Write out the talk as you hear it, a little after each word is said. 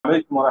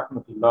আলাইকুম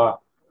রহমতুল্লাহ।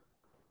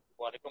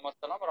 ওয়ালাইকুম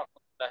আসসালাম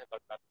রহমতুল্লাহি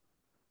বারাকাতুহু।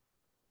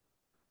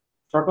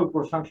 সকল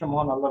প্রশংসা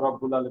মহান আল্লাহ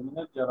রাব্বুল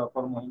আলামিনের, যার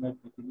অপার মহিমায়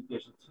পৃথিবীতে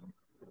এসেছেন।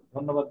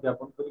 ধন্যবাদ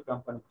জ্ঞাপন করি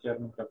কোম্পানির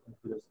চেয়ারম্যান ক্যাপ্টেন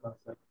ফিরোজ খান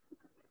স্যার,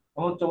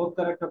 এমন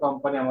চমৎকার একটা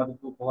কোম্পানি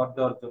আমাদেরকে উপহার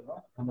দেওয়ার জন্য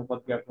ধন্যবাদ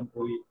জ্ঞাপন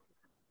করি।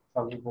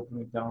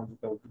 সর্বপ্রথমে জানানো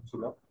যেটা উচিত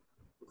ছিল,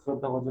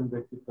 শ্রদ্ধাভাজন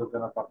ব্যক্তিত্ব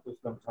জনাব পার্থ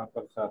ইসলাম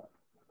সরকার স্যার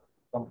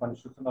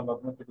কোম্পানির সূচনা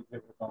লগ্ন থেকে যে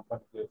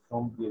কোম্পানিকে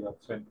শ্রম দিয়ে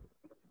যাচ্ছেন,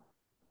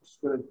 বিশেষ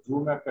করে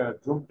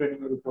জুম ট্রেনিং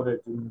এর উপরে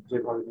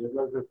যেভাবে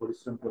রেগুলার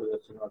পরিশ্রম করে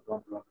যাচ্ছেন,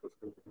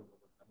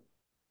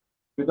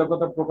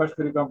 কৃতজ্ঞতা প্রকাশ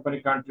করি কোম্পানি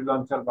কান্ট্রি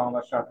লঞ্চার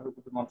বাংলাদেশে 18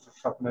 কোটি মানুষের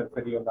স্বপ্নের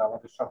ফেরিওয়ালা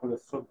আমাদের সকলের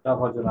শ্রদ্ধা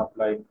ভজন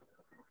অ্যাপ্লাই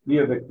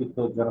প্রিয় ব্যক্তিত্ব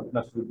জনাব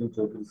নাসিরুদ্দিন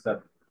চৌধুরী স্যার।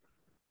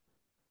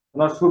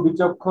 ওনার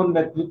সুবিচক্ষণ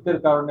নেতৃত্বের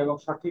কারণে এবং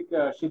সঠিক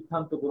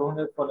সিদ্ধান্ত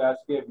গ্রহণের ফলে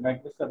আজকে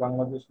ম্যাগনেসা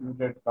বাংলাদেশ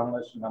লিমিটেড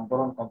বাংলাদেশের নাম্বার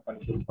 1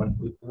 কোম্পানিতে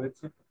রূপান্তরিত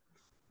হয়েছে।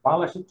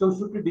 বাংলাদেশের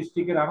 64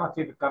 ডিস্ট্রিক্টের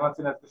আনাচে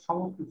কানাচে আজকে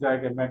সমস্ত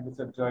জায়গায়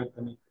ম্যাগনেসার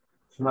জয়ধ্বনি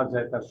শোনা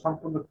যায়। তার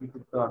সম্পূর্ণ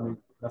কৃতিত্ব আমি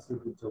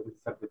নাসিরুদ্দিন চৌধুরী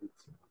স্যারকে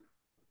দিচ্ছি।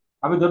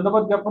 আমি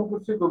ধন্যবাদ জ্ঞাপন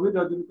করছি গভীর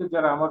রজনীতে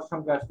যারা আমার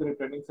সঙ্গে আজকের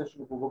ট্রেনিং সেশন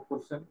উপভোগ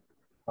করছেন,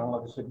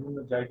 বাংলাদেশের বিভিন্ন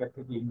জায়গা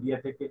থেকে, ইন্ডিয়া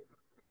থেকে,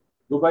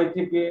 দুবাই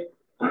থেকে,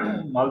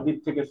 মালদ্বীপ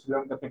থেকে,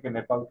 শ্রীলঙ্কা থেকে,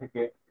 নেপাল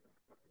থেকে,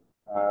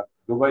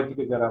 দুবাই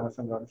থেকে যারা আমার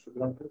সঙ্গে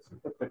অংশগ্রহণ করেছেন,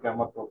 প্রত্যেকে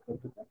আমার পক্ষ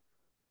থেকে,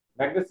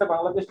 ম্যাগনেসা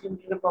বাংলাদেশ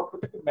লিমিটেডের পক্ষ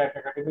থেকে, ম্যাক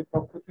একাডেমির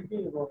পক্ষ থেকে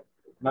এবং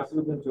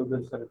নাসিরুদ্দিন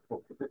চৌধুরী স্যারের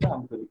পক্ষ থেকে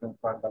আন্তরিক এবং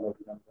প্রাণঢালা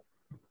অভিনন্দন।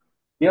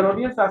 ডিয়ার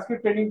অডিয়েন্স, আজকের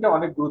ট্রেনিংটা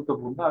অনেক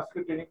গুরুত্বপূর্ণ।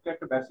 আজকের ট্রেনিংটা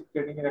একটা বেসিক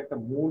ট্রেনিং এর একটা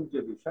মূল যে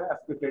বিষয়,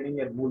 আজকের ট্রেনিং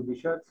এর মূল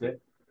বিষয় হচ্ছে,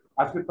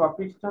 আজকের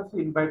টপিকটা হচ্ছে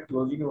ইনভাইট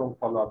ক্লোজিং এবং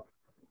ফলো আপ।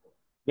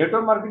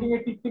 নেটওয়ার্ক মার্কেটিং এ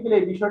টিকতে গেলে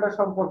এই বিষয়টা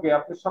সম্পর্কে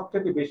আপনি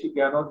সবচেয়ে বেশি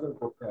জ্ঞান অর্জন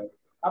করতে হবে।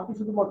 আপনি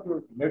শুধুমাত্র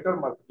নেটওয়ার্ক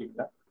মার্কেটিং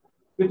না,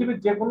 পৃথিবীর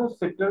যে কোনো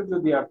সেক্টর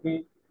যদি আপনি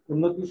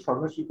উন্নতির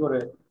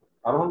স্বর্ণশিখরে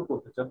আরোহণ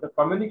করতে চান, তার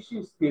কমিউনিকেশন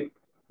স্কিল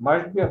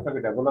মাস্ট বি আপনাকে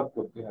ডেভেলপ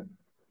করতে হবে।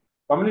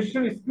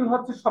 কমিউনিকেশন স্কিল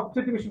হচ্ছে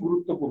সবচেয়ে বেশি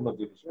গুরুত্বপূর্ণ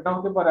জিনিস। এটা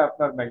হতে পারে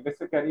আপনার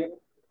ম্যাগনেসের ক্যারিয়ার,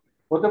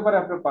 হতে পারে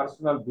আপনার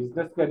পার্সোনাল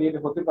বিজনেস ক্যারিয়ারে,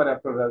 হতে পারে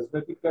আপনার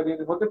রাজনৈতিক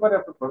ক্যারিয়ারে, হতে পারে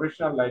আপনার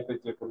প্রফেশনাল লাইফের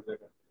যে কোনো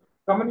জায়গায়।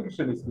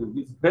 Communication skill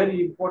is very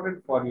important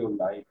for your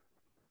life.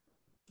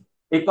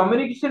 এই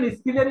কমিউনিকেশন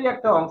স্কিলেরই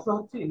একটা অংশ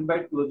হচ্ছে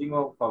ইনভাইট ক্লোজিং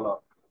ও ফলো।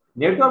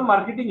 নেটওয়ার্ক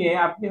মার্কেটিং এ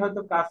আপনি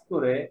হয়তো কাজ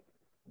করে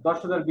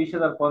 10,000,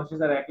 20,000,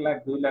 50,000, 1 লাখ,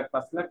 2 লাখ,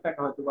 5 লাখ টাকা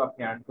হয়তো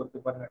আপনি আর্ন করতে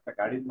পারেন, একটা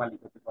গাড়ির মালিক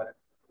হতে পারেন,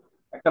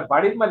 একটা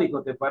বাড়ির মালিক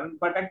হতে পারেন,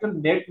 বাট একজন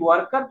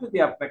নেটওয়ার্কার যদি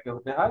আপনাকে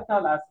হতে হয়,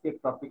 তাহলে আজকের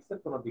টপিক্স এর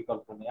কোনো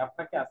বিকল্প নেই।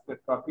 আপনাকে আজকের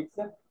টপিক্স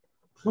এর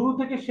শুরু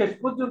থেকে শেষ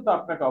পর্যন্ত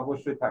আপনাকে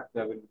অবশ্যই থাকতে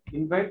হবে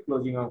ইনভাইট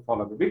ক্লোজিং এবং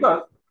ফলো। বিকজ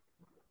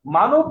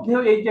মানব দেহ,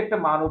 এই যে একটা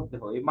মানব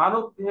দেহ, এই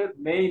মানব দেহের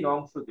মেইন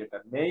অংশ, যেটা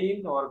মেইন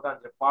অর্গান,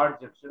 যে পার্ট,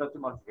 যেটা সেটা হচ্ছে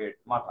মানুষ হেড,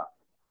 মাথা।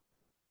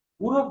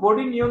 পুরো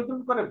বডি নিয়ন্ত্রণ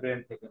করে ব্রেন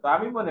থেকে। তো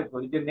আমি মনে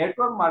করি যে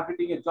নেটওয়ার্ক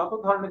মার্কেটিং এ যত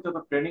ধরনের যত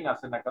ট্রেনিং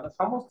আছে না কেন,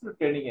 সমস্ত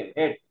ট্রেনিং এর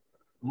হেড,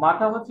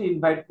 মাথা হচ্ছে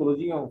ইনভাইট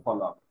ক্লোজিং এবং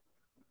ফলো আপ।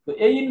 তো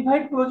এই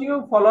ইনভাইট ক্লোজিং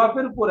এবং ফলো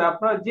আপের উপরে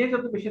আপনারা যে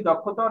যত বেশি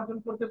দক্ষতা অর্জন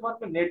করতে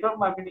পারবেন নেটওয়ার্ক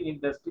মার্কেটিং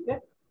ইন্ডাস্ট্রিতে,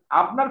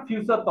 আপনার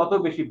ফিউচার তত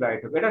বেশি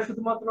ব্রাইট হবে। এটা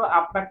শুধুমাত্র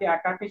আপনাকে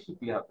একাকে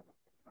শিখলে হবে,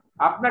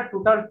 আপনার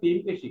টোটাল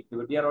টিমকে শিখতে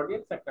হবে। ডিয়ার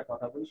অডিয়েন্স, একটা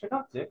কথা বলি, সেটা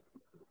হচ্ছে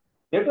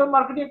নেটওয়ার্ক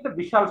মার্কেটিং একটা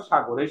বিশাল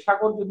সাগর। এই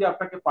সাগর যদি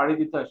আপনাকে পাড়ি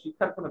দিতে হয়,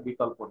 শিক্ষার কোনো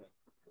বিকল্প নেই।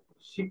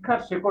 শিক্ষার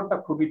শেকড়টা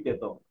খুবই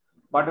তেতো,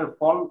 বাট এর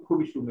ফল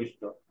খুবই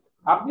সুমিষ্ট।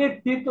 আপনি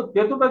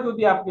তেতোটা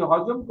যদি আপনি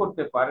হজম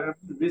করতে পারেন,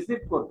 রিসিভ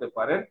করতে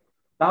পারেন,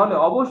 তাহলে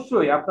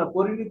অবশ্যই আপনার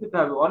পরিণতিটা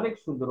হবে অনেক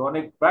সুন্দর,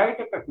 অনেক ব্রাইট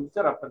একটা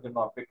ফিউচার আপনার জন্য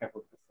অপেক্ষা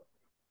করতেছে।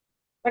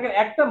 দেখেন,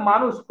 একটা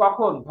মানুষ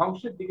কখন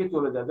ধ্বংসের দিকে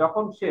চলে যায়,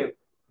 যখন সে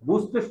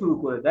বুঝতে শুরু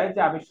করে দেয় যে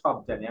আমি সব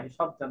জানি, আমি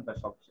সব জানতা,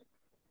 সব শেষ,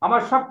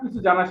 আমার সবকিছু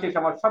জানা শেষ,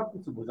 আমার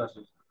সবকিছু বোঝা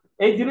শেষ।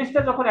 এই জিনিসটা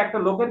যখন একটা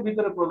লোকের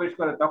ভিতরে প্রবেশ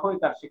করে, তখনই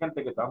তার সেখান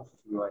থেকে ধ্বংস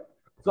শুরু হয়।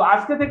 তো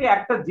আজকে থেকে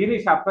একটা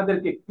জিনিস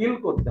আপনাদেরকে কিল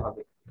করতে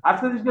হবে,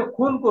 আজকে জিনিসটা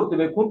খুন করতে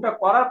হবে। খুনটা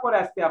করার পরে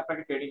আজকে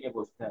আপনাকে ট্রেনিং এ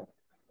বসতে হবে।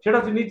 সেটা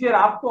হচ্ছে নিজের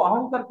আত্ম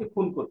অহংকারকে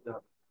খুন করতে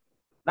হবে।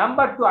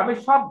 নাম্বার 2, আমি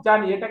সব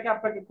জানি, এটাকে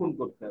আপনাকে খুন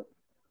করতে হবে।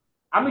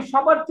 আমি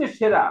সবার চেয়ে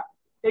সেরা,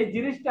 এই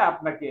জিনিসটা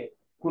আপনাকে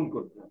খুন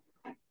করতে হবে।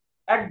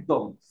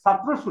 একদম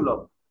ছাত্র সুলভ,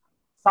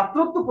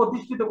 ছাত্রত্ব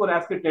প্রতিষ্ঠিত করে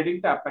আজকে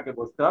ট্রেডিংটা আপনাকে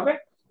বসতে হবে।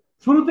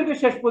 শুরু থেকে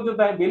শেষ পর্যন্ত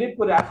আমি বিলিভ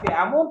করি আজকে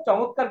এমন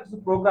চমৎকার কিছু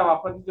প্রোগ্রাম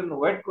আপনাদের জন্য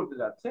ওয়েট করতে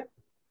যাচ্ছে,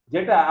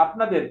 যেটা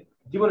আপনাদের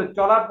জীবনে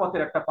চলার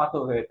পথের একটা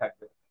পাথর হয়ে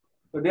থাকবে।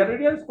 তো ডিয়ার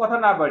অডিয়েন্স, কথা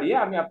না বাড়িয়ে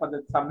আমি আপনাদের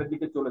সামনের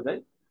দিকে চলে যাই।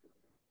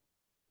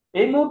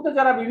 এই মুহূর্তে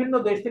যারা বিভিন্ন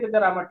দেশ থেকে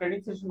যারা আমার ট্রেনিং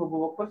সেশন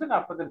উপভোগ করছেন,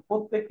 আপনাদের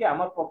প্রত্যেককে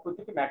আমার পক্ষ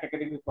থেকে, ম্যাক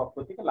একাডেমির পক্ষ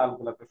থেকে লাল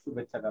গোলাপের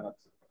শুভেচ্ছা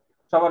জানাচ্ছি।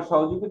 সবার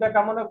সহযোগিতা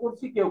কামনা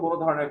করছি। কেউ কোনো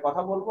ধরনের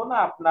কথা বলবো না।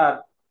 আপনার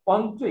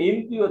পঞ্চ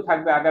ইন্দ্রিয়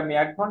থাকবে আগামী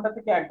 1 ঘন্টা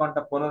থেকে 1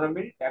 ঘন্টা 15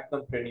 মিনিট একদম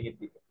ট্রেনিং এর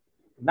দিকে।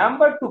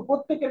 নাম্বার 2,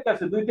 প্রত্যেকের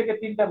কাছে 2 থেকে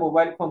 3টা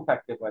মোবাইল ফোন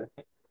থাকতে পারে।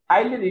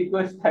 হাইলি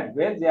রিকোয়েস্ট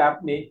থাকবে যে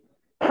আপনি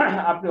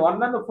আপনি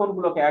অন্যান্য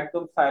ফোনগুলোকে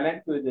একদম সাইলেন্ট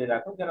করে দিয়ে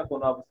রাখুন, যেন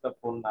কোনো অবস্থা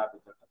ফোন না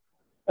বেজে।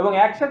 এবং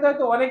একসাথে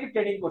হয়তো অনেকে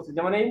ট্রেনিং করছে,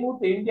 যেমন এই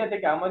মুহূর্তে ইন্ডিয়া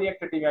থেকে আমারই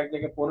একটা টিম এক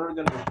জায়গায় 15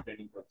 জন বসে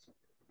ট্রেনিং করছে।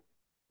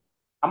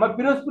 আমার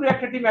পিরোজপুরে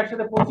একটা টিম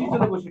একসাথে 25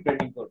 জন বসে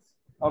ট্রেনিং করছে।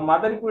 আমার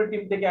মাদারীপুরের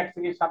টিম থেকে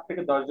 7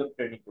 থেকে 10 জন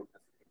ট্রেনিং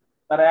করতেছে।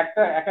 তারা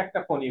এক একটা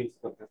ফোন ইউজ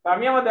করতেছে। তো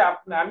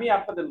আমি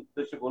আপনাদের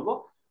উদ্দেশ্যে বলবো,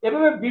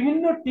 এভাবে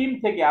বিভিন্ন টিম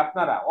থেকে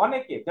আপনারা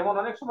অনেকে, যেমন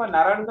অনেক সময়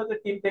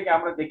নারায়ণগঞ্জের টিম থেকে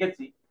আমরা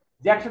দেখেছি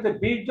যে একসাথে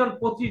 20 জন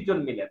 25 জন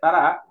মিলে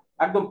তারা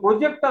একদম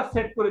প্রজেক্টটা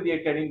সেট করে দিয়ে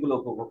ট্রেনিং গুলো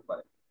উপভোগ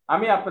করে।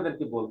 আমি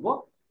আপনাদেরকে বলবো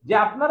যে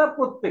আপনারা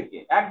প্রত্যেকে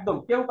একদম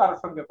কেউ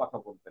কারোর সঙ্গে কথা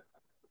বলবেন না,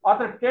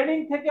 অর্থাৎ ট্রেনিং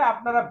থেকে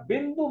আপনারা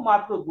বিন্দু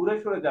মাত্র দূরে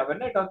সরে যাবেন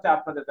না, এটা হচ্ছে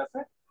আপনাদের কাছে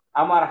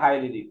আমার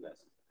হাইলি রিকোয়েস্ট।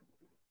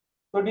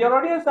 তো ডিয়ার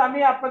অডিয়েন্স, আমি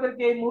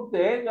আপনাদেরকে এই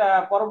মুহূর্তে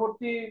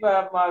পরবর্তী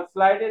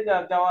স্লাইডে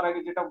যাওয়ার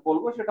আগে যেটা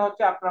বলবো সেটা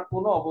হচ্ছে আপনারা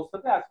কোনো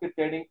অবস্থাতে আজকে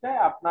ট্রেনিংটায়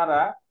আপনারা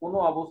কোনো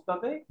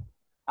অবস্থাতে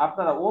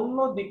আপনারা অন্য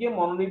দিকে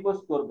মনোনিবেশ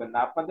করবেন না,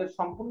 আপনাদের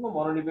সম্পূর্ণ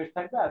মনোনিবেশ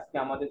থাকবে আজকে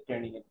আমাদের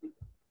ট্রেনিং এর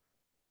দিকে।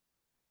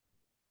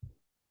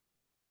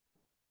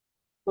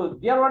 তো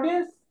dear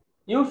audience,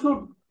 you should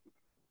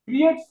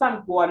create some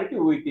quality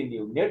within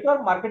you.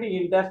 Network marketing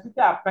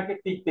ইন্ডাস্ট্রিতে আপনাকে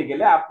টিকতে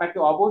গেলে আপনাকে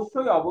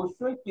অবশ্যই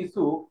অবশ্যই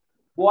কিছু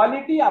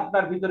কোয়ালিটি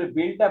আপনার ভিতরে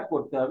বিল্ড আপ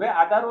করতে হবে,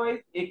 আদারওয়াইজ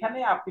এখানে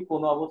আপনি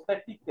কোনো অবস্থায়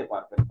টিকতে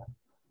পারবেন না।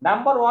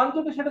 নাম্বার ওয়ান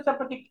যেটা, সেটা হচ্ছে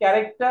আপনাকে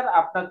ক্যারেক্টার,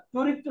 আপনার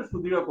চরিত্র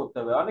সুদৃঢ় করতে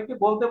হবে। অনেকে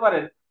বলতে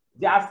পারেন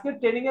যে আজকের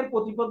ট্রেনিং এর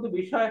প্রতিপাদ্য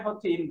বিষয়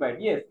হচ্ছে ইনভাইট।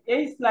 ইয়েস,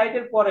 এই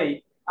স্লাইডের পরেই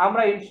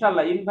আমরা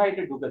ইনশাল্লাহ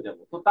ইনভাইটে ঢুকে যাব।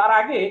 তো তার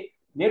আগে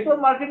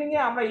নেটওয়ার্ক মার্কেটিং এ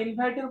আমরা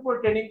ইনভাইটের উপর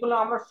ট্রেনিং করলাম,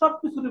 আমরা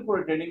সবকিছুর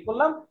উপরে ট্রেনিং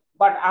করলাম,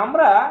 বাট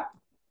আমরা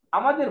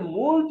আমাদের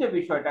মূল যে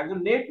বিষয়টা, একজন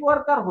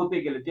নেটওয়ার্কার হতে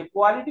গেলে যে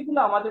কোয়ালিটি গুলো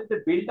আমাদের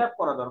বিল্ড আপ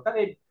করা দরকার,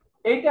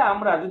 এইটা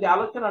আমরা যদি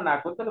আলোচনা না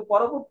করি তাহলে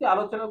পরবর্তী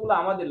আলোচনাগুলো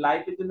আমাদের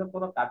লাইফের জন্য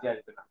কোনো কাজে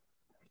আসবে না।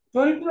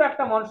 চরিত্র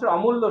একটা মানুষের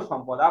অমূল্য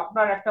সম্পদ।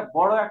 আপনার একটা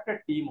বড় একটা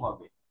টিম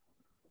হবে,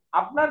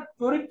 আপনার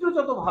চরিত্র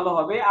যত ভালো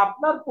হবে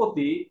আপনার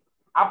প্রতি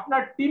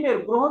আপনার টিমের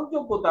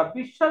গ্রহণযোগ্যতা,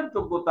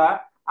 বিশ্বাসযোগ্যতা,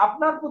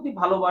 আপনার প্রতি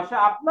ভালোবাসা,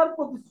 আপনার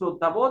প্রতি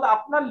শ্রদ্ধাবোধ,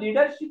 আপনার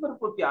লিডারশিপের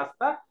প্রতি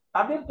আস্থা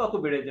তাদের তত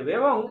বেড়ে যাবে।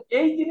 এবং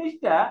এই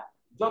জিনিসটা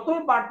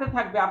যতই বাড়তে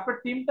থাকবে আপনার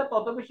টিমটা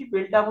তত বেশি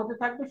বিল্ড আপ হতে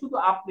থাকবে। শুধু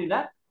আপনি না,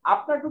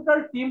 আপনার টোটাল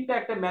টিমটা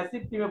একটা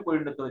ম্যাসিভ টিমে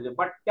পরিণত হয়ে যাবে।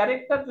 বাট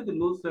ক্যারেক্টার যদি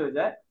লুজ হয়ে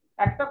যায়,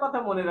 একটা কথা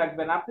মনে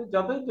রাখবেন, আপনি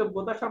যতই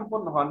যোগ্যতা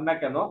সম্পন্ন হন না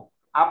কেন,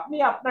 আপনি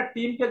আপনার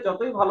টিমকে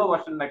যতই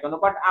ভালোবাসেন না কেন,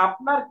 বাট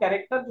আপনার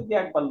ক্যারেক্টার যদি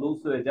একবার লুজ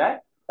হয়ে যায়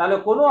তাহলে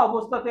কোনো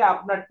অবস্থাতে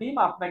আপনার টিম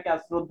আপনাকে আর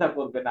শ্রদ্ধা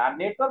করবে না। আর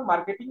নেটওয়ার্ক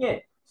মার্কেটিং এ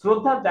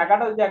শ্রদ্ধার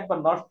জায়গাটা যদি একবার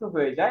নষ্ট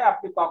হয়ে যায়,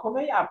 আপনি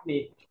কখনোই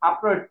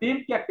আপনার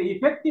টিমকে একটা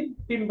ইফেক্টিভ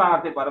টিম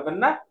বানাতে পারবেন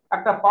না।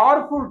 একটা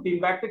পাওয়ারফুল টিম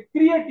বা একটা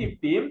ক্রিয়েটিভ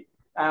টিম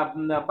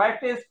বা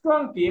একটা স্ট্রং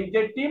টিম,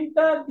 যে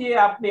টিমটা দিয়ে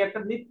আপনি একটা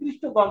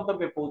নির্দিষ্ট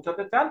গন্তব্যে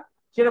পৌঁছাতে চান,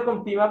 সেরকম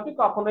টিম আপনি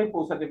কখনোই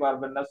পৌঁছাতে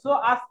পারবেন না। সো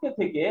আজকে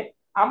থেকে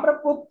আমরা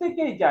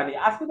প্রত্যেকেই জানি,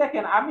 আজকেই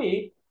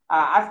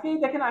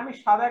দেখেন আমি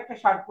সাদা একটা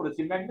শার্ট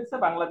পরেছি, ম্যাগনেসা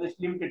বাংলাদেশ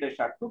লিমিটেডের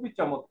শার্ট, খুবই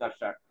চমৎকার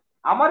শার্ট।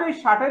 আমার এই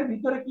শার্টের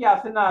ভিতরে কি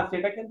আছে না আছে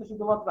এটা কিন্তু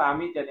শুধুমাত্র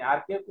আমি জানি, আর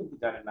কেউ কিন্তু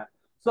জানে না।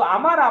 সো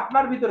আমার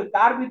আপনার ভিতরে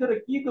কার ভিতরে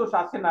কি দোষ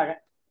আছে না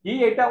কি,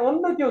 এটা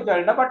অন্য কেউ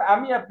জানে না, বাট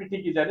আমি আপনি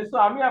ঠিকই জানি। সো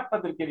আমি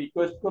আপনাদেরকে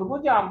রিকোয়েস্ট করবো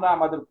যে আমরা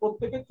আমাদের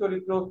প্রত্যেকের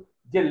চরিত্র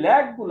যে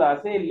ল্যাগ গুলা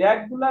আছে এই ল্যাগ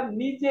গুলা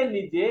নিজে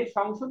নিজে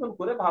সংশোধন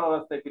করে ভালো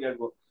রাস্তায় ফিরে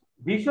আসবো।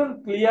 ভীষণ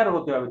ক্লিয়ার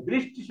হতে হবে,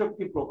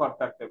 দৃষ্টিশক্তি প্রখর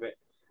থাকতে হবে।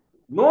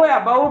 নো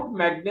অ্যাবাউট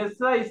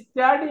ম্যাগনেসা,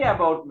 স্টাডি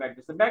অ্যাবাউট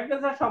ম্যাগনেসা,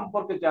 ম্যাগনেসা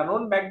সম্পর্কে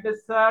জানুন,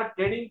 ম্যাগনেসা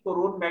ট্রেনিং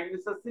করুন,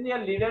 ম্যাগনেসা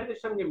সিনিয়র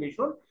লিডারদের সঙ্গে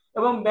মিশুন,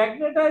 এবং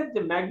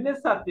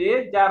ম্যাগনেসাতে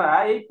যারা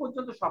এই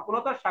পর্যন্ত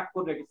সফলতার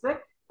স্বাক্ষর রেখেছে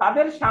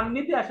তাদের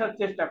সান্নিধ্যে আসার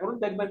চেষ্টা করুন।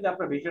 দেখবেন যে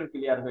আপনার ভীষণ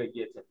ক্লিয়ার হয়ে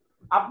গিয়েছে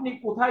আপনি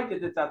কোথায়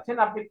যেতে চাচ্ছেন,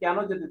 আপনি কেন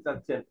যেতে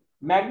চাচ্ছেন,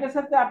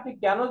 ম্যাগনেসাতে আপনি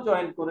কেন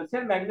জয়েন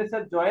করেছেন, ম্যাগনেসা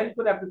জয়েন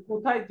করে আপনি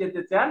কোথায়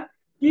যেতে চান,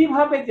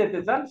 কিভাবে যেতে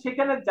চান,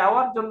 সেখানে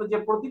যাওয়ার জন্য যে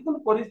প্রতিকূল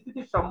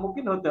পরিস্থিতির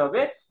সম্মুখীন হতে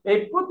হবে, এই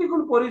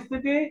প্রতিকূল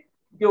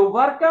পরিস্থিতিকে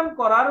ওভারকাম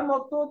করার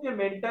মতো যে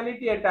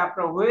মেন্টালিটি এটা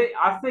আপনার হয়ে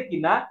আছে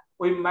কিনা,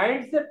 ওই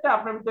মাইন্ডসেটটা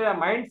আপনার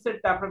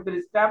ভিতরে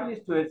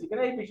এস্টাবলিশড হয়েছে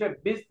কিনা, এই বিষয়ে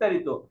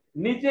বিস্তারিত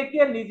নিজেকে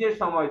নিজে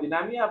সময় দিন।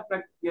 আমি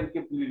আপনাকে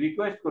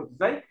রিকোয়েস্ট করতে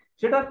চাই,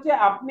 সেটা হচ্ছে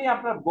আপনি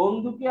আপনার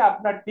বন্ধুকে,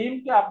 আপনার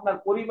টিমকে, আপনার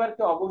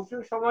পরিবারকে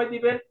অবশ্যই সময়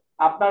দিবেন,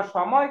 আপনার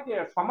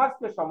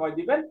সমাজকে সময়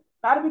দিবেন।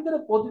 তার ভিতরে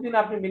প্রতিদিন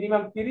আপনি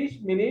মিনিমাম 30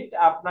 মিনিট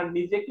আপনার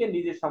নিজেকে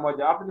নিজে সময়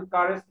দেওয়া। আপনাদের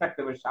কারেজ থাকতে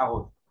হবে,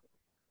 সাহস।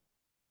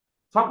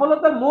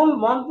 সফলতার মূল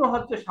মন্ত্র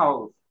হচ্ছে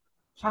সাহস।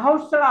 সাহস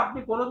ছাড়া আপনি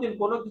কোনোদিন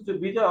কোনো কিছু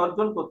বিজয়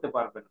অর্জন করতে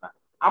পারবেন না।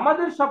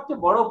 আমাদের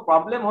সবচেয়ে বড়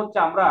প্রবলেম হচ্ছে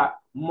আমরা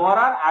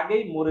মরার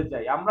আগেই মরে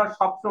যাই, আমরা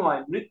সবসময়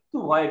মৃত্যু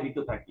ভয়ে ভীত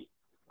থাকি,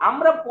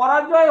 আমরা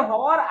পরাজয়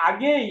হওয়ার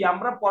আগেই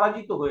আমরা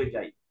পরাজিত হয়ে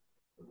যাই।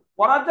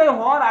 পরাজয়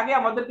হওয়ার আগে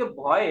আমাদেরকে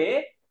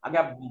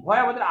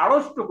ভয় আমাদের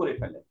আড়ষ্ট করে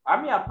ফেলে।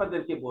 আমি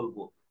আপনাদেরকে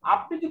বলবো,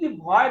 আপনি যদি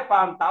ভয়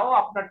পান তাও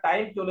আপনার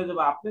টাইম চলে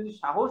যাবে, আপনি যদি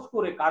সাহস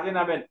করে কাজে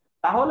নামেন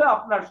তাহলে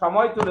আপনার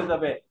সময় চলে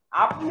যাবে।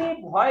 আপনি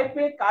ভয়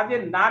পেয়ে কাজে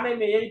না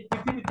নেমে এই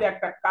পৃথিবীতে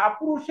একটা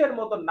কাপুরুষের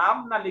মতো নাম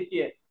না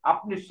লিখিয়ে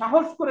আপনি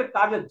সাহস করে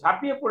কাজে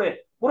ঝাঁপিয়ে পড়ে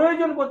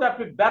প্রয়োজন বোধে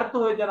আপনি ব্যর্থ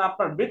হয়ে যান,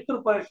 আপনার মৃত্যুর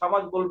পরে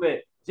সমাজ বলবে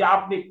যে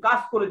আপনি কাজ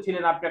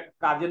করেছিলেন, আপনি একটা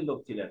কাজের লোক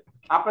ছিলেন।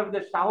 আপনার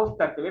ভিতরে সাহস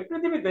থাকতে হবে।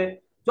 পৃথিবীতে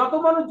যত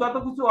মানুষ যত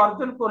কিছু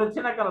অর্জন করেছে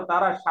না কেন,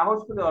 তারা সাহস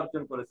করে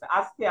অর্জন করেছে।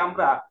 আজকে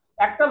আমরা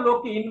একটা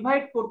লোককে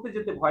ইনভাইট করতে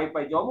যেতে ভয়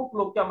পাই যে অমুক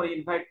লোককে আমরা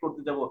ইনভাইট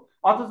করতে যাব,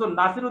 অথচ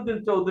নাসিরউদ্দিন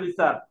চৌধুরী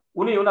স্যার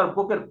উনি ওনার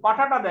বুকের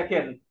পাটাটা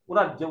দেখেন,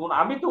 ওনার যেমন,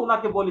 আমি তো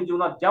ওনাকে বলি যে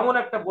ওনার যেমন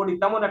একটা বডি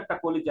তেমন একটা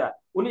কলিজা,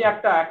 উনি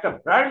একটা একটা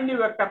ব্র্যান্ড নিউ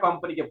একটা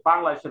কোম্পানিকে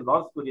বাংলাদেশে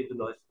লঞ্চ করিয়ে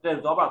দিল,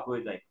 স্ট্রেস অবাক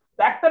হয়ে যায়।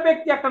 একটা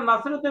ব্যক্তি, একটা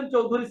নাসিরউদ্দিন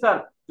চৌধুরী স্যার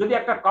যদি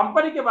একটা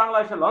কোম্পানিকে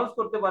বাংলাদেশে লঞ্চ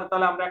করতে পারে,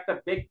 তাহলে আমরা একটা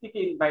ব্যক্তিকে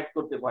ইনভাইট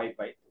করতে ভয়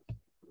পাই।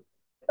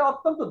 এটা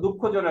অত্যন্ত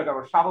দুঃখজনক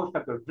ব্যাপার। সাহস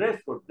থাকবে।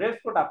 ড্রেস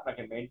কোড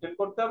আপনাকে মেনটেন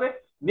করতে হবে।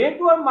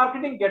 Network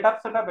marketing get up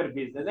set আপের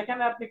বিজনেস,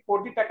 এখানে আপনি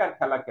কোটি টাকার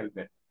খেলা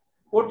খেলবেন,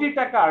 কোটি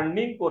টাকা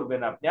আর্নিং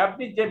করবেন। আপনি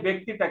আপনি যে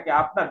ব্যক্তিটাকে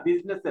আপনার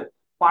বিজনেসের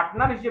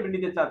পার্টনার হিসেবে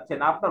নিতে চাচ্ছেন,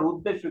 আপনার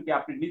উদ্দেশ্য কি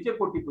আপনি নিজে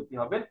কোটিপতি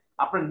হবেন,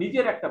 আপনার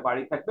নিজের একটা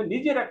বাড়ি থাকবে,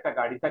 নিজের একটা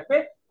গাড়ি থাকবে,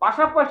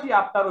 পাশাপাশি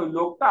আপনার ওই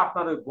লোকটা,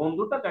 আপনার ওই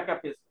বন্ধুটা যাকে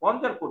আপনি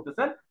স্পন্সর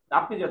করতেছেন,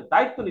 আপনি যে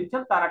দায়িত্ব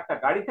নিচ্ছেন, তার একটা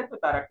গাড়ি থাকবে,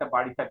 তার একটা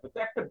বাড়ি থাকবে। তো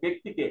একটা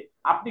ব্যক্তিকে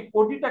আপনি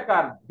কোটি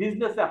টাকার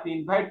বিজনেসে আপনি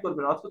ইনভাইট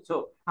করবেন, অথচ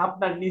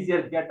আপনার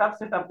নিজের গেট আপ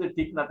সেট আপ যদি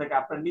ঠিক না থাকে,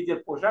 আপনার নিজের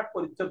পোশাক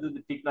পরিচ্ছদ যদি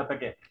ঠিক না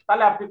থাকে,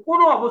 তাহলে আপনি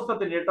কোনো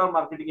অবস্থাতে নেটওয়ার্ক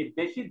মার্কেটিং এ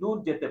বেশি দূর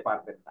যেতে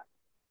পারবেন না।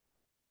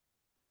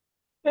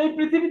 এই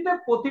পৃথিবীতে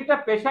প্রতিটা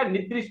পেশার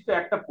নির্দিষ্ট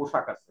একটা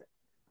পোশাক আছে।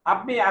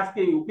 আপনি আজকে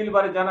উকিল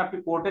বারে যান, আপনি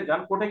কোর্টে যান,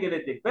 কোর্টে গেলে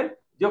দেখবেন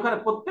যে ওখানে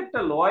প্রত্যেকটা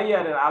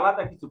লয়ারের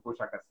আলাদা কিছু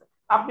পোশাক আছে।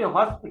 আপনি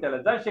হসপিটালে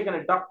যান, সেখানে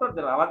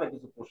ডক্টরদের আলাদা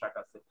কিছু পোশাক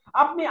আছে।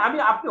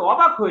 আপনি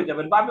অবাক হয়ে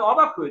যাবেন, বা আমি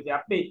অবাক হয়ে যাই।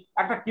 আপনি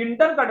একটা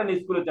কিন্ডার গার্ডেন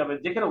স্কুলে যাবেন,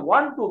 যেখানে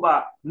 1 2 বা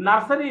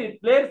নার্সারি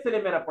প্লেয়ার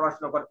ছেলেমেয়েরা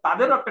পড়াশোনা করে,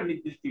 তাদেরও একটা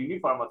নির্দিষ্ট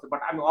ইউনিফর্ম আছে।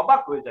 বাট আমি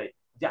অবাক হয়ে যাই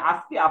যে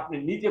আজকে আপনি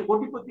নিজে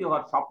কোটিপতি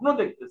হওয়ার স্বপ্ন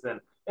দেখতেছেন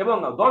এবং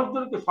 10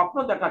 জনকে স্বপ্ন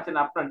দেখাচ্ছেন,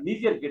 আপনার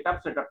নিজের গেট আপ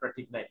সেট আপটা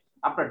ঠিক নাই,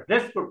 আপনার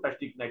ড্রেস কোডটা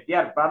ঠিক নাই।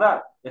 ডিয়ার ব্রাদার,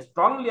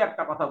 স্ট্রংলি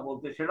একটা কথা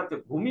বলতে, সেটা হচ্ছে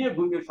ঘুমিয়ে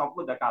ঘুমিয়ে স্বপ্ন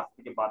দেখা আজ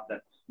থেকে বাদ দেন।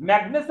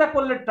 ম্যাগনেসা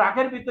করলে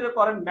ট্রাকের ভিতরে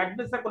করেন,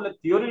 ম্যাগনেসা করলে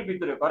থিওরির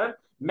ভিতরে করেন,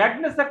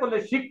 ম্যাগনেসা করলে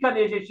শিক্ষা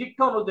নিয়ে সেই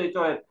শিক্ষা অনুযায়ী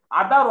চলেন।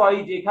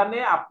 আদারওয়াইজ এখানে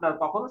আপনার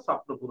কখনো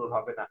স্বপ্ন পূরণ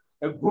হবে না।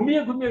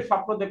 ঘুমিয়ে ঘুমিয়ে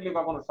স্বপ্ন দেখলে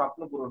কখনো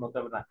স্বপ্ন পূরণ হতে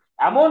হবে না।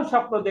 এমন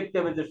স্বপ্ন দেখতে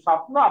হবে যে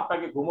স্বপ্ন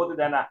আপনাকে ঘুমোতে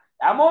দেয় না।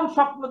 এমন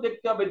স্বপ্ন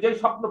দেখতে হবে যে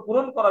স্বপ্ন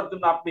পূরণ করার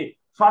জন্য আপনি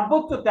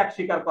সর্বোচ্চ ত্যাগ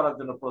স্বীকার করার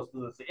জন্য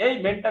প্রস্তুত আছে। এই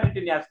মেন্টালিটি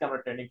নিয়ে আজকে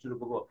আমরা ট্রেনিং শুরু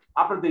করবো।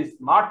 আপনাদের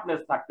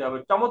স্মার্টনেস থাকতে হবে,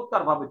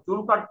 চমৎকার ভাবে চুল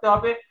কাটতে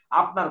হবে,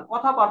 আপনার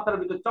কথাবার্তার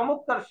ভিতরে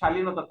চমৎকার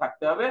শালীনতা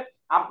থাকতে হবে,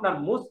 আপনার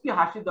মুস্কি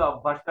হাসি দেওয়া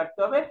অভ্যাস থাকতে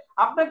হবে।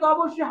 আপনাকে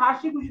অবশ্যই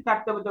হাসি খুশি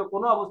থাকতে হবে, তবে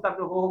কোনো অবস্থা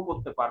আপনি হো হো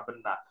করতে পারবেন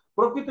না।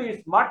 প্রকৃত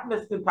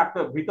স্মার্টনেস কিন্তু থাকতে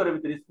হবে, ভিতরে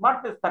ভিতরে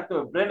স্মার্টনেস থাকতে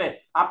হবে ব্রেনে।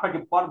 আপনাকে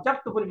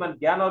পর্যাপ্ত পরিমাণ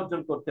জ্ঞান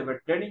অর্জন করতে হবে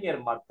ট্রেনিং এর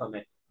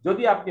মাধ্যমে।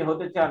 যদি আপনি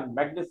হতে চান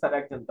ম্যাগনেসার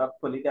একজন দক্ষ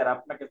লিডার,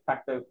 আপনাকে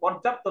থাকতে হবে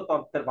পর্যাপ্ত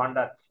তথ্যের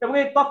ভান্ডার। এবং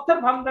এই তথ্যের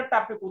ভান্ডারটা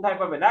আপনি কোথায়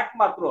পাবেন?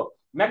 একমাত্র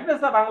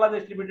ম্যাগনেসা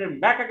বাংলাদেশ লিমিটেড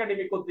ম্যাক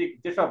একাডেমি কর্তৃক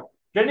যেসব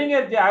ট্রেনিং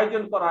এর যে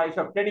আয়োজন করা হয়,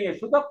 সব ট্রেনিং এর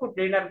সুদক্ষ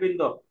ট্রেনার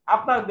বৃন্দ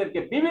আপনাদেরকে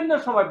বিভিন্ন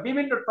সময়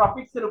বিভিন্ন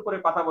টপিকস এর উপরে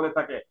কথা বলে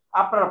থাকে।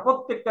 আপনারা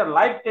প্রত্যেকটা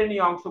লাইভ ট্রেনিং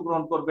এ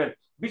অংশগ্রহণ করবেন।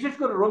 বিশেষ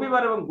করে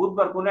রবিবার এবং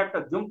বুধবার কোনো একটা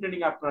জুম ট্রেনিং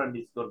আপনারা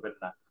মিস করবেন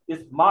না।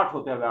 স্মার্ট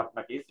হতে হবে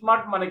আপনাকে।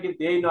 স্মার্ট মানে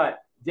কিন্তু এই নয়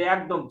যে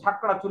একদম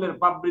ঝাঁকড়া চুলের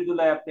পাবড়ি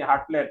দুলায় আপনি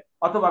হাঁটলেন,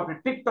 অথবা আপনি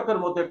টিকটকের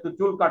মতো একটু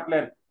চুল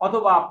কাটলেন,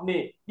 অথবা আপনি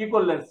কি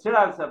করলেন,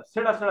 সেরা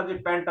সেরা সেরা যে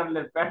প্যান্ট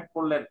আনলেন, প্যান্ট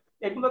পরলেন।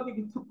 এগুলোকে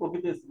কিন্তু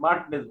প্রকৃত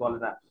স্মার্টনেস বলে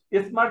না।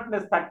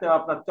 স্মার্টনেস থাকতে হবে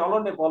আপনার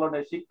চলনে বলনে,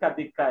 শিক্ষা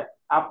দীক্ষায়,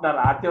 আপনার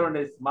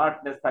আচরণে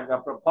স্মার্টনেস থাকবে,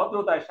 আপনার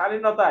ভদ্রতায়,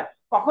 শালীনতায়,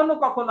 কখনো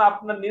কখনো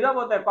আপনার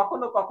নীরবতায়,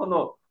 কখনো কখনো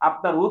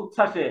আপনার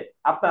উচ্ছ্বাসে,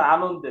 আপনার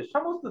আনন্দে,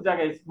 সমস্ত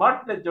জায়গায়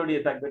স্মার্টনেস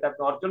জড়িয়ে থাকবে। এটা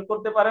আপনি অর্জন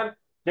করতে পারেন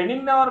ট্রেনিং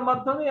নেওয়ার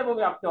মাধ্যমে, এবং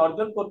আপনি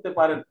অর্জন করতে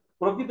পারেন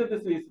প্রকৃত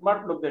কিছু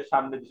স্মার্ট লোকদের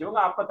সামনে দিয়ে, এবং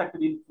আপনার থাকতে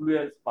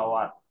ইনফ্লুয়েন্স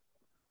পাওয়ার।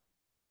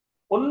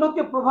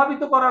 অন্যকে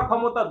প্রভাবিত করার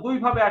ক্ষমতা দুই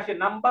ভাবে আসে।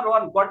 Number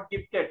one, god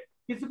gifted.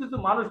 কিছু কিছু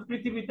মানুষ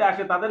পৃথিবীতে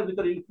আসে, তাদের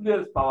ভিতরে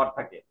ইনফ্লুয়েন্স পাওয়ার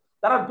থাকে।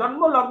 তারা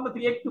জন্ম লগ্ন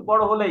থেকে একটু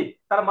বড় হলেই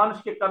তারা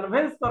মানুষকে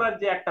কনভিন্স করার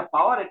যে একটা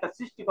পাওয়ার, এটা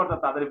সৃষ্টিকর্তা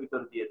তাদের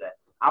ভিতরে দিয়ে দেয়।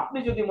 আপনি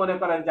যদি মনে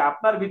করেন যে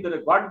আপনার ভিতরে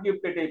গড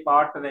গিফটেড এই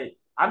পাওয়ারটা নেই,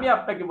 আমি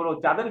আপনাকে বলবো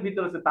যাদের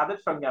ভিতরে আছে তাদের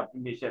সঙ্গে আপনি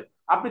মিশেন।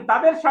 আপনি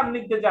তাদের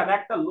সান্নিধ্যে যান।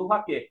 একটা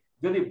লোহাকে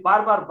যদি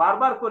বারবার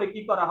বারবার করে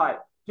কি করা হয়,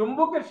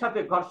 চুম্বকের সাথে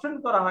ঘর্ষণ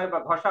করা হয় বা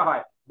ঘষা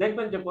হয়,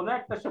 দেখবেন যে কোনো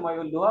একটা সময়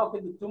ওই লোহাও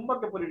কিন্তু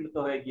চুম্বকে পরিণত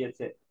হয়ে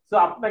গিয়েছে। তো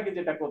আপনাকে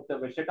যেটা করতে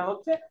হবে সেটা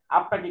হচ্ছে,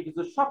 আপনাকে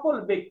কিছু সফল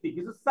ব্যক্তি,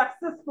 কিছু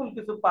সাকসেসফুল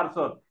কিছু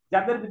পারসন,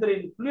 যাদের ভিতরে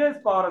ইনফ্লুয়েন্স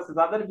পাওয়ার আছে,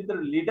 যাদের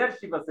ভিতরে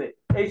লিডারশিপ আছে,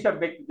 এইসব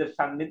ব্যক্তিদের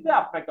সান্নিধ্যে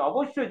আপনাকে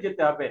অবশ্যই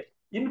যেতে হবে।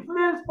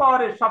 ইনফ্লুয়েন্স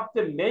পাওয়ারের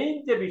সবচেয়ে মেইন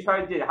যে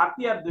বিষয়, যে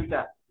হাতিয়ার দুইটা,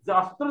 যে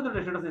অস্ত্র দুটো,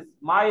 সেটা হচ্ছে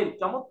স্মাইল,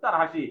 চমৎকার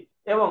হাসি,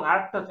 এবং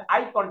আরেকটা হচ্ছে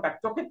আই কন্ট্যাক্ট,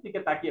 চোখের দিকে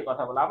তাকিয়ে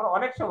কথা বলা। আমরা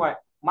অনেক সময়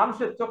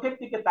মানুষের চোখের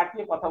দিকে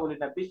তাকিয়ে কথা বলি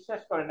না।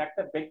 বিশ্বাস করেন,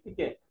 একটা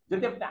ব্যক্তিকে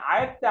যদি আপনি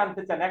আয়ত্তে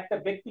আনতে চান, একটা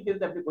ব্যক্তিকে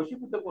যদি আপনি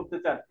বশীভূত করতে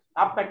চান,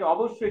 আপনাকে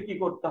অবশ্যই কি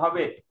করতে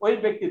হবে, ওই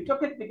ব্যক্তির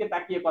চোখের দিকে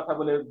তাকিয়ে কথা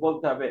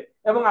বলতে হবে,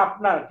 এবং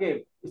আপনাকে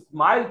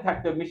স্মাইল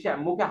থাকতে হবে,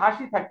 মুখে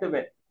হাসি থাকতে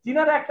হবে।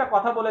 চীনারা একটা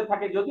কথা বলে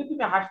থাকে, যদি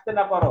তুমি হাসতে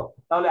না পারো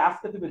তাহলে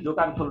আজকে তুমি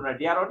দোকান খুলো না।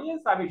 ডিয়ার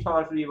অডিয়েন্স, আমি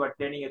সরাসরি এবার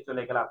ট্রেনিং এ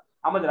চলে গেলাম।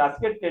 আমাদের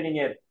আজকের ট্রেনিং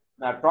এর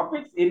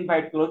টপিকস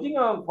ইনভাইট, ক্লোজিং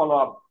এবং ফলো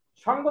আপ।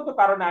 সঙ্গত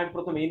কারণে আমি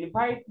প্রথমে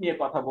ইনভাইট নিয়ে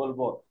কথা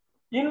বলবো।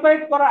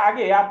 ইনভাইট করার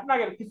আগে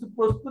আপনাকে কিছু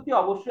প্রস্তুতি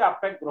অবশ্যই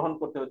আপনাকে গ্রহণ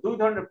করতে হবে। দুই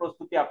ধরনের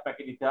প্রস্তুতি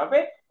আপনাকে নিতে হবে।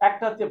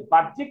 একটা হচ্ছে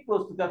বাহ্যিক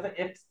প্রস্তুতি, আছে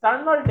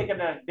এক্সটার্নাল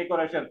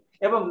ডেকোরেশন,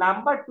 এবং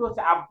নাম্বার টু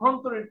হচ্ছে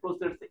আভ্যন্তরীণ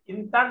প্রস্তুতি,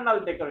 ইন্টারনাল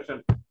ডেকোরেশন।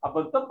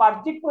 তো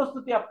বাহ্যিক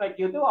প্রস্তুতি আপনাকে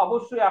কি হতে হবে,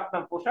 অবশ্যই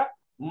আপনার পোশাক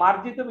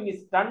মার্জিত এবং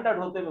স্ট্যান্ডার্ড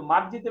হতে হবে।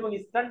 মার্জিত এবং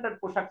স্ট্যান্ডার্ড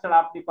পোশাক ছাড়া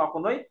আপনি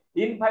কখনোই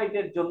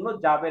ইনভাইটের জন্য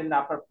যাবেন না।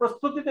 আপনার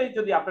প্রস্তুতিতেই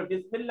যদি আপনার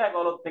বিসমিল্লাহ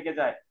গলত থেকে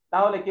যায়,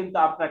 তাহলে কিন্তু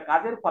আপনার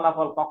কাজের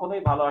ফলাফল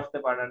কখনোই ভালো আসতে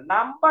পারে না।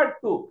 নাম্বার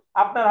টু,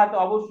 আপনার হাতে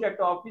অবশ্যই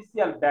একটা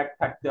অফিসিয়াল ব্যাগ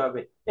থাকতে হবে।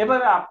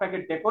 এভাবে আপনাকে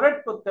ডেকোরেট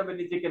করতে হবে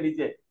নিজেকে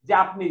নিজে, যে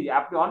আপনি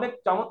আপনি অনেক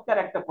চমৎকার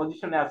একটা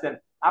পজিশনে আছেন,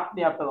 আপনি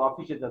আপনার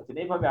অফিসে যাচ্ছেন,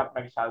 এইভাবে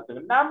আপনাকে সাজাতে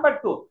হবে। নাম্বার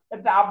টু,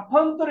 একটা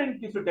আভ্যন্তরীণ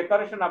কিছু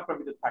ডেকোরেশন আপনার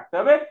ভিতরে থাকতে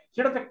হবে।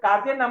 সেটা হচ্ছে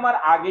কাজে নামার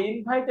আগে,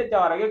 ইনভাইটে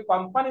যাওয়ার আগে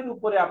কোম্পানির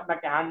উপরে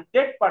আপনাকে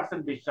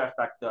 100% বিশ্বাস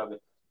রাখতে হবে।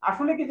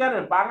 আসলে কি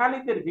জানেন,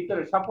 বাঙালিদের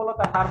ভিতরে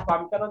সফলতার হার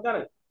কম কেন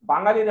জানেন?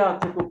 বাঙালিরা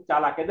হচ্ছে খুব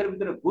চালাক, এদের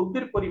ভিতরে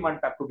বুদ্ধির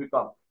পরিমাণটা খুবই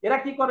কম। এরা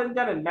কি করেন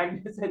জানেন,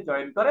 ম্যাগনেসে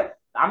জয়েন করে।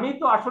 আমি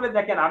তো আসলে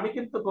দেখেন, আমি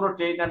কিন্তু কোনো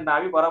ট্রেনার না,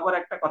 আমি বরাবর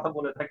একটা কথা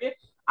বলে থাকি,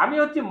 আমি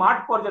হচ্ছে মাঠ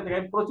পর্যায়ে থেকে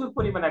আমি প্রচুর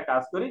পরিমাণে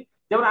কাজ করি।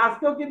 যেমন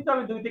আজকেও কিন্তু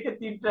আমি 2 থেকে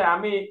 3টা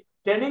আমি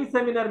ট্রেনিং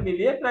সেমিনার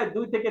মিলিয়ে প্রায়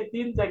 2 থেকে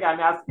 3 জায়গায়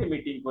আমি আজকে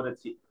মিটিং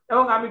করেছি,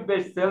 এবং আমি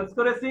বেশ সেলস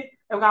করেছি।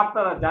 এবং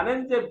আপনারা জানেন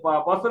যে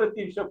বছরে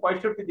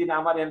 365 দিন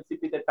আমার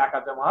এমসিপি তে টাকা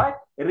জমা হয়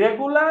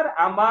রেগুলার,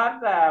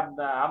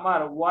 আমার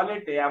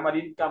ওয়ালেটে আমার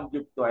ইনকাম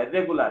যুক্ত হয়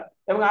রেগুলার।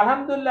 এবং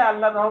আলহামদুলিল্লাহ,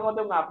 আল্লাহর রহমত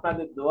এবং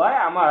আপনাদের দোয়ায়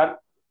আমার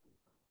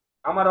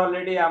আমার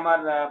অলরেডি আমার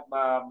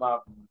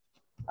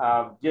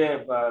যে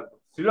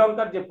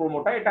শ্রীলঙ্কার যে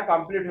প্রোমোটা, এটা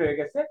কমপ্লিট হয়ে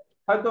গেছে।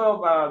 হয়তো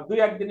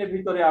 2-1 দিনের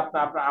ভিতরে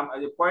আপনার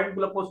পয়েন্ট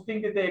গুলো পোস্টিং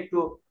দিতে একটু,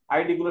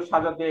 আইডি গুলো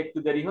সাজাতে একটু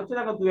দেরি হচ্ছে,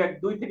 দেখো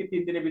 2 থেকে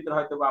 3 দিনের ভিতরে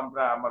হয়তো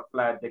আমরা আমার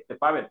ফ্লায়ার দেখতে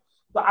পাবেন।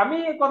 তো আমি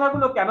এই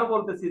কথাগুলো কেন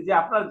বলতেছি, যে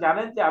আপনারা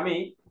জানেন যে আমি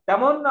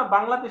তেমন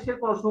বাংলাদেশের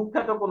কোনো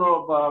সুখ্যাত কোনো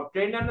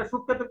ট্রেনার না,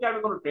 সুখ্যাত কি আমি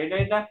কোনো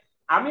ট্রেনারই না।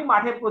 আমি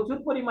মাঠে প্রচুর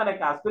পরিমাণে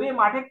কাজ করি।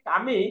 মাঠে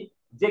আমি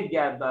যে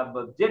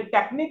যে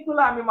টেকনিক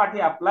গুলো আমি মাঠে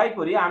অ্যাপ্লাই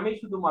করি, আমি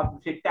শুধুমাত্র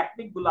সেই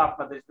টেকনিক গুলো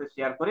আপনাদের সাথে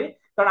শেয়ার করি।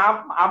 কারণ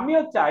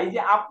আমিও চাই যে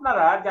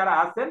আপনারা যারা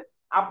আছেন,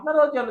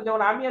 আপনারাও যেন,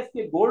 যেমন আমি আজকে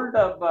গোল্ড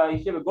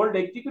হিসেবে, গোল্ড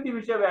এক্সিকিউটিভ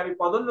হিসেবে আমি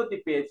পদোন্নতি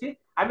পেয়েছি,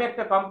 আমি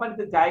একটা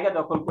কোম্পানিতে জায়গা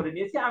দখল করে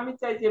নিয়েছি, আমি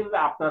চাই যে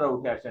আপনারা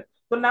উঠে আসেন।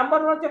 তো নাম্বার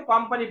ওয়ান হচ্ছে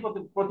কোম্পানির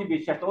প্রতি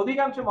বিশ্বাস।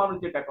 অধিকাংশ মানুষ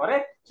যেটা করে,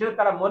 সেটা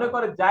তারা মনে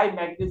করে যাই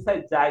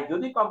ম্যাগনেসায় যাই,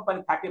 যদি কোম্পানি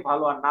থাকে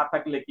ভালো, আর না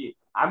থাকলে কি,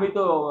 আমি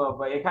তো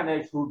এখানে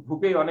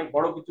ঢুকে অনেক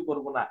বড় কিছু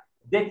করব না,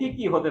 দেখি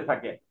কি হতে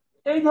থাকে।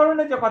 এই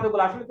ধরনের যে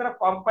কথাগুলো, আসলে তারা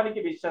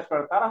কোম্পানিকে বিশ্বাস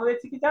করে। তারা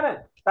হয়েছে কি জানেন,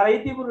 তারা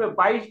ইতিপূর্বে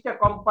 22টা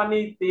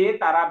কোম্পানিতে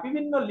তারা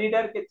বিভিন্ন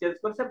লিডারকে চেঞ্জ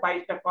করছে,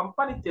 22টা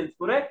কোম্পানি চেঞ্জ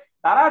করে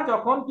তারা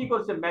যখন কি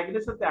করছে,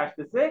 ম্যাগনেসাতে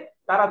আসতেছে,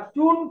 তারা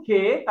চুন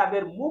খেয়ে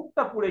তাদের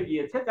মুখটা পুড়ে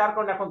গিয়েছে, যার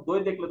কারণে এখন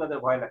দই দেখলে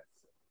তাদের ভয় লাগছে।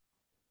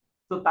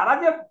 তো তারা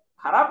যে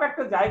খারাপ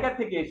একটা জায়গা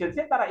থেকে এসেছে,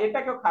 তারা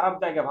এটাকেও খারাপ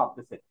জায়গা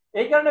ভাবতেছে।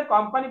 এই কারণে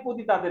কোম্পানি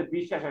প্রতি তাদের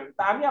বিশ্বাস আসে।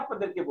 তা আমি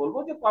আপনাদেরকে বলবো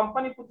যে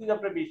কোম্পানি প্রতি যদি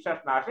আপনার বিশ্বাস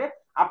না আসে,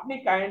 আপনি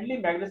কাইন্ডলি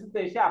ম্যাগনেসিতে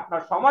এসে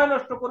আপনার সময়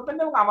নষ্ট করবেন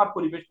না এবং আমার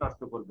পরিবেশ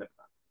নষ্ট করবেন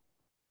না।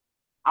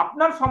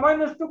 আপনার সময়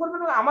নষ্ট করবেন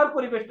এবং আমার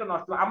পরিবেশটা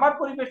নষ্ট। আমার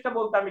পরিবেশটা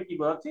বলতে আমি কি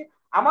বলছি,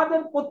 আমাদের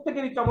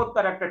প্রত্যেকেরই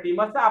চমৎকার একটা টিম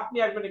আছে। আপনি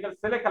আসবেন এখানে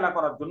ছেলে খেলা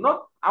করার জন্য,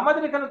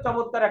 আমাদের এখানে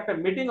চমৎকার একটা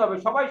মিটিং হবে,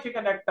 সবাই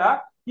সেখানে একটা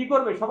কি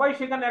করবে, সবাই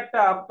সেখানে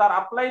একটা তার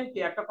আপলাইনকে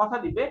একটা কথা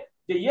দিবে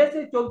যে ইয়েস,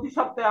 এই চলতি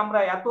সপ্তাহে আমরা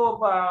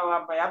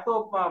এত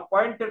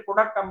পয়েন্টের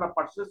প্রোডাক্ট আমরা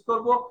পারচেস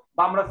করব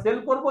বা আমরা সেল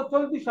করব,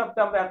 চলতি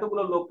সপ্তাহে আমরা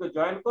এতগুলো লোককে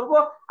জয়েন করব।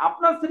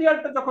 আপনার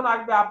সিরিয়ালটা যখন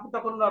আসবে, আপনি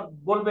তখন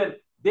বলবেন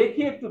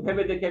দেখি, একটু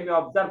ভেবে দেখে আমি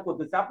অবজার্ভ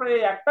করতেছি। আপনার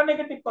এই একটা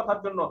নেগেটিভ কথার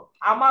জন্য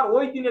আমার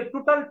ওই দিনের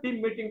টোটাল টিম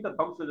মিটিংটা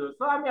ধ্বংস হয়ে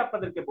যাবে। আমি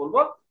আপনাদেরকে বলবো,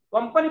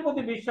 কোম্পানির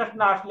প্রতি বিশ্বাস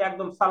না আসলে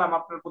একদম সালাম,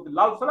 আপনার প্রতি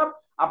লাল সালাম,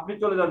 আপনি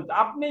চলে যান।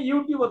 আপনি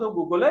ইউটিউব অথবা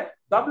গুগলে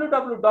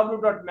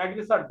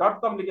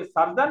www.magnessa.com লিখে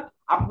সার্চ দেন,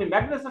 আপনি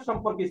ম্যাগনেসা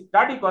সম্পর্কে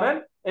স্টাডি করেন।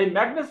 এই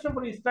ম্যাগনেসা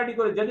সম্পর্কে স্টাডি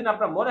করে যেদিন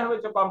আপনার মনে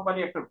হয়েছে কোম্পানি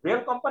একটা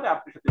রিয়েল কোম্পানি,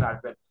 আপনি সেদিন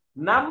আসবেন।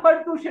 নাম্বার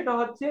টু, সেটা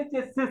হচ্ছে যে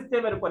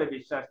সিস্টেমের উপরে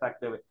বিশ্বাস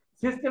থাকতে হবে।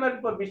 সিস্টেমের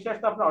উপর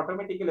বিশ্বাসটা আপনার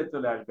অটোমেটিক্যালি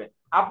চলে আসবে।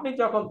 আপনি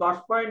যখন 10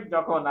 পয়েন্ট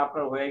যখন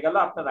আপনার হয়ে গেল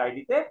আপনার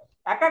আইডিতে,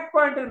 এক এক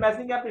পয়েন্টের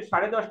ম্যাচিং এ আপনি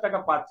 10.5 টাকা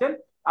পাচ্ছেন।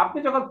 আপনি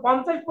যখন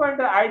 50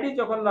 পয়েন্টের আইডি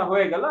যখন না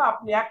হয়ে গেল,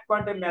 আপনি 1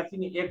 পয়েন্টের ম্যাচিং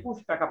এ 21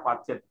 টাকা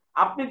পাচ্ছেন।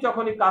 আপনি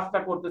যখনই কাজটা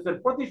করতেছেন,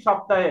 প্রতি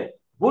সপ্তাহে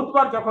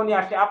বুধবার যখনই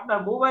আসে, আপনার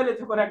মোবাইলে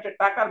যখন একটা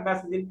টাকার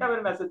মেসেজ,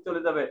 ইনকামের মেসেজ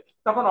চলে যাবে,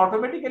 তখন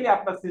অটোমেটিক্যালি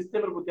আপনার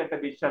সিস্টেমের প্রতি একটা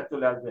বিশ্বাস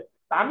চলে আসবে।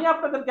 আমি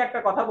আপনাদেরকে একটা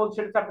কথা বলছি,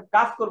 আপনি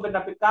কাজ করবেন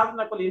না, আপনি কাজ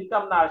না করলে,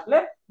 ইনকাম না আসলে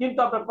কিন্তু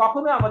আপনার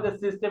কখনোই আমাদের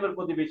সিস্টেমের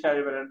প্রতি বিশ্বাস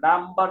হবে না।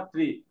 নাম্বার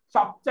থ্রি,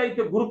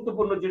 সবচাইতে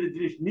গুরুত্বপূর্ণ যে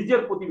জিনিস,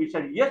 নিজের প্রতি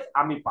বিশ্বাস। ইয়েস,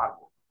 আমি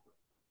পারবো।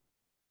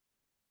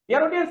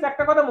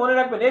 একটা কথা মনে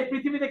রাখবেন, এই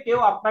পৃথিবীতে কেউ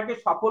আপনাকে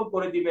সফল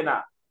করে দিবে না।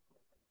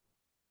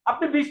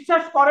 আপনি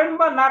বিশ্বাস করেন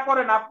বা না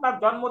করেন, আপনার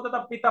জন্মদাতা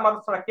পিতা মাতা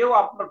ছাড়া কেউ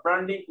আপনার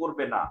ব্র্যান্ডিং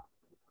করবে না।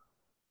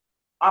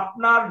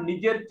 আপনার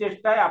নিজের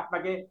চেষ্টায়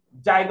আপনাকে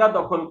জায়গা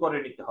দখল করে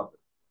নিতে হবে।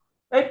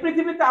 এই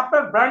পৃথিবীতে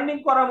আপনার ব্র্যান্ডিং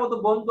করার মতো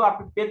বন্ধু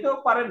আপনি পেতেও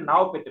পারেন,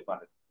 নাও পেতে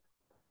পারেন।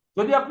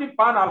 যদি আপনি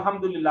পান,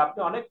 আলহামদুলিল্লাহ, আপনি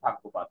অনেক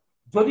ভাগ্যবান।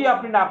 যদি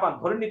আপনি না পান,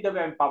 ধরে নিতে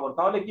হবে আমি পাবো,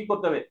 তাহলে কি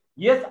করতে হবে?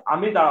 ইয়েস,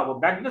 আমি দাঁড়াবো,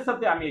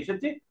 ম্যাগনেসাতে আমি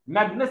এসেছি,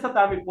 ম্যাগনেসাতে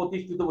আমি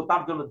প্রতিষ্ঠিত হবো,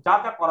 তার জন্য যা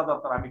যা করা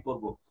দরকার আমি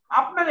করব।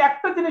 আপনার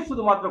একটা জিনিস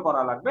শুধুমাত্র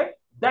করা লাগবে,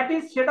 দ্যাট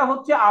ইজ, সেটা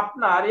হচ্ছে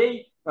আপনার এই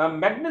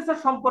ম্যাগনেসা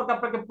সম্পর্কে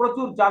আপনাকে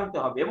প্রচুর জানতে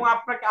হবে এবং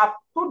আপনাকে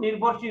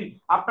আত্মনির্ভরশীল,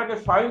 আপনাকে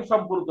স্বয়ং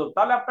সম্পূর্ণ।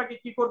 তাহলে আপনাকে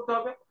কি করতে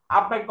হবে?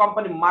 আপনাকে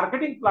কোম্পানি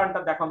মার্কেটিং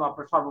প্ল্যানটা দেখানো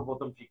আপনার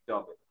সর্বপ্রথম শিখতে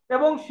হবে।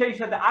 এবং সেই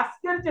সাথে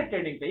আজকের যে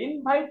ট্রেনিংটা,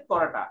 ইনভাইট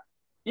করাটা,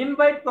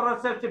 ইনভাইট করার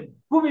হচ্ছে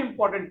খুব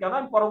ইম্পর্টেন্ট। কেন?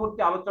 আমি পরবর্তী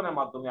আলোচনার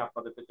মাধ্যমে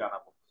আপনাদেরকে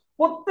জানাবো।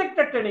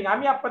 প্রত্যেকটা ট্রেনিং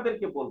আমি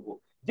আপনাদেরকে বলবো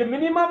যে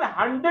মিনিমাম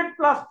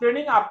 100+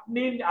 ট্রেনিং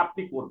আপনি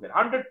আপনি করবেন,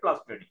 100+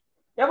 ট্রেনিং।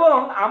 এবং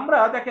আমরা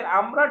দেখেন,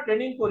 আমরা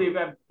ট্রেনিং করি,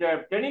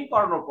 ট্রেনিং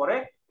করানোর পরে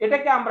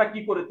এটাকে আমরা কি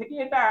করে থাকি,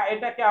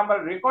 এটাকে আমরা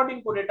রেকর্ডিং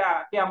করে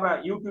এটাকে আমরা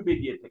ইউটিউবে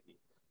দিয়ে থাকি।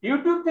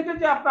 ইউটিউব থেকে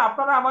যে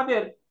আপনারা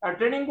আমাদের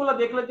ট্রেনিং গুলো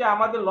দেখলে যে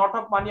আমাদের লট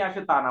অফ মানি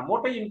আসে তা না,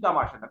 মোটেই ইনকাম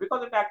আসে না, বিকজ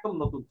এটা একদম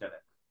নতুন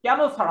চ্যানেল। কেন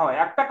ছাড়া হয়?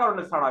 একটা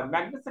কারণে ছাড়া হয়,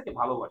 ম্যাগনেসাকে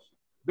ভালোবাসি,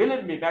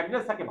 বিলিভ মি,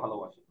 ম্যাগনেসাকে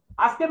ভালোবাসি।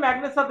 আজকে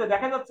ম্যাগনেসাতে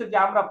দেখা যাচ্ছে যে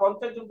আমরা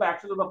 50 জন বা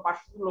 100 জন বা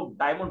 500 লোক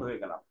ডায়মন্ড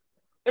হয়ে গেলাম।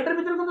 এটার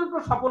ভিতরে কিন্তু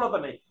কোনো সফলতা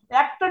নেই।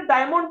 একটা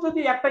ডায়মন্ড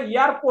যদি একটা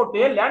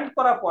এয়ারপোর্টে ল্যান্ড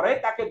করার পরে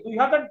তাকে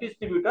 2000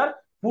 ডিস্ট্রিবিউটর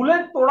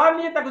ফুলের তোড়া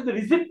নিয়ে তাকে যদি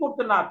রিসিভ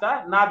করতে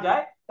না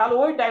যায়, তাহলে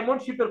ওই ডায়মন্ড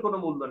শিপের কোনো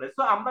মূল্য নেই।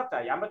 সো আমরা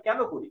চাই, আমরা কেন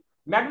করি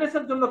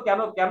ম্যাগনেসের জন্য, কেন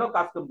কেন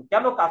কাজ করবো,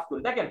 কেন কাজ করি?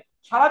 দেখেন,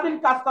 সারাদিন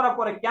কাজ করার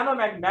পরে কেন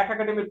ম্যাক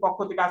একাডেমির পক্ষ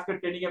থেকে আজকে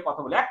ট্রেনিং এর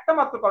কথা বলি, একটা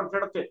মাত্র কারণ,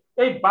 সেটা হচ্ছে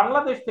এই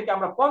বাংলাদেশ থেকে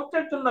আমরা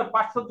 50 জন নয়,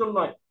 500 জন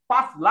নয়,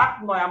 5 লাখ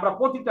নয়, আমরা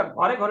প্রতিটা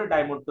ঘরে ঘরে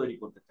ডায়মন্ড তৈরি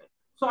করতে চাই।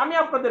 সো আমি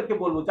আপনাদেরকে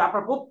বলবো যে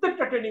আপনারা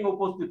প্রত্যেকটা ট্রেনিং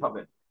উপস্থিত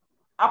হবেন।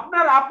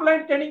 আপনার আপলাইন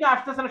ট্রেনিং এ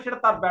আসতেছে না, সেটা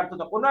তার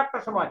ব্যর্থতা। কোনো একটা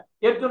সময়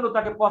এর জন্য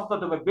তাকে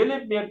পস্তাতে হবে,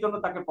 বিলিভ মি, এর জন্য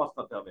তাকে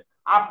পস্তাতে হবে।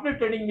 আপনি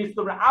ট্রেনিং মিস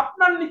করবেন,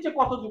 আপনার নিচে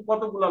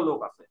কতগুলো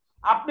লোক আছে,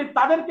 আপনি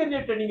তাদেরকে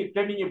নিয়ে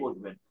ট্রেনিং এ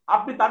বসবেন,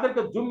 আপনি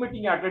তাদেরকে জুম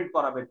মিটিং এ অ্যাটেন্ড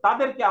করাবেন,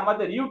 তাদেরকে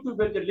আমাদের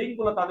ইউটিউবের যে লিঙ্ক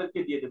গুলো তাদেরকে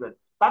দিয়ে দেবেন,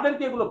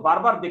 তাদেরকে এগুলো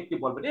বারবার দেখতে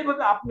বলবেন।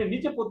 এইভাবে আপনি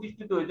নিজে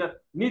প্রতিষ্ঠিত হয়ে যান,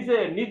 নিজে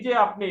নিজে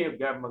আপনি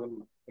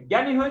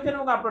জ্ঞানী হয়ে যান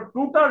এবং আপনার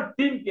টোটাল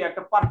টিমকে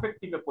একটা পারফেক্ট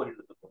টিমে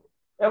পরিণত করবেন।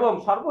 এবং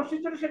সর্বশেষ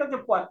সেটা হচ্ছে,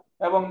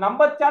 এবং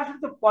নাম্বার 4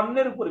 হচ্ছে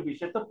পণ্যের উপরে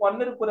বিশ্বাস। তো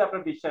পণ্যের উপরে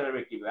আপনার বিশ্বাস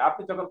হবে কিভাবে?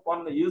 আপনি যখন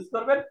পণ্য ইউজ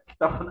করবেন,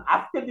 তখন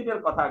আজকের দিনের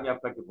কথা আমি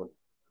আপনাকে বলি।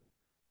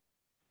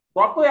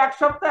 গত 1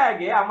 সপ্তাহ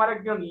আগে আমার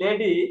একজন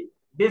লেডি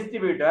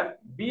ডিস্ট্রিবিউটর,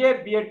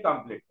 বিএড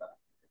কমপ্লিট করা,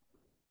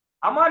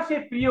 আমার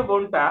সেই প্রিয়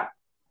বোনটা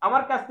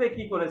আমার কাছ থেকে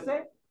কি করেছে,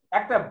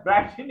 একটা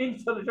ব্রাইটেনিং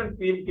সলিউশন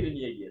ক্রিম কিনে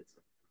নিয়ে গিয়েছে।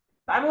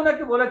 আমি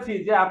ওনাকে বলেছি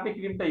যে আপনি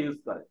ক্রিমটা ইউজ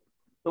করেন।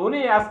 তো উনি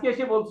আজকে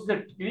এসে বলছে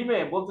ক্রিমে,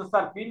 বলছে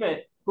স্যার ক্রিমে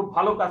খুব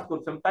ভালো কাজ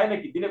করছেন। তাই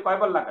নাকি? দিনে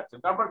কয়বার লাগাচ্ছেন?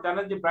 তারপর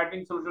জানেন যে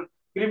ব্রাইটেনিং সলিউশন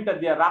ক্রিমটা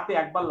দিয়ে রাতে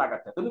একবার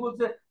লাগাচ্ছে। উনি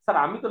বলছে স্যার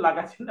আমি তো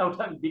লাগাচ্ছি না,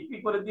 ওটা আমি বিক্রি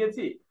করে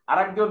দিয়েছি, আর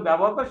একজন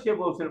ব্যবহার করে সে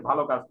বলছে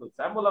ভালো কাজ করছে।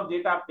 আমি বললাম যে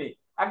এটা আপনি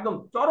একদম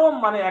চরম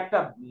মানে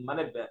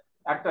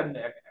একটা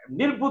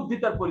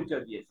নির্বুদ্ধিতার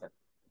পরিচয় দিয়েছেন।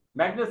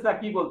 ম্যাগনেসা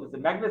কি বলতেছে?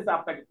 ম্যাগনেসা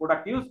আপনাকে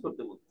প্রোডাক্ট ইউজ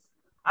করতে বলতেছে।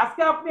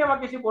 আজকে আপনি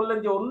আমাকে এসে বললেন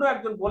যে অন্য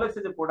একজন বলেছে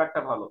যে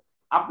প্রোডাক্টটা ভালো,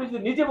 আপনি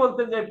যদি নিজে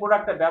বলতেন যে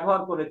প্রোডাক্টটা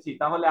ব্যবহার করেছি,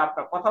 তাহলে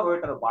আপনার কথা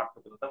ওইটারও বাড়তো।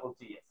 তা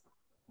বলছি ইয়েস,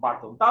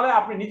 বাড়তো। তাহলে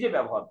আপনি নিজে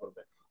ব্যবহার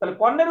করবেন। তাহলে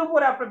পণ্যের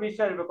উপরে আপনার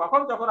বিশ্বাস আসবে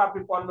কখন? যখন আপনি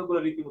পণ্যগুলো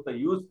রীতিমতো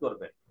ইউজ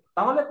করবেন,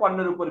 তাহলে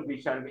পণ্যের উপরে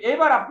বিশ্বাস আসবে।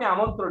 এবার আপনি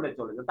আমন্ত্রণে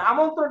চলে যান।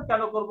 আমন্ত্রণ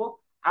কেন করব?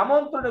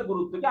 আমন্ত্রণের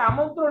গুরুত্ব কি?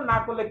 আমন্ত্রণ না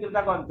করলে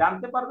ক্রেতাগণ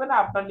জানতে পারবে না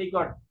আপনার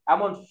নিকট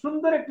এমন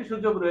সুন্দর একটি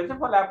সুযোগ রয়েছে,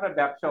 ফলে আপনার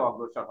ব্যবসা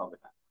অগ্রসর হবে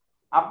না।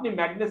 আপনি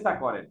ম্যাগনেসা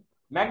করেন,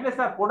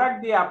 ম্যাগনেসার প্রোডাক্ট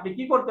দিয়ে আপনি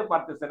কি করতে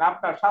পারতেছেন?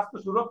 আপনার স্বাস্থ্য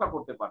সুরক্ষা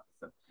করতে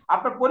পারতেছেন,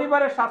 আপনার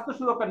পরিবারের স্বাস্থ্য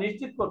সুরক্ষা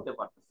নিশ্চিত করতে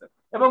পারতেছেন,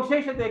 এবং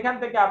সেই সাথে এখান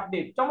থেকে আপনি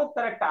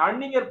চমৎকার একটা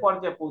আর্নিং এর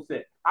পর্যায়ে পৌঁছে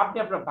আপনি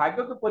আপনার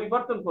ভাগ্যকে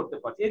পরিবর্তন করতে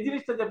পারছেন। এই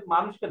জিনিসটা যে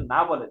মানুষকে না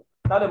বলেন,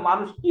 তাহলে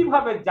মানুষ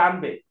কিভাবে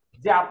জানবে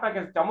যে আপনাকে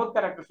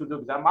চমৎকার একটা সুযোগ?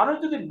 মানুষ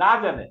যদি না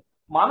জানে,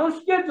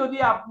 মানুষকে যদি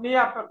আপনি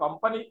আপনার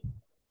কোম্পানি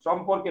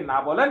সম্পর্কে না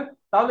বলেন,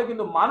 তাহলে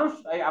কিন্তু মানুষ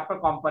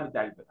আপনার কোম্পানিতে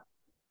আসবে না।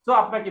 তো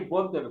আপনাকে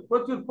বলতে হবে,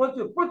 প্রচুর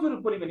প্রচুর প্রচুর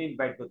পরিমাণে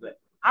ইনভাইট করতে হবে।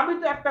 আমি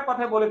তো একটা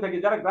কথা বলে থাকি,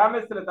 যারা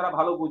গ্রামের ছেলে তারা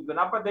ভালো বুঝবেন।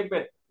 আপনারা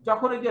দেখবেন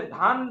যখন এই যে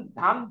ধান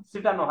ধান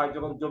ছিটানো হয়,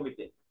 যখন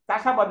জমিতে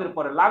চাষাবাদের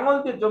পরে লাঙল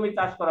দিয়ে জমি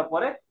চাষ করার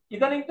পরে,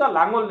 ইদানিং তো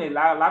লাঙল নেই,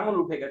 লাঙল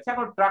উঠে গেছে,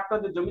 এখন ট্রাক্টর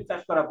দিয়ে জমি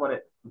চাষ করার পরে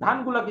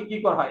ধানগুলোকে কি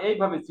করা হয়?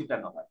 এইভাবে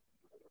ছিটানো হয়।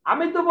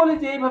 আমি তো বলি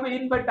যে এইভাবে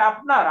ইনভাইট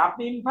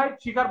আপনি ইনভাইট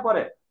শিকার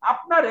পরে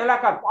আপনার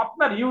এলাকার,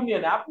 আপনার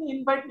ইউনিয়নে আপনি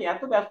ইনভাইট নিয়ে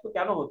এত ব্যস্ত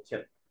কেন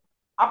হচ্ছেন?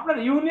 আপনার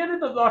ইউনিয়নে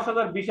তো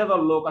 10,000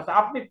 20,000 লোক আছে,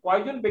 আপনি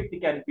কয়জন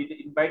ব্যক্তিকে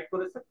ইনভাইট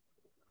করেছেন?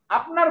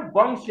 আপনার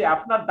বংশে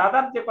আপনার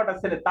দাদার যে কটা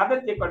ছেলে, তাদের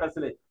যে কটা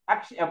ছেলে,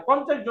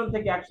 50 জন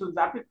থেকে 100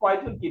 জন, আপনি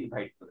কয়জনকে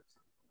ইনভাইট করেছেন?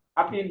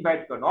 আপনি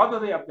ইনভাইট করেন,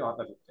 অযথাই আপনি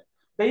হতাশ হচ্ছেন।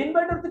 তো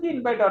ইনভাইটার থেকে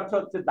ইনভাইট অর্থ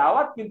হচ্ছে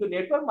দাওয়াত, কিন্তু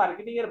নেটওয়ার্ক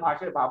মার্কেটিং এর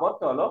ভাষায়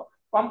ভাবার্থ হলো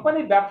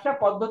কোম্পানির ব্যবসা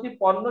পদ্ধতি,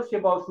 পণ্য,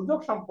 সেবা ও সুযোগ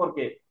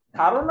সম্পর্কে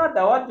ধারণা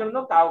দেওয়ার জন্য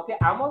কাউকে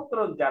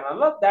আমন্ত্রণ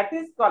জানালো, দ্যাট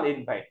ইজ কল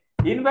ইনভাইট।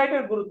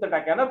 ইনভাইটের গুরুত্বটা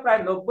কেন?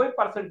 প্রায়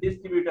 90%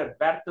 ডিস্ট্রিবিউটর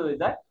ব্যর্থ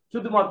হয়ে যায়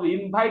শুধুমাত্র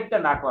ইনভাইটটা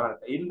না করার,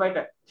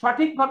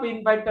 সঠিকভাবে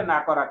ইনভাইটটা না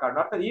করার কারণে।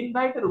 অর্থাৎ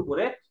ইনভাইটের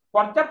উপরে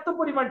পর্যাপ্ত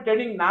পরিমাণ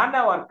ট্রেনিং না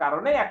নেওয়ার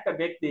কারণে একটা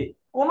ব্যক্তি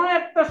কোনো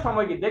একটা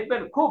সময় কি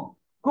দেখবেন খুব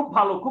খুব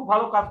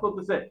ভালো কাজ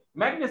করতেছে,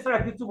 ম্যাগনেসরা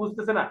কিছু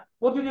বুঝতেছে না,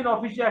 প্রতিদিন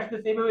অফিসে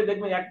আসতেছে, এইভাবে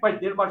দেখবেন 1 মাস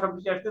 1.5 মাস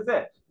অফিসে আসতেছে,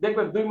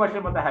 দেখবেন 2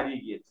 মাসের মধ্যে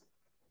হারিয়ে গিয়েছে।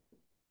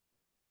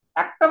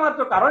 একটা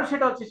মাত্র কারণ,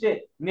 সেটা হচ্ছে সে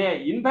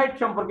ইনভাইট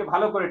সম্পর্কে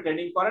ভালো করে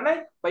ট্রেনিং করে নাই,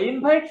 বা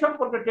ইনভাইট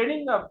সম্পর্কে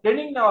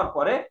ট্রেনিং নেওয়ার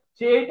পরে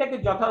সে এইটাকে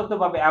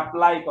যথাযথভাবে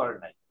অ্যাপ্লাই করে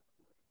নাই।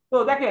 তো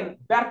দেখেন,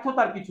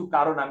 ব্যর্থতার কিছু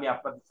কারণ আমি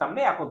আপনাদের সামনে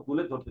এখন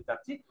তুলে ধরতে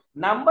চাচ্ছি।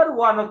 নাম্বার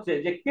 1 হচ্ছে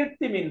যে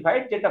কৃত্রিম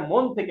ইনভাইট, যেটা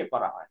মন থেকে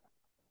করা হয় না।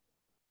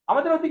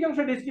 আমাদের অধিকাংশ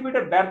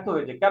ডিস্ট্রিবিউটর ব্যর্থ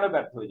হয়ে যায়। কেন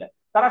ব্যর্থ হয়ে যায়?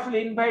 তারা আসলে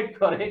ইনভাইট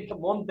করে,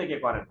 মন থেকে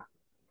করে না,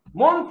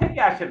 মন থেকে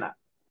আসে না।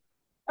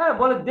 হ্যাঁ,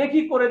 বলে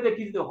দেখি করে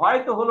দেখি,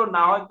 হয়তো হলো,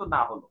 না হয়তো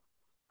না হলো।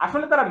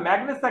 আসলে তারা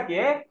ম্যাগনেসাকে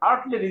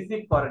হার্টলি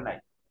রিসিভ করে নাই,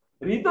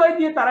 হৃদয়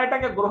দিয়ে তারা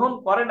এটাকে গ্রহণ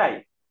করে নাই।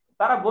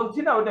 তারা বলছি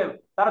না ওটা,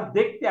 তারা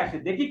দেখতে আসে,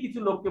 দেখি কিছু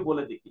লোককে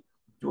বলে দেখি,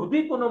 যদি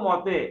কোনো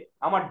মতে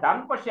আমার ডান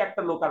পাশে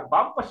একটা লোক আর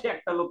বাম পাশে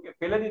একটা লোককে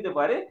ফেলে দিতে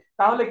পারে,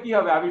 তাহলে কি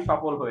হবে, আমি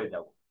সফল হয়ে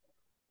যাব।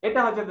 এটা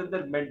হচ্ছে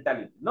তাদের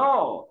mentality. No,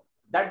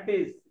 that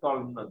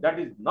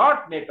is not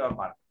network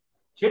marketing.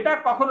 সেটা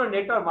কখনো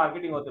নেটওয়ার্ক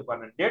মার্কেটিং হতে পারে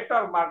না।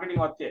 নেটওয়ার্ক মার্কেটিং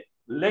হচ্ছে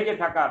লেগে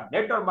থাকা,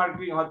 নেটওয়ার্ক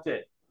মার্কেটিং হচ্ছে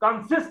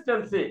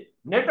কনসিস্টেন্সি,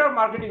 নেটওয়ার্ক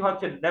মার্কেটিং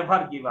হচ্ছে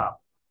never give up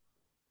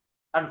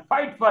and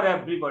fight for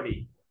everybody.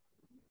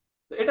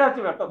 এটা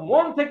হচ্ছে ব্যাপার,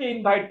 মন থেকে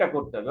ইনভাইটটা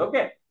করতে হবে।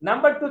 ওকে।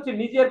 নাম্বার 2 হচ্ছে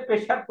নিজের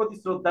পেশার প্রতি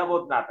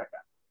শ্রদ্ধাবোধ না থাকা।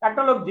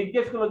 একটা লোক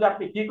জিজ্ঞেস করলো যে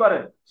আপনি কি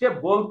করেন, সে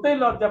বলতেই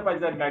লজ্জা পায়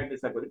যে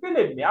ম্যাগনেসা করি।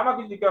 বিলিভ মি, আমাকে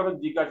যদি কেউ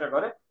জিজ্ঞাসা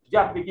করে যে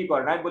আপনি কি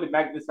করেন, আমি বলি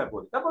ম্যাগনেসা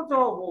করি, তারপর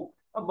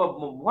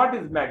হোয়াট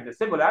ইজ ম্যাগনেস,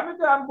 সে বলে,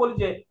 আমি বলি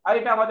যে আর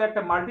এটা আমাদের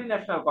একটা মাল্টি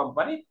ন্যাশনাল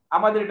কোম্পানি,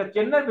 আমাদের এটা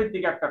চেন্নাই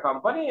ভিত্তিক একটা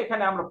কোম্পানি,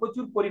 এখানে আমরা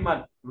প্রচুর পরিমাণ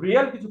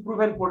রিয়েল কিছু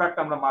প্রুভেন প্রোডাক্ট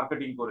আমরা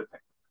মার্কেটিং করে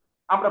থাকি,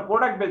 আমরা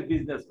প্রোডাক্ট বেস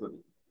বিজনেস করি।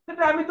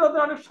 সেটা আমি তো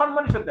ওদের অনেক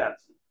সম্মানের সাথে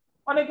আছি।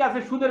 অনেকে আছে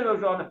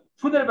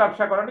সুদের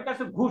ব্যবসা করে, অনেকে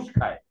আছে ঘুষ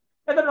খায়,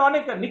 এদের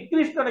অনেক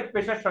নিকৃষ্ট অনেক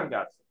পেশার সঙ্গে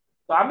আছে।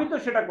 তো আমি তো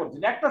সেটা করছি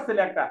না। একটা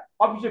ছেলে একটা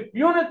অফিসে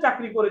পিয়নের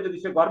চাকরি করে যদি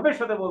সে গর্বের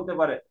সাথে বলতে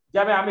পারে যে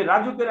আমি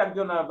রাজুকের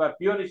একজন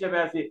পিয়ন হিসেবে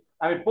আছি,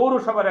 আমি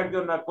পৌরসভার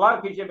একজন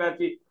ক্লার্ক হিসেবে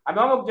আছি, আমি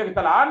অমুক জায়গায়,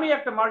 তাহলে আমি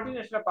একটা মাল্টি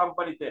ন্যাশনাল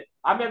কোম্পানিতে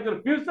আমি একজন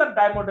ফিউচার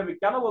ডায়মন্ড, আমি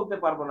কেন বলতে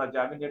পারবো না যে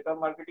আমি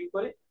নেটওয়ার্ক মার্কেটিং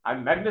করি, আমি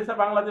ম্যাগনেসা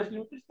বাংলাদেশ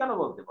লিমিটেড কেন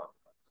বলতে পারবো?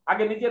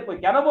 আগে নিজের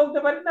কেন বলতে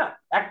পারি না?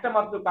 একটা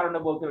মাত্র কারণে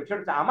বলতে পারি, সেটা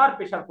হচ্ছে আমার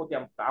পেশার প্রতি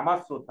আমার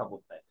শ্রদ্ধা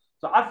বোধ হয়।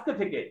 তো আজকে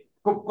থেকে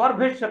খুব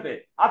গর্বের সাথে,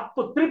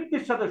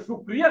 আত্মতৃপ্তির সাথে,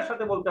 সুক্রিয়ার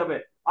সাথে বলতে হবে,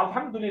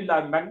 আলহামদুলিল্লাহ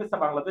আমি ম্যাগনেসা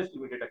বাংলাদেশ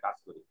লিমিটেডে কাজ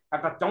করি,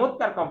 একটা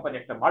চমৎকার কোম্পানি,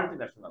 একটা মাল্টি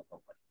ন্যাশনাল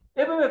কোম্পানি।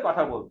 এভাবে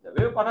কথা বলতে হবে,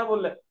 এভাবে কথা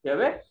বললে কি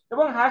হবে?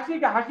 এবং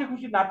হাসি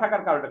খুশি না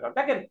থাকার কারণে,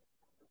 দেখেন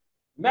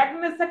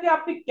ম্যাগনেসাকে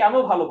আপনি কেন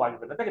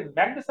ভালোবাসবেন না? দেখেন,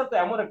 ম্যাগনেসা তো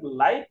এমন একটা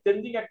লাইফ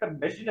চেঞ্জিং একটা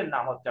মেশিনের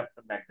নাম হচ্ছে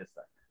আপনার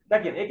ম্যাগনেসা।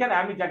 দেখেন, এখানে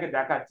আমি যাকে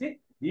দেখাচ্ছি,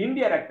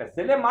 ইন্ডিয়ার একটা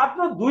ছেলে, মাত্র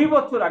 2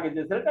 বছর আগে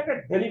যে ছেলেটা একটা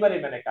ডেলিভারি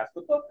ম্যানে কাজ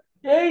করতো,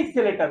 এই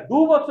ছেলেটা 2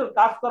 বছর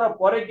কাজ করার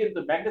পরে কিন্তু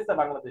ম্যাগনেসা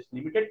বাংলাদেশ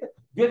লিমিটেড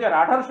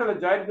 2018 সালে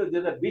জয়েন করে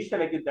 2020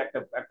 সালে কিন্তু একটা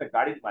একটা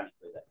গাড়ির মালিক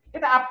হয়ে যায়।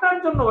 এটা আপনার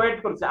জন্য ওয়েট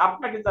করছে।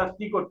 আপনাকে জাস্ট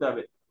কি করতে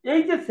হবে,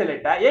 এই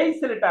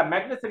ছেলেটা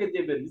ম্যাগনেসাকে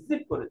যেভাবে রিসিভ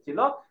করেছিল,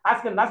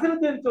 আজকে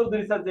নাসিরউদ্দিন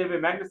চৌধুরী স্যার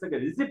যেভাবে ম্যাগনেসাকে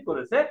রিসিভ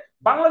করেছে,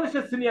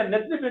 বাংলাদেশের সিনিয়র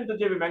নেতৃবৃন্দ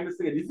যেভাবে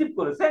ম্যাগনেসাকে রিসিভ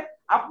করেছে,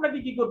 আপনাকে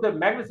কি করতে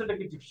হবে,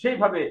 ম্যাগনেসাটাকে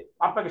সেইভাবে,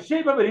 আপনাকে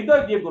সেইভাবে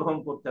হৃদয় দিয়ে গ্রহণ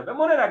করতে হবে।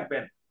 মনে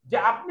রাখবেন যে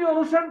আপনি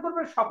অনুসরণ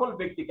করবেন সফল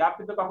ব্যক্তিকে,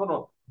 আপনি তো কখনো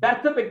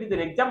ব্যর্থ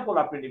ব্যক্তিদের এক্সাম্পল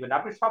আপনি নেবেন।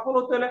 আপনি সফল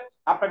হতে হলে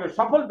আপনাকে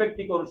সফল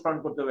ব্যক্তিকে অনুসরণ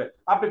করতে হবে।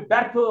 আপনি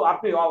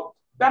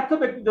ব্যর্থ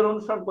ব্যক্তিদের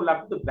অনুসরণ করলে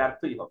আপনি তো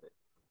ব্যর্থই হবে।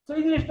 তো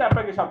এই জিনিসটা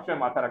আপনাকে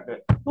সবসময় মাথা রাখতে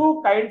হবে। টু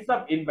কাইন্ডস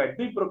অফ ইনভাইট,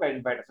 2 প্রকার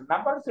ইনভাইট আছে।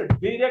 নাম্বার হচ্ছে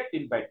ডিরেক্ট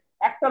ইনভাইট,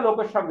 একটা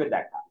লোকের সঙ্গে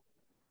দেখা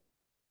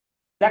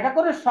দেখা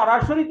করে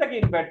সরাসরি তাকে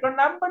ইনভাইট করেন।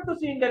 নাম্বার 2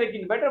 হচ্ছে ইনডাইরেক্ট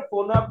ইনভাইট,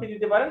 ফোনও আপনি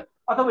দিতে পারেন,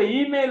 অথবা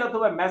ইমেল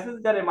অথবা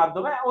মেসেঞ্জারের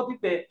মাধ্যমে,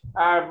 অতীতে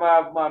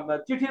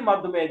চিঠির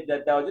মাধ্যমে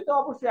দেওয়া যেত।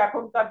 অবশ্যই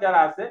এখনকার যারা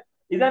আছে,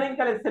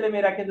 ইদানিংকালের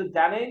ছেলেমেয়েরা কিন্তু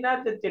জানেই না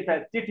যে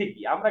চিঠি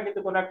কি। আমরা কিন্তু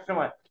কোনো এক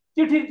সময়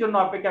চিঠির জন্য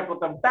অপেক্ষা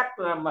করতাম,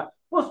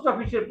 পোস্ট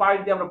অফিসের পাশ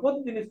দিয়ে আমরা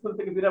প্রতিদিন স্কুল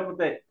থেকে ফেরার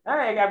পথে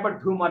একবার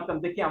ঢু মারতাম,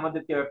 দেখি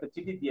আমাদের কেউ একটা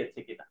চিঠি দিয়েছে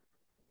কিনা।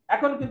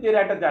 এখন কিন্তু এরা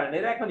এটা জানেন,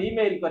 এরা এখন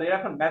ইমেইল করে, এরা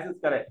এখন মেসেজ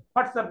করে,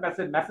 হোয়াটসঅ্যাপ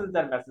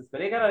মেসেঞ্জার মেসেজ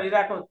করে, এখানে এরা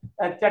এখন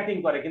চ্যাটিং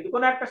করে। কিন্তু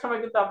কোন একটা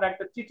সময় কিন্তু আমরা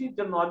একটা চিঠির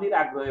জন্য অধীর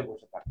আগ্রহে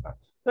বসে থাকতাম।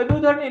 তো 2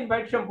 ধরনের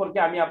ইনভাইট সম্পর্কে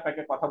আমি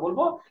আপনাকে কথা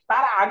বলবো।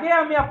 তার আগে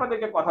আমি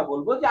আপনাদেরকে কথা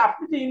বলবো যে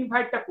আপনি যে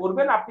ইনভাইটটা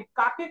করবেন, আপনি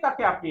কাকে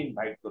কাকে আপনি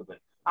ইনভাইট করবেন,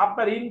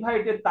 আপনার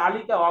ইনভাইটের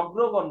তালিকা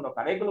অগ্রগণ্য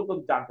কার, এগুলো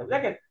কিন্তু জানতে হবে।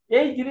 দেখেন,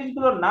 এই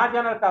জিনিসগুলো না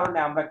জানার কারণে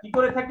আমরা কি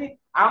করে থাকি,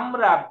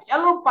 আমরা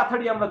এলো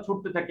পাথাড়ি আমরা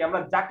ছুটতে থাকি, আমরা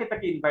যাকে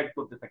তাকে ইনভাইট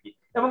করতে থাকি।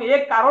 এবং এ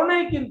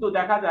কারণেই কিন্তু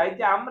দেখা যায়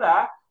যে আমরা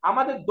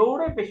আমাদের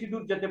দৌড়ে বেশি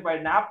দূর যেতে পারি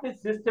না। আপনি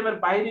সিস্টেমের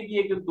বাইরে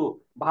গিয়ে কিন্তু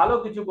ভালো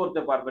কিছু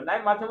করতে পারবেন না।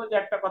 আমি মাঝে মাঝে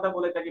একটা কথা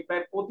বলে থাকি,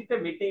 প্রায় প্রতিটা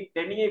মিটিং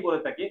ট্রেনিং এই বলে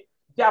থাকি,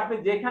 যে আপনি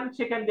যেখান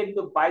সেখান দিয়ে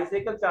কিন্তু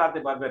বাইসাইকেল চালাতে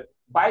পারবেন।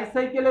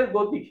 বাইসাইকেলের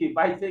গতি কি,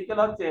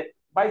 বাইসাইকেলে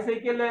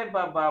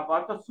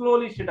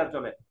স্লোলি সেটা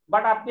চলে,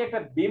 বাট আপনি একটা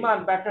বিমান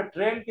বা একটা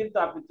ট্রেন কিন্তু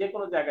আপনি যে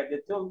কোনো জায়গায়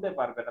দিয়ে চলতে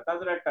পারবেন না, তার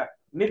জন্য একটা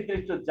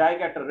নির্দিষ্ট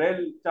জায়গা, একটা রেল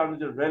চালানোর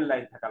জন্য রেল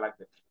লাইন থাকা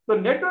লাগবে। তো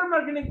নেটওয়ার্ক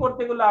মার্কেটিং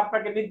করতে গেলে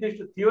আপনাকে নির্দিষ্ট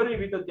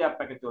থিওরির ভিতর দিয়ে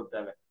আপনাকে চলতে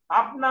হবে।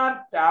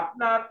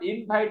 আপনার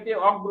ইনভাইটে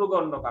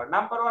অগ্রগণ্য কার,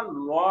 number 1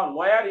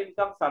 lawyer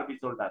income service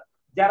holder.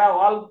 যারা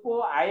অল্প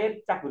আয়ের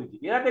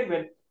চাকরিজীবী, এরা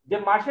দেখবেন যে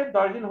মাসের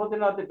 10 দিন হতে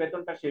না হতে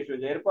বেতনটা শেষ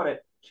হয়ে যায়, এরপরে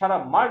সারা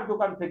মাস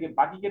দোকান থেকে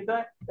বাকি খেতে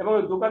হয় এবং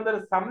ওই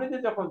দোকানদারের সামনে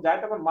দিয়ে যখন যায়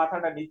তখন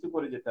মাথাটা নিচু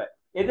করে যেতে হয়।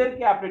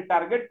 এদেরকে আপনি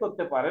টার্গেট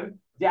করতে পারেন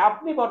যে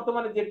আপনি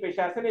বর্তমানে যে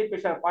পেশা আছেন এই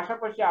পেশার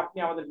পাশাপাশি আপনি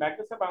আমাদের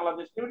ম্যাগনেসা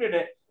বাংলাদেশ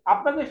লিমিটেডে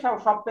আপনাদের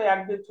সপ্তাহে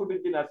একদিন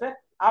ছুটির দিন আছে,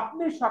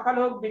 আপনি সকাল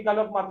হোক বিকাল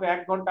হোক মাত্র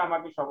 1 ঘন্টা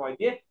আমাকে সময়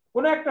দিয়ে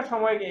কোন একটা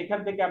সময় এখান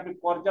থেকে আপনি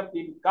পর্যাপ্ত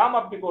ইনকাম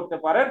আপনি করতে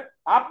পারেন।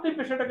 আপনি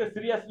পেশাটাকে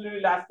সিরিয়াসলি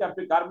নিলে আজকে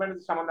আপনি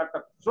গার্মেন্টস সামান্য একটা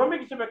শ্রমিক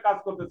হিসেবে কাজ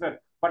করতেছেন,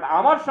 বাট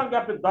আমার সঙ্গে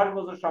আপনি 10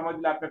 বছর সময়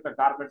দিলে আপনি একটা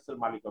গার্মেন্টস এর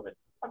মালিক হবেন।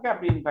 ওকে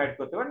আপনি ইনভাইট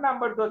করতে পারেন।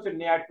 নাম্বার 2 হচ্ছে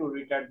নিয়ার টু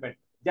রিটায়ারমেন্ট,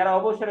 যারা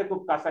অবসরে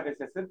খুব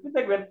কাছাকাছি আছেন।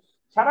 দেখবেন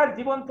সারা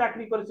জীবন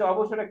চাকরি করেছে,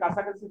 অবসরে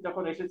কাছাকাছি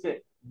যখন এসেছে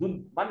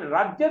মানে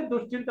রাজ্যের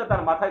দুশ্চিন্তা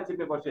তার মাথায়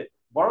চেপে বসে।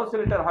 বড়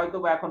ছেলেটার হয়তো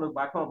বা এখনো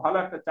এখনো ভালো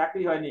একটা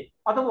চাকরি হয়নি,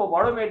 অথবা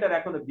বড় মেয়েটার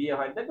এখনো বিয়ে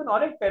হয়নি, দেখবেন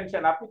অনেক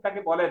টেনশন। আপনি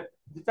তাকে বলেন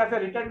যে চাচা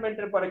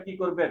রিটায়ারমেন্টের পরে কি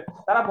করবেন,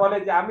 তারা বলে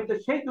যে আমি তো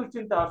সেই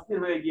দুশ্চিন্তা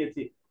অস্থির হয়ে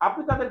গিয়েছি।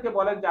 আপনি তাদেরকে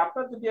বলেন যে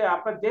আপনার যদি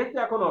আপনার যেহেতু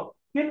এখনো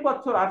 3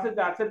 বছর আছে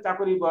যে আছে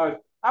চাকরি বয়স,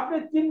 আপনি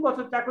 3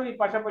 বছর চাকরির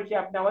পাশাপাশি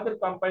আপনি আমাদের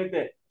কোম্পানিতে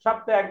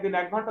সপ্তাহে একদিন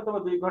 1 ঘন্টা অথবা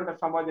 2 ঘন্টা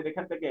সময় দেন,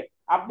 এখান থেকে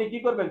আপনি কি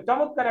করবেন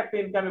চমৎকার একটা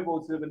ইনকামে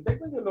পৌঁছে দেবেন।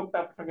 দেখবেন যে লোকটা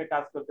আপনার সঙ্গে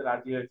কাজ করতে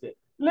রাজি হয়েছে।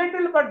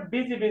 লিটল বাট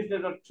বিজি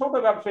বিজনেস, ছোট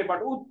ব্যবসায়ী বাট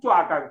উচ্চ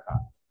আকাঙ্ক্ষা,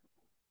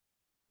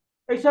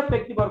 এইসব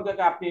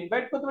ব্যক্তিবর্গকে আপনি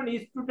ইনভাইট করতে পারেন।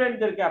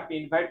 স্টুডেন্টদেরকে আপনি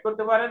ইনভাইট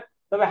করতে পারেন,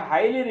 তবে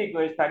হাইলি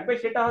রিকোয়েস্ট থাকবে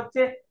সেটা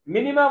হচ্ছে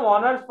মিনিমাম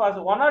অনার্স পাস,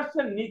 অনার্স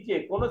এর নিচে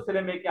কোন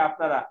ছেলে মেয়েকে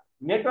আপনারা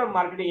নেটওয়ার্ক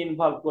মার্কেটিং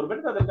ইনভলভ করবেন,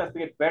 তাদের কাছ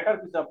থেকে বেটার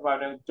কিছু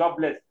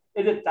জবলেস,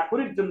 এদের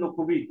চাকরির জন্য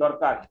খুবই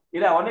দরকার।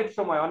 এরা অনেক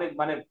সময় অনেক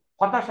মানে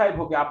হতাশায়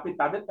ভোগে, আপনি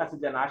তাদের কাছে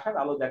যেন আসার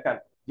আলো দেখান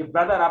যে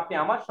ব্রাদার আপনি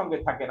আমার সঙ্গে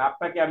থাকেন,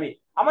 আপনাকে আমি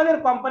আমাদের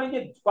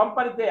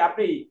কোম্পানিতে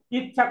আপনি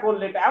ইচ্ছা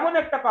করলে, এটা এমন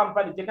একটা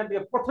কোম্পানি যেখান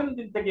থেকে প্রথম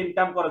দিন থেকে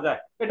ইনকাম করা যায়।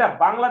 এটা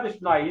বাংলাদেশ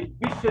নয়,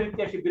 বিশ্বের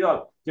ইতিহাসে বিরল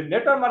যে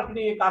নেটওয়ার্ক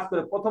মার্কেটিং এ কাজ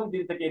করে প্রথম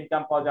দিন থেকে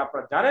ইনকাম পাওয়া যায়।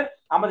 আপনারা জানেন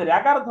আমাদের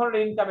 11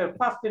 ধরনের ইনকামের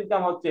ফার্স্ট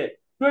ইনকাম হচ্ছে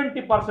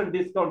 20%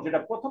 ডিসকাউন্ট, যেটা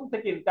প্রথম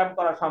থেকে ইনকাম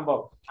করা সম্ভব।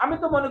 আমি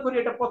তো মনে করি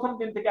এটা প্রথম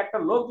দিন থেকে একটা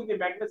লোক যদি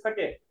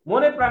ম্যাগনেসাকে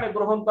মনে প্রাণে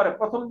গ্রহণ করে,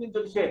 প্রথম দিন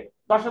যদি সে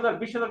 10,000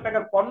 20,000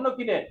 টাকার পণ্য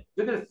কিনে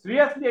যদি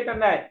সিরিয়াসলি এটা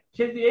নেয়,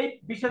 সে যে এই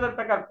 20,000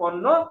 টাকার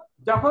পণ্য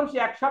যখন সে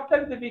 1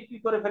 সপ্তাহের মধ্যে বিক্রি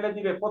করে ফেলে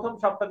দিবে, প্রথম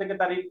সপ্তাহ থেকে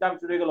তার ইনকাম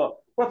শুরু হয়ে গেল,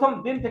 প্রথম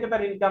দিন থেকে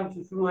তার ইনকাম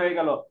শুরু হয়ে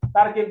গেল।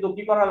 তার কিন্তু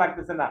কি করা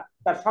লাগতেছে না,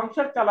 তার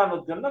সংসার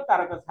চালানোর জন্য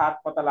কারো কাছে হাত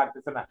পাতা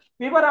লাগতেছে না।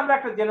 এবার আমরা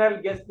একটা জেনারেল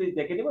গেস্ট লিস্ট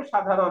দেখে নিব,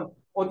 সাধারণ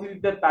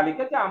অতিথিদের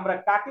তালিকা, যে আমরা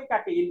কাকে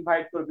কাকে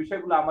ইনভাইট করব,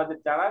 বিষয়গুলো আমাদের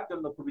জানার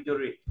জন্য খুবই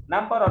জরুরি।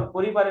 নাম্বার 1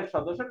 পরিবারের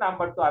সদস্য,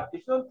 নাম্বার 2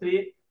 আত্মীয়,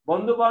 3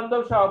 বন্ধু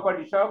বান্ধব,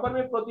 সহপাঠী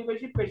সহকর্মী,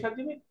 প্রতিবেশী,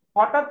 পেশাজীবী,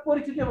 হঠাৎ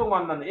পরিচিতি এবং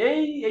অন্যান্য।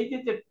 এই এই যে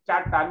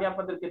চারটা আমি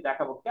আপনাদেরকে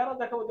দেখাবো, কেন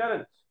দেখাবো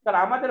জানেন? কারণ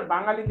আমাদের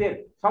বাঙালিদের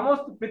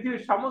সমস্ত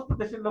পৃথিবীর সমস্ত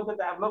দেশের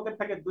লোকের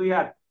থাকে 2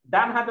 হাত,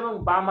 ডান হাত এবং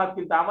বাম হাত,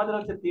 কিন্তু আমাদের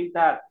হচ্ছে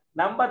 3টা হাত।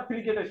 নাম্বার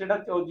 3 যেটা, সেটা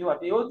হচ্ছে অজুহাত।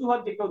 এই অজুহাত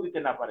যে কেউ দিতে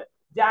না পারে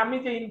যে আমি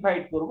যে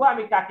ইনভাইট করবো,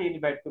 আমি কাকে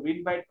ইনভাইট করবো,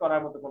 ইনভাইট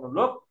করার মতো কোনো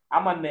লোক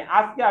আমার নেই।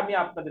 আজকে আমি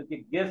আপনাদেরকে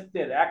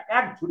গেস্টের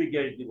এক ঝুড়ি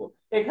গেস্ট দিব,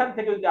 এখান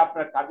থেকে যদি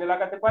আপনারা কাজে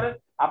লাগাতে পারেন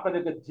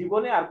আপনাদেরকে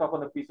জীবনে আর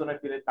কখনো পিছনে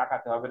ফিরে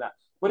তাকাতে হবে না।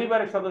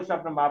 পরিবারের সদস্য,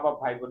 আপনার মা বাবা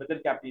ভাই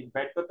বোনেদেরকে আপনি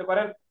ইনভাইট করতে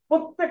পারেন।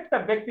 প্রত্যেকটা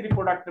ব্যক্তির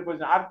প্রোডাক্টের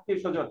প্রয়োজন, আত্মীয়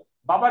স্বজন,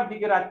 বাবার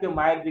দিকের আত্মীয়,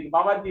 মায়ের দিকে,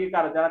 বাবার দিকে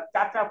কারো যারা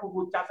চাচা ফুফু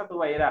চাচাতো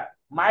ভাই, এরা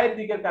মায়ের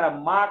দিকের কারা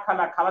মা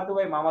খালা খালাতো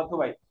ভাই মামাতো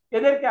ভাই,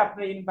 এদেরকে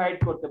আপনি ইনভাইট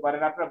করতে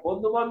পারেন। আপনার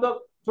বন্ধু বান্ধব,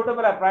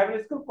 ছোটবেলায় প্রাইমারি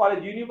স্কুল কলেজ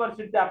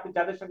ইউনিভার্সিটিতে আপনি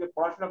যাদের সঙ্গে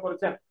পড়াশোনা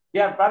করেছেন,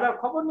 ডিয়ার ব্রাদার,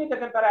 খবর নিয়ে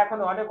দেখেন তারা এখন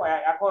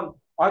এখন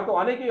হয়তো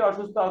অনেকেই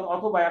অসুস্থ,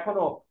 অথবা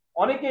এখনো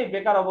অনেকেই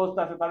বেকার অবস্থা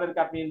আছে, তাদেরকে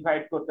আপনি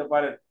ইনভাইট করতে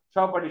পারেন।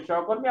 সহপাঠী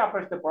সহকর্মী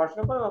আপনার সাথে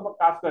পড়াশোনা করে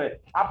কাজ করে,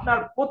 আপনার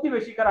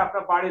প্রতিবেশী কারা,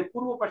 আপনার বাড়ির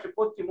পূর্ব পাশে,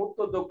 পশ্চিম,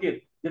 উত্তর, দক্ষিণ,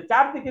 যে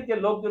চারদিকে যে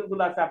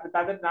লোকজনগুলো আছে, আপনি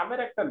তাদের নামের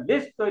একটা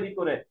লিস্ট তৈরি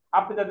করে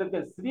আপনি তাদেরকে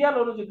সিরিয়াল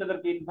অনুযায়ী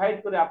তাদেরকে ইনভাইট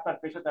করে আপনার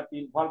পেশাতে আপনি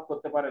ইনভলভ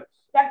করতে পারেন।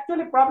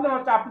 অ্যাকচুয়ালি প্রবলেম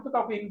হচ্ছে আপনি তো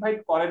কাউকে ইনভাইট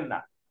করেন না,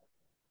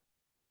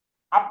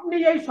 আপনি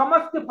এই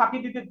সমাজকে ফাঁকি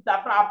দিতে,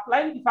 আপনার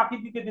আপলাইন ফাঁকি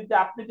দিতে দিতে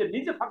আপনি যে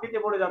নিজে ফাঁকিতে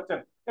পড়ে যাচ্ছেন,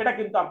 এটা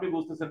কিন্তু আপনি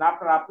বুঝতেছেন না।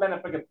 আপনার আপলাইন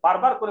আপনাকে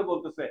বারবার করে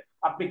বলতেছে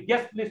আপনি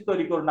গেস্ট লিস্ট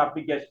তৈরি করুন, আপনি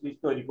গেস্ট লিস্ট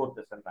তৈরি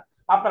করতেছেন না।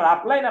 আপনার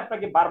আপলাইন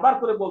আপনাকে বারবার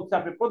করে বলছে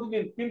আপনি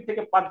প্রতিদিন 3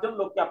 থেকে 5 জন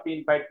লোককে আপনি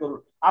ইনভাইট করুন,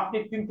 আপনি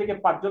 3 থেকে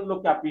 5 জন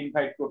লোককে আপনি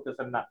ইনভাইট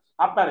করতেছেন না।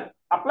 আপনার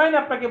আপলাইন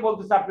আপনাকে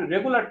বলতেছে আপনি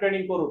রেগুলার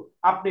ট্রেনিং করুন,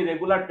 আপনি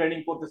রেগুলার ট্রেনিং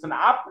করতেছেন না।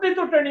 আপনি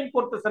তো ট্রেনিং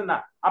করতেছেন না,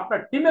 আপনার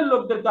টিমের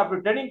লোকদেরকে আপনি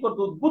ট্রেনিং করতে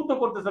উদ্বুদ্ধ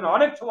করতেছেন।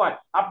 অনেক সময়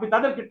আপনি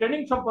তাদেরকে ট্রেনিং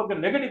সম্পর্কে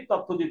নেগেটিভ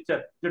তথ্য দিচ্ছেন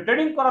যে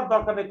ট্রেনিং করার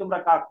দরকার নেই,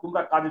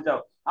 তোমরা কাজে যাও।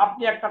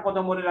 আপনি একটা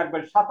কথা মনে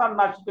রাখবেন, সাঁতার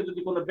না শিখে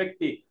যদি কোনো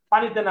ব্যক্তি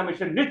পানিতে নামে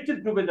সে নিশ্চিত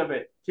ডুবে যাবে,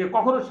 সে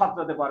কখনো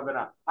সাঁতরাতে পারবে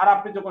না। আর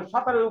আপনি যখন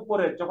সাঁতারের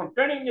উপরে যখন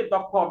ট্রেনিং নিয়ে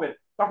দক্ষ হবেন,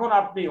 তখন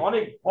আপনি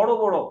অনেক বড়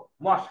বড়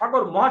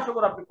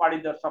মহাসাগর আপনি পাড়ি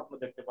দেওয়ার স্বপ্ন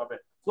দেখতে পাবেন।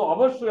 তো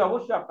অবশ্যই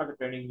অবশ্যই আপনাকে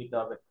ট্রেনিং নিতে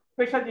হবে।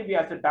 পেশাজীবী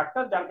আছে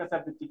ডাক্তার, যার কাছে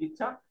আপনি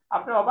চিকিৎসা,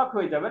 আপনি অবাক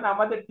হয়ে যাবেন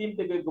আমাদের টিম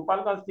থেকে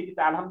গোপালগঞ্জ থেকে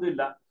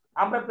আলহামদুলিল্লাহ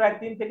আমরা প্রায়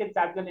 3 থেকে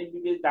 4 জন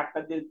এমবিবিএস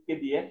ডাক্তারদেরকে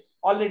দিয়ে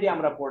অলরেডি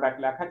আমরা প্রোডাক্ট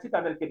লেখাচ্ছি।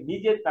 তাদেরকে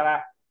নিজে তারা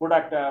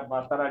প্রোডাক্ট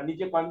তারা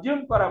নিজে কনজিউম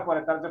করার পরে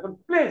তারা যখন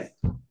প্লেস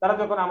তারা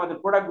যখন আমাদের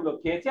প্রোডাক্ট গুলো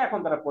খেয়েছে এখন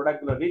তারা প্রোডাক্ট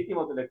গুলো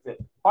রীতিমতো দেখছে।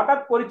 হঠাৎ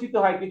পরিচিত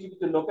হয় কিছু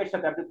কিছু লোকের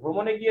সাথে, আপনি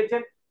ভ্রমণে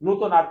গিয়েছেন,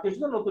 নতুন আত্মীয়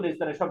স্বজন, নতুন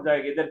স্থানে, সব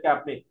জায়গায় এদেরকে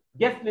আপনি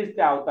গেস্ট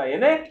লিস্টে আওতায়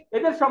এনে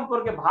এদের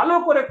সম্পর্কে ভালো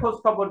করে খোঁজ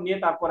খবর নিয়ে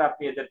তারপরে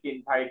আপনি এদেরকে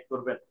ইনভাইট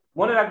করবেন।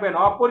 মনে রাখবেন,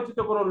 অপরিচিত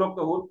কোনো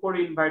লোককে হুট করে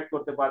ইনভাইট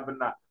করতে পারবেন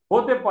না।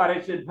 হতে পারে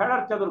সে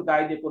ভেড়ার চাদর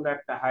গায়ে দিয়ে কোনো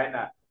একটা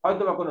হায়না,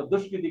 হয়তো বা কোনো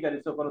দুষ্কৃতিকারী,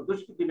 কোনো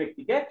দুষ্কৃতী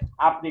ব্যক্তিকে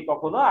আপনি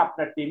কখনো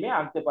আপনার টিমে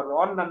আনতে পারবেন।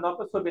 অন্যান্য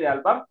ছবির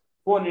অ্যালবাম,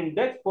 ফোন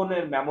ইন্ডেক্স,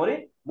 ফোনের মেমোরি,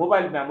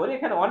 মোবাইল মেমোরি,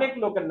 এখানে অনেক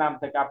লোকের নাম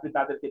থাকে, আপনি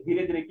তাদেরকে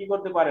ধীরে ধীরে কি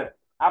করতে পারেন,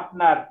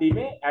 আপনার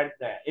টিমে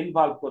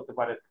ইনভলভ করতে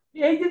পারেন।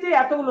 এই যে যে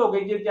এত লোক,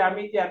 এই যে যে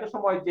আমি যে এত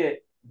সময় যে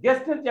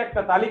গেস্টের যে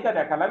একটা তালিকা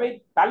দেখালাম, এই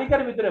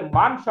তালিকার ভিতরে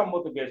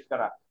মানসম্মত গেস্ট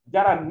কারা,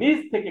 যারা নিজ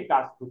থেকে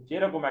কাজ করছে,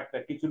 এরকম একটা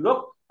কিছু লোক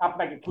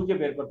আপনাকে খুঁজে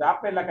বের করতে,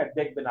 আপনার এলাকায়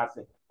দেখবেন আছে।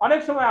 অনেক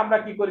সময় আমরা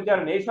কি করি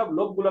জানেন, এইসব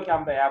লোকগুলোকে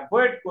আমরা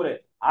অ্যাভয়েড করে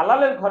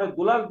আলালের ঘরে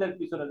দুলালদের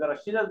পিছনে, যারা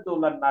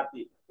সিরাজদৌল্লার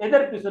নাতি,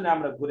 এদের পিছনে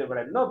আমরা ঘুরে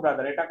বেড়াই। নো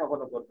ব্রাদার, এটা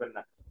কখনো করবেন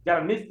না।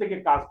 যারা নিজ থেকে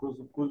কাজ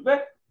খুঁজবে,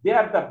 দে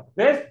are the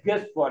best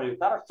guest for you,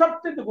 তারা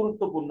সবচেয়ে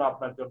গুরুত্বপূর্ণ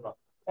আপনার জন্য।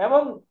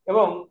 এবং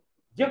এবং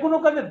যে কোনো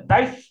কাজে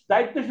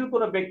দায়িত্বশীল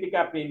কোনো ব্যক্তিকে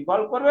আপনি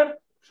ইনভলভ করবেন,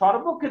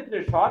 সর্বক্ষেত্রে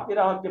সৎ,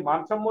 এরা হচ্ছে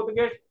মানসম্মত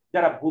গেস্ট,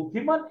 যারা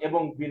বুদ্ধিমান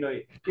এবং বিনয়ী।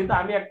 কিন্তু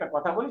আমি একটা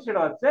কথা বলি,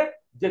 সেটা হচ্ছে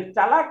যে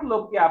চালাক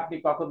লোককে আপনি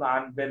কখনো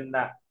আনবেন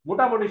না।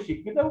 মোটামুটি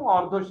শিক্ষিত এবং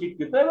অর্ধ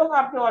শিক্ষিত এবং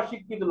আপনি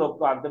অশিক্ষিত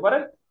লোককে আনতে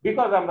পারেন,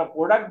 বিকজ আমরা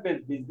প্রোডাক্ট বেস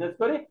বিজনেস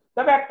করি।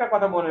 তবে একটা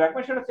কথা মনে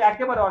রাখবেন, সেটা হচ্ছে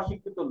একেবারে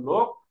অশিক্ষিত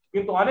লোক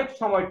কিন্তু অনেক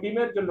সময়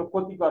টিমের জন্য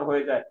ক্ষতিকর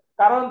হয়ে যায়।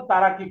 কারণ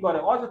তারা কি করে,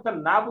 অযথা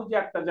না বুঝে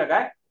একটা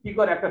জায়গায় কি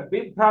করে, একটা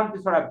বিভ্রান্তি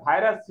ছড়ায়,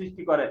 ভাইরাস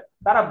সৃষ্টি করে,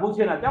 তারা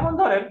বুঝে না। যেমন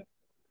ধরেন,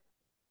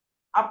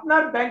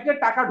 আপনার ব্যাংকে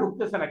টাকা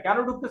ঢুকতেছে না, কেন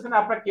ঢুকতেছে না,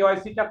 আপনার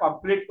কেওয়াইসিটা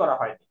কমপ্লিট করা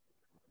হয়নি,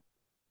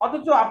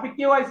 অথচ আপনি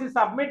কেওয়াইসি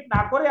সাবমিট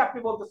না করে আপনি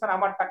বলতেছেন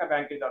আমার টাকা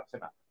ব্যাংকে যাচ্ছে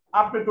না।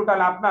 আপনি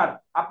টোটাল আপনার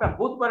আপনার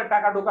বুধবারে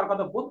টাকা ঢোকার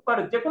কথা,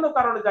 বুধবারে যে কোনো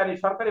কারণে জানি,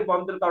 সরকারি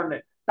বন্ধের কারণে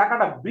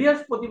টাকাটা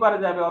বৃহস্পতিবারে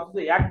যাবে, অথচ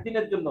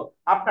একদিনের জন্য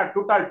আপনার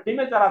টোটাল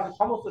টিমে যারা আছে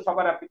সমস্ত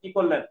সবার আপনি কি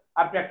করলেন,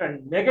 আপনি একটা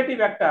নেগেটিভ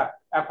একটা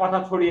কথা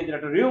ছড়িয়ে দিলেন,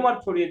 একটা রিউমার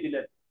ছড়িয়ে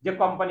দিলেন যে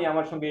কোম্পানি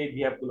আমার সঙ্গে এই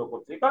বিহেভ গুলো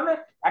করছে। এই কারণে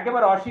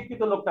একেবারে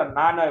অশিক্ষিত লোকটা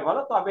না নয়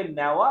ভালো, তবে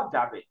নেওয়া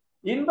যাবে।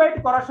 ইনভাইট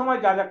করার সময়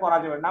যা যা করা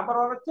যাবে, নাম্বার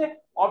ওয়ান হচ্ছে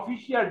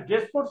অফিসিয়াল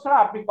ড্রেস কোড ছাড়া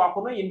আপনি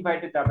কখনোই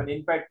ইনভাইটে যাবেন,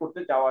 ইনভাইট করতে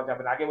যাওয়া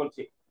যাবে না। আগে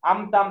বলছি,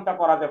 আমতা আমতা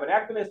করা যাবে না,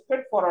 একদম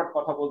স্ট্রেট ফরওয়ার্ড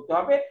কথা বলতে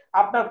হবে।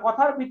 আপনার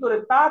কথার ভিতরে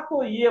তা তো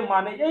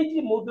মানে এই যে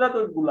মুদ্রা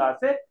দোষ গুলো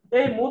আছে,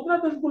 এই মুদ্রা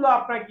দোষ গুলো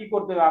আপনাকে কি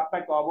করতে হবে,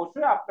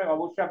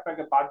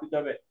 আপনাকে বাদ দিতে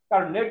হবে।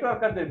 কারণ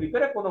নেটওয়ার্কারদের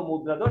ভিতরে কোনো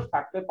মুদ্রা দোষ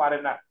থাকতে পারে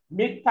না।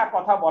 মিথ্যা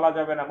কথা বলা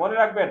যাবে না, মনে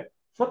রাখবেন,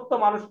 সত্য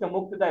মানুষকে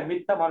মুক্তি দেয়,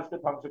 মিথ্যা মানুষকে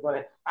ধ্বংস করে।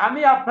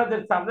 আমি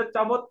আপনাদের সামনে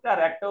চমৎকার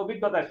একটা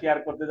অভিজ্ঞতা শেয়ার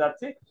করতে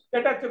যাচ্ছি।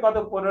 এটা হচ্ছে গত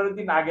 15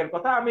 দিন আগের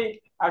কথা। আমি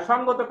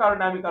সঙ্গত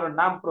কারণে আমি কারোর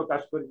নাম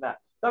প্রকাশ করি না,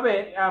 তবে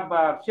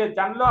সে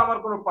জানলেও আমার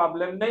কোনো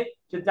প্রবলেম নেই।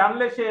 সে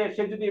জানলে সে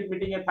সে যদি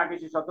মিটিং এ থাকে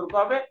সে সতর্ক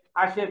হবে।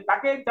 আর সে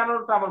তাকে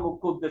জানানোটা আমার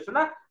মুখ্য উদ্দেশ্য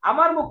না।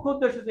 আমার মুখ্য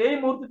উদ্দেশ্য যে এই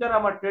মুহূর্তে যারা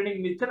আমার ট্রেনিং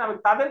নিচ্ছেন, আমি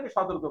তাদেরকে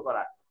সতর্ক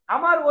করা।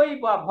 আমার ওই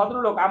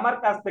ভদ্রলোক আমার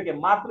কাছ থেকে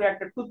মাত্র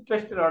একটা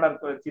টুথপেস্টের অর্ডার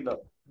করেছিল।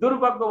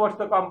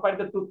 দুর্ভাগ্যবশত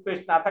কোম্পানিতে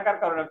টুথপেস্ট না থাকার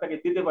কারণে তাকে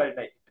দিতে পারি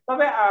নাই।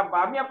 তবে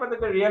আমি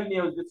আপনাদেরকে রিয়েল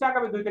নিউজ দিচ্ছি,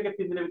 আগামী 2 থেকে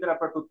 3 দিনের ভিতরে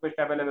আপনার টুথপেস্ট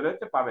অ্যাভেলেবেল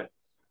হচ্ছে, পাবেন।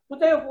 তো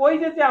যাই হোক, ওই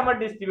যে আমার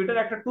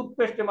ডিস্ট্রিবিউটর একটা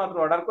টুথপেস্টে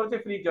মাত্র অর্ডার করেছে,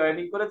 ফ্রি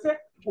জয়েনিং করেছে,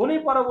 উনি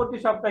পরবর্তী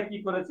সপ্তাহে কি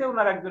করেছে,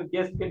 ওনার একজন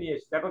গেস্টকে নিয়ে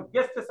এসেছে। এখন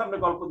গেস্টের সামনে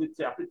গল্প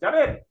দিচ্ছে, আপনি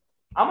জানেন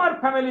আমার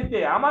ফ্যামিলিতে,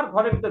 আমার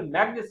ঘরের ভিতরে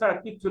ম্যাগনেস ছাড়া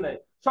কিচ্ছু নেই,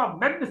 সব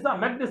ম্যাগনেসা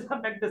ম্যাগনেসা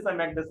ম্যাগনেসা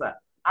ম্যাগনেসা।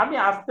 আমি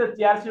আস্তে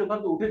চেয়ার সে ওখান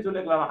থেকে উঠে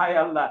চলে গেলাম, হাই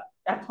আল্লাহ,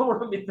 এত বড়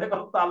মিথ্যা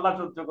কথা তো আল্লাহ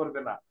সহ্য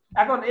করবে না।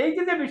 এখন এই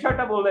যে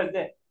বিষয়টা বললেন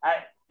যে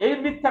এই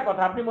মিথ্যা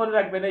কথা, আপনি মনে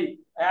রাখবেন, এই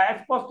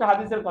স্পষ্ট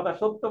হাদিসের কথা,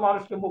 সত্য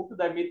মানুষকে মুক্তি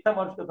দেয়, মিথ্যা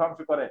মানুষকে ধ্বংস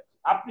করে।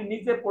 আপনি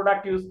নিজে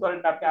প্রোডাক্ট ইউজ করেন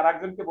না, আপনি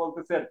আরেকজনকে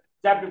বলতেছেন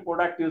যে আপনি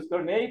প্রোডাক্ট ইউজ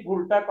করেন, এই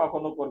ভুলটা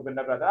কখনো করবেন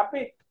না ব্রাদার। আপনি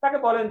তাকে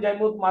বলেন যে আমি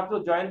মাত্র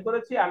জয়েন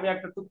করেছি, আমি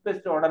একটা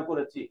টুথপেস্ট অর্ডার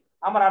করেছি,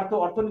 আমার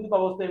অর্থনৈতিক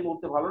অবস্থা এই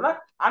মুহূর্তে ভালো না,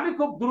 আমি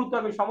খুব দ্রুত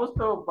আমি সমস্ত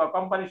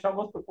কোম্পানির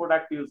সমস্ত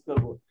প্রোডাক্ট ইউজ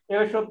করবো।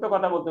 এবার সত্য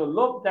কথা বলতে হবে,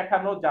 লোভ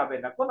দেখানো যাবে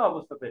না কোনো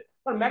অবস্থাতে।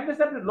 কারণ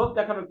ম্যাগনেসিয়াম লোভ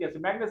দেখানোর কি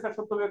আছে, ম্যাগনেসিয়াম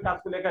সত্যভাবে কাজ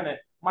করলে এখানে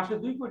মাসে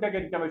 2 কোটি টাকা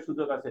ইনকামের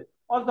সুযোগ আছে,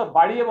 অন্তত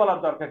বাড়িয়ে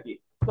বলার দরকার কি।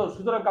 তো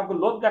সুতরাং কাউকে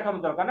লোভ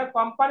দেখানোর দরকার নেই,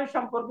 কোম্পানির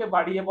সম্পর্কে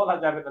বাড়িয়ে বলা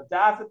যাবে না,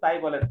 যা আছে তাই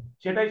বলেন,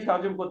 সেটাই সে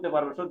হজম করতে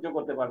পারবে, সহ্য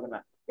করতে পারবে না।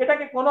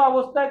 এটাকে কোনো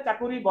অবস্থায়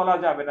চাকুরি বলা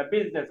যাবে না,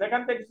 বিজনেস।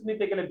 এখান থেকে কিছু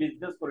নিতে গেলে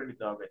বিজনেস করে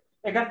নিতে হবে,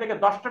 এখান থেকে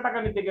 10টা টাকা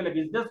নিতে গেলে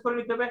বিজনেস করে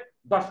নিতে হবে,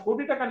 10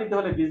 কোটি টাকা নিতে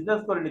হলে বিজনেস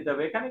করে নিতে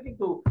হবে। এখানে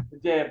কিন্তু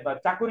যে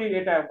চাকুরি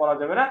এটা বলা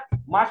যাবে না,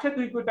 মাসে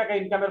 2 কোটি টাকা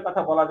ইনকামের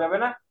কথা বলা যাবে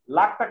না,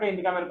 লাখ টাকা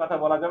ইনকামের কথা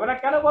বলা যাবে না।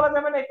 কেন বলা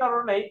যাবে না, এই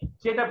কারণেই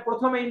সেটা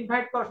প্রথমে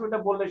ইনভাইট করার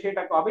সময় বললে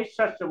সেটাকে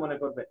অবিশ্বাস্য মনে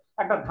করবে,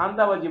 একটা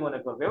ধান্দাবাজি মনে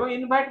করবে, এবং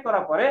ইনভাইট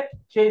করার পরে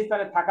সেই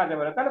স্থানে থাকা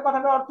যাবে না। তাহলে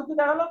কথাটা অর্থ কি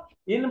দাঁড়ালো,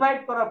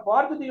 ইনভাইট করার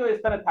পর যদি ওই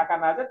স্থানে থাকা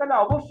না যায়, তাহলে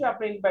অবশ্যই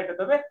আপনি ইনভাইট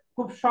হতে হবে,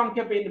 খুব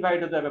সংক্ষেপে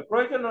ইনভাইট হতে হবে,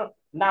 প্রয়োজন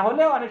না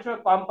হলে অনেক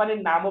সময়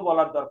কোম্পানির নামও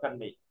বলার দরকার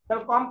নেই।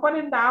 তাহলে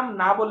কোম্পানির নাম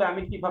না বলে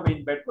আমি কিভাবে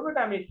ইনভাইট করবো,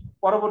 এটা আমি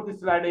পরবর্তী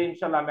স্লাইডে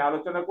ইনশাল্লাহ আমি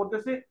আলোচনা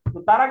করতেছি। তো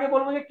তার আগে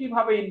বলবো যে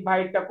কিভাবে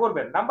ইনভাইটটা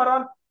করবেন। নাম্বার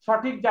ওয়ান,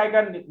 সঠিক জায়গা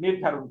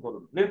নির্ধারণ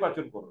করুন,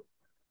 নির্বাচন করুন।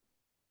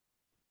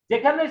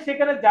 যেখানে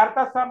সেখানে যার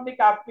তার সামনে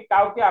আপনি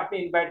কাউকে আপনি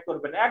ইনভাইট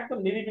করবেন, একদম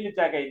নিরিবিলি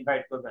জায়গায়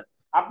ইনভাইট করবেন।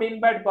 আপনি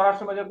ইনভাইট করার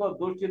সময় যখন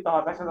দুশ্চিন্তা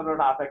হতাশা যেন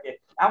না থাকে।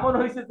 এমন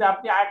হয়েছে যে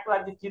আপনি আরেক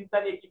রাজ্যে চিন্তা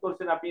নিয়ে কি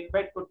করছেন, আপনি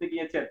ইনভাইট করতে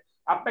গিয়েছেন,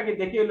 আপনাকে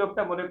দেখে ওই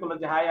লোকটা মনে করলো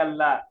যে হাই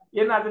আল্লাহ,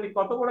 এ না জানি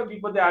কত বড়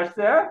বিপদে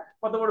আসছে,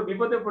 কত বড়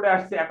বিপদে পড়ে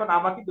আসছে, এখন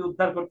আমাকে দিয়ে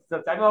উদ্ধার করতে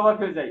চাচ্ছে। আমি অবাক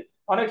হয়ে যাই।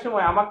 অনেক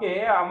সময় আমাকে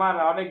আমার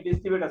অনেক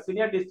ডিস্ট্রিবিউটর,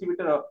 সিনিয়র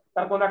ডিস্ট্রিবিউটরও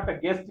তার কোনো একটা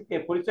গেস্টকে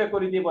পরিচয়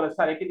করে দিয়ে বলে,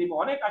 স্যার একে দিব,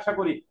 অনেক আশা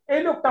করি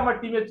এই লোকটা আমার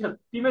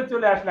টিমে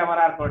চলে আসলে আমার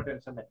আর কোনো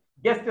টেনশন নেই।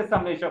 গেস্টের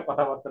সামনে এইসব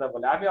কথাবার্তা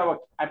বলে আমি অবাক।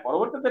 আমি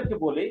পরবর্তীদেরকে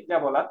বলি যা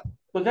বলার।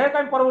 তো যাই হোক,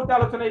 আমি পরবর্তী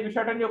আলোচনায় এই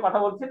বিষয়টা নিয়ে কথা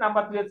বলছি।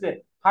 নাম্বার 3 হচ্ছে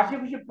হাসি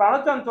খুশি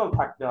প্রাণচঞ্চল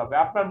থাকতে হবে,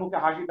 আপনার মুখে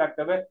হাসি থাকতে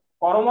হবে,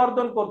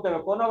 করমর্দন করতে হবে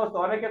কোন অবস্থা।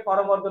 অনেকে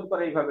করমর্দন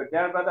করে এইভাবে,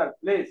 ডিয়ার ব্রাদার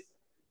প্লিজ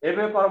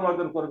এভাবে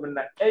করমর্দন করবেন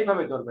না,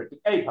 এইভাবে ধরবে, ঠিক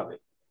এইভাবে।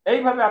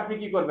 এইভাবে আপনি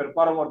কি করবেন,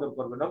 করমর্দন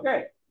করবেন, ওকে।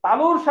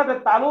 তালুর সাথে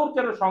তালুর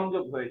যেন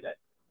সংযোগ হয়ে যায়,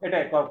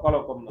 এটাই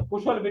কলকম না।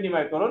 কুশল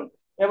বিনিময় করুন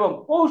এবং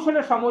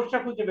কৌশলে সমস্যা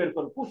খুঁজে বের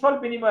করুন। কুশল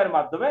বিনিময়ের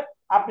মাধ্যমে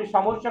আপনি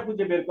সমস্যা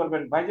খুঁজে বের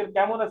করবেন। ভাইজান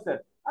কেমন আছেন?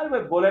 আরে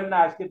ভাই বলেন না,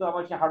 আজকে তো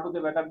আমার সে হাঁটুতে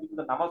ব্যথা, আমি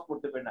কিন্তু নামাজ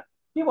পড়তে পারি না।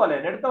 কি বলেন,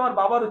 এটা তো আমার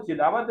বাবারও ছিল।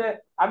 আমাদের,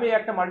 আমি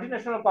একটা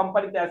মাল্টিন্যাশনাল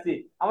কোম্পানিতে আছি,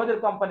 আমাদের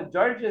কোম্পানির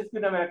জয়েন্ট রেস্কিউ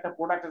নামের একটা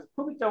প্রোডাক্ট আছে,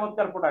 খুবই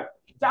চমৎকার প্রোডাক্ট,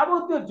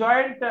 যাবতীয়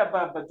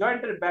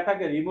জয়েন্টের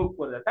ব্যথাকে রিমুভ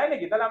করে দেয়। তাই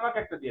নাকি? তাহলে আমাকে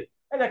একটা দিয়ে,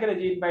 এই দেখেন এই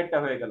যে ইনভাইটটা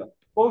হয়ে গেল।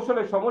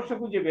 কৌশলে সমস্যা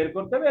খুঁজে বের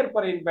করতে হবে,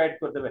 এরপরে ইনভাইট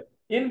করতে হবে।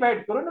 ইনভাইট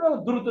করুন এবং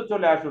দ্রুত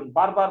চলে আসুন।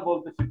 বারবার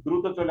বলতেছি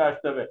দ্রুত চলে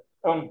আসতে হবে,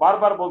 এবং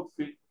বারবার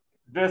বলতেছি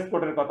ড্রেস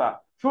কোডের কথা।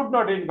 শুড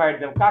নট ইনভাইট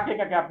দেম, কাকে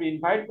কাকে আপনি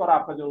ইনভাইট করা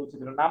আপনার জন্য উচিত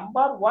না।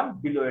 নাম্বার 1,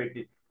 বিলো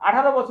 18,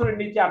 18 বছরের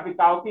নিচে আপনি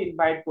কাউকে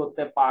ইনভাইট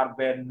করতে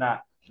পারবেন না।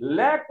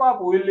 ল্যাক অফ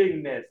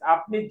উইলিংনেস,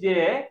 আপনি যে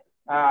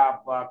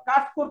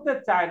কাজ করতে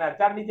চায় না,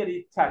 যার নিজের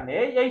ইচ্ছা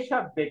নেই,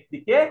 এইসব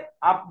ব্যক্তিকে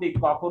আপনি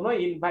কখনো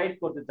ইনভাইট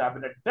করতে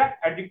যাবেন না। ড্রাগ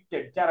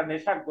অ্যাডিক্টেড, যারা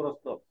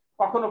নেশাগ্রস্ত,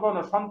 কখনো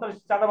কখনো সন্ত্রাসী,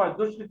 চাঁদাবাজ,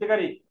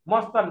 দুষ্কৃতিকারী,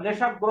 মস্তান,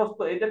 নেশাগ্রস্ত,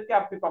 এদেরকে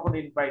আপনি কখনো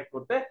ইনভাইট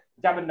করতে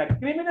যাবেন না।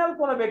 ক্রিমিনাল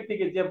কোন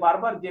ব্যক্তিকে, যে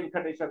বারবার জেল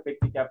খাটে, এইসব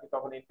ব্যক্তিকে আপনি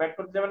কখনো ইনভাইট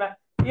করতে যাবেন না।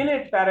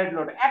 ইলিট প্যারেড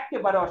লোড,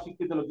 একেবারে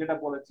অশিক্ষিত লোক, যেটা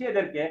বলেছি,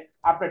 এদেরকে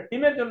আপনার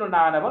টিমের জন্য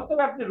না আনাবেন।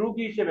 তবে আপনি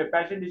রুগী হিসেবে,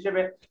 প্যাশেন্ট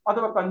হিসেবে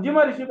অথবা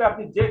কনজিউমার হিসেবে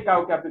আপনি যে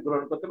কাউকে আপনি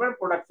গ্রহণ করতে পারেন,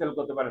 প্রোডাক্ট সেল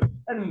করতে পারেন।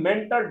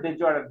 মেন্টাল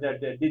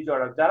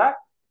ডিসঅর্ডার, যারা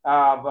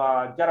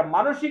যারা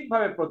মানসিক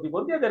ভাবে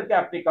প্রতিবন্ধী, এদেরকে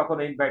আপনি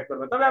কখনো ইনভাইট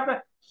করবেন। তবে আপনার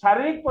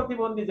শারীরিক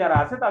প্রতিবন্ধী যারা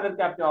আছে,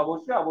 তাদেরকে আপনি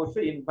অবশ্যই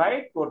অবশ্যই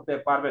ইনভাইট করতে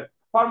পারবেন।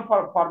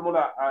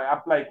 ফর্মুলা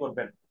অ্যাপ্লাই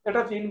করবেন। এটা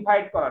হচ্ছে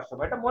ইনভাইট করার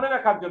সময়, এটা মনে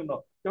রাখার জন্য।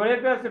 যেমন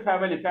এরপরে হচ্ছে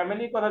ফ্যামিলি,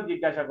 ফ্যামিলির কথা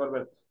জিজ্ঞাসা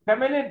করবেন।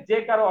 ফ্যামিলির যে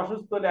কারো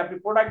অসুস্থ হলে আপনি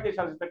প্রোডাক্টের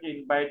সাথে তাকে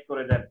ইনভাইট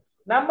করে দেন।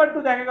 নাম্বার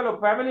 2, দেখা গেল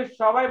ফ্যামিলির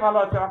সবাই ভালো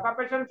আছে,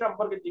 অকুপেশন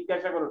সম্পর্কে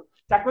জিজ্ঞাসা করুন,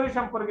 চাকরি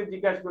সম্পর্কে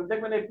জিজ্ঞাসা করুন।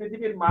 দেখবেন এই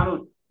পৃথিবীর মানুষ,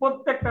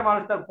 প্রত্যেকটা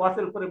মানুষ তার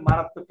বসের উপরে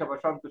মারাত্মক ভাবে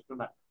সন্তুষ্ট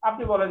না।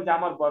 আপনি বলেন যে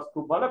আমার বস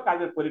খুব ভালো,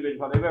 কাজের পরিবেশ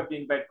ভালো, এভাবে আপনি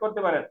ইনভাইট করতে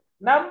পারেন।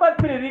 নাম্বার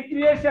 3,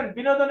 রিক্রিয়েশন,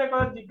 বিনোদনের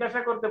কথা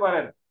জিজ্ঞাসা করতে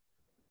পারেন।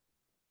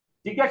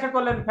 জিজ্ঞাসা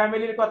করলেন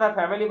ফ্যামিলির কথা,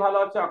 ফ্যামিলি ভালো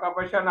আছে,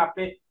 অকুপেশন,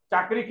 আপনি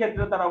চাকরি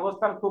ক্ষেত্রে তার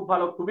অবস্থান খুব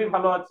ভালো, খুবই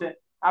ভালো আছে।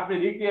 আপনি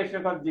রিক্রিয়েশন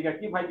কথা জিজ্ঞাসা,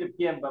 কি ভাই যে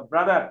কি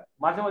ব্রাদার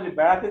মাঝে মাঝে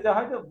বেড়াতে যাওয়া,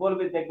 হয়তো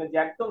বলবেন, দেখবেন যে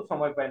একদম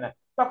সময় পায় না,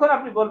 তখন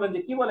আপনি বলবেন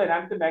যে কি বলেন,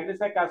 আমি তো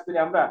ম্যাগনেসায় কাজ করি,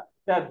 আমরা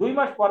 2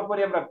 মাস পর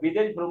পরই আমরা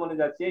বিদেশ ভ্রমণে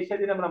যাচ্ছি, এই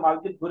সেদিন আমরা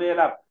মালদ্বীপ ঘুরে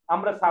এলাম,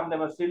 আমরা সামনে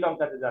আমরা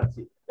শ্রীলঙ্কাতে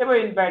যাচ্ছি, এবার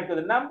ইনভাইট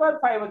করেন। নাম্বার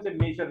 5 হচ্ছে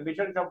মিশন,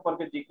 মিশন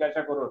সম্পর্কে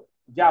জিজ্ঞাসা করুন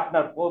যে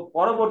আপনার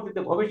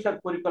পরবর্তীতে ভবিষ্যৎ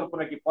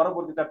পরিকল্পনা কি,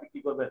 পরবর্তীতে আপনি কি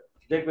করবেন।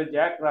 দেখবেন যে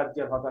এক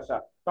রাজ্যের হতাশা।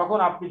 তখন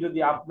আপনি যদি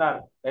আপনার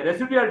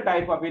residual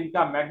type of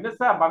income,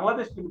 ম্যাগনেসা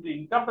Bangladesh limited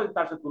ইনকামটা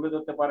তার সাথে তুলে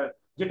ধরতে পারেন,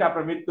 যেটা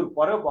আপনার মৃত্যুর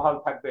পরেও বহাল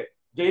থাকবে,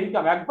 যে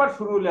ইনকাম একবার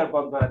শুরু হলে আর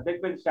বন্ধ হয়,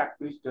 দেখবেন সে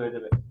আকৃষ্ট হয়ে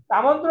যাবে।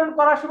 আমন্ত্রণ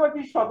করার সময়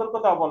কি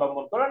সতর্কতা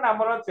অবলম্বন করেন।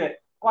 নাম্বার হচ্ছে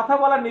কথা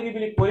বলার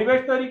নিরিবিলি পরিবেশ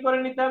তৈরি করে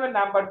নিতে হবে।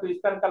 নাম্বার 2,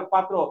 স্থানকাল,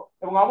 পাত্র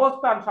এবং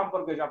অবস্থান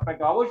সম্পর্কে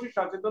আপনাকে অবশ্যই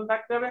সচেতন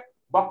থাকতে হবে।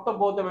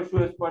 বক্তব্য হতে হবে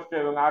সুস্পষ্ট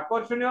এবং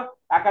আকর্ষণীয়।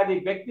 একাধিক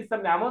ব্যক্তির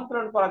সামনে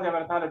আমন্ত্রণ করা যাবে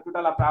না, তাহলে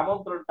টোটাল আপনার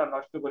আমন্ত্রণটা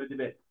নষ্ট করে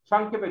দিবে।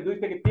 সংক্ষেপে 2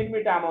 থেকে 3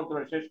 মিনিটে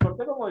আমন্ত্রণ শেষ করতে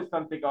হবে এবং ওই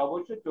স্থান থেকে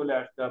অবশ্যই চলে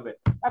আসতে হবে।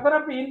 এখন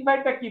আপনি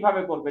ইনভাইটটা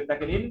কিভাবে করবেন,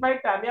 দেখেন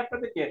ইনভাইটটা আমি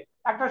আপনাদেরকে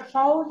একটা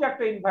সহজ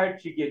একটা ইনভাইট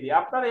শিখিয়ে দিই,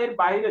 আপনারা এর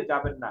বাইরে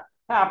যাবেন না।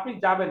 হ্যাঁ, আপনি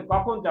যাবেন,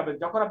 কখন যাবেন,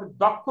 যখন আপনি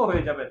দক্ষ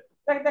হয়ে যাবেন।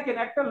 দেখেন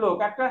একটা লোক,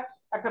 একটা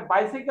একটা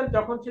বাইসাইকেল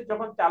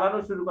যখন চালানো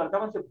শুরু করে,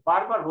 তখন সে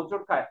বারবার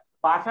হোঁচট খায়,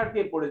 পাছাড়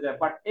দিয়ে পড়ে যায়,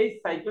 বাট এই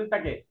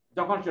সাইকেলটাকে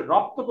যখন সে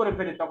রপ্ত করে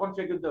ফেলে, তখন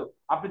সে কিন্তু,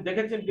 আপনি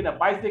দেখেছেন কিনা,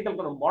 বাইসাইকেল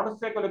কোনো মোটর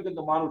সাইকেলে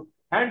কিন্তু মানুষ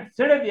হ্যান্ড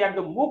ছেড়ে দিয়ে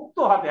একদম মুক্ত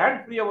হাতে, হ্যান্ড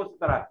ফ্রি অবস্থা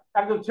তারা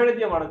একদম ছেড়ে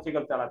দিয়ে মোটর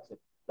সাইকেল চালাচ্ছে।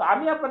 তো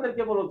আমি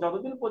আপনাদেরকে বলবো,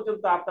 যতদিন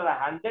পর্যন্ত আপনারা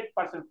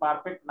 100%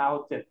 পারফেক্ট না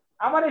হচ্ছেন,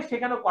 আমার এই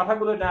শেখানো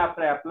কথাগুলো না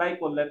আপনারা অ্যাপ্লাই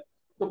করলেন।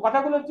 তো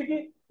কথাগুলো হচ্ছে কি,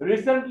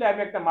 রিসেন্টলি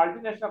আমি একটা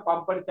মাল্টিন্যাশনাল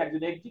কোম্পানিতে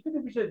একজন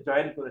এক্সিকিউটিভ হিসেবে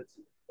জয়েন করেছি।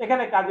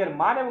 এখানে কাজের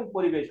মান এবং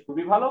পরিবেশ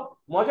খুবই ভালো।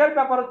 মজার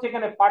ব্যাপার হচ্ছে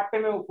এখানে পার্ট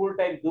টাইম এবং ফুল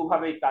টাইম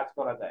দুভাবেই কাজ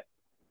করা যায়।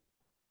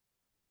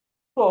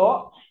 তো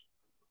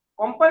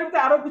কোম্পানিতে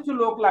আরো কিছু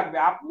লোক লাগবে,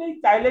 আপনি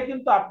চাইলে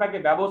কিন্তু আপনাকে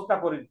ব্যবস্থা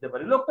করে দিতে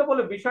পারি। লোকটা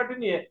বলে বিষয়টি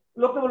নিয়ে,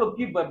 লোকটা বলো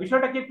কি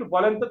বিষয়টা কি একটু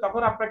বলেন তো,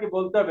 তখন আপনাকে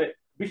বলতে হবে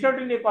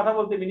বিষয়টি নিয়ে কথা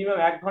বলতে মিনিমাম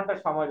 1 ঘন্টা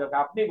সময় যাবে।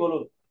 আপনি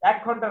বলুন 1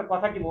 ঘন্টার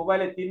কথা কি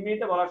মোবাইলে 3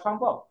 মিনিটে বলা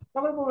সম্ভব?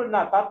 তখন বলবেন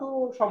না, তা তো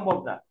সম্ভব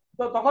না।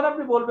 তো তখন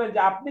আপনি বলবেন যে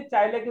আপনি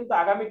চাইলে কিন্তু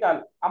আগামীকাল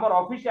আমার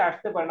অফিসে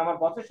আসতে পারেন,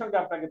 আমার বসের সঙ্গে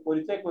আপনাকে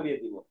পরিচয়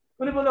করিয়ে দিব।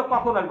 উনি বললো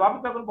কখন আসবো? আপনি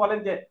তখন বলেন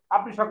যে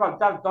আপনি সকাল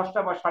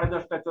 10টা বা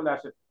 10:30টায় চলে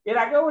আসেন। এর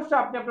আগে অবশ্য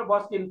আপনি আপনার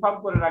বসকে ইনফর্ম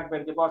করে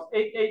রাখবেন যে বস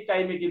এই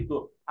টাইমে কিন্তু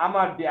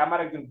আমার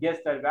একজন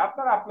গেস্ট আসবে।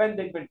 আপনার আপলাইন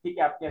দেখবেন ঠিক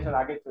আপনি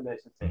আসার আগে চলে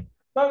এসেছে।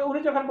 তো উনি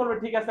যখন বলবেন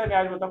ঠিক আছে আমি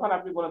আসবো, তখন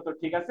আপনি বলেন তো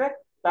ঠিক আছে,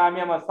 তা আমি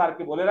আমার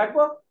স্যারকে বলে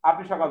রাখবো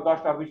আপনি সকাল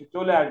 10টা অফিসে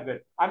চলে আসবেন,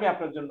 আমি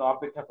আপনার জন্য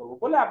অপেক্ষা করবো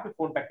বলে আপনি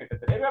ফোনটা কেটে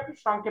দেন। এবার আপনি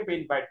সংক্ষেপে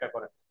ইনভাইটটা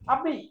করেন।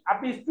 আপনি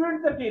আপনি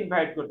স্টুডেন্টদেরকে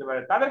ইনভাইট করতে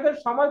পারেন, তাদেরকে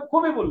সময়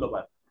খুবই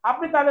মূল্যবান।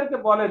 আপনি তাদেরকে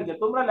বলেন যে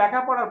তোমরা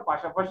লেখাপড়ার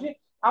পাশাপাশি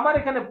আমার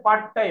এখানে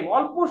পার্ট টাইম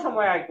অল্প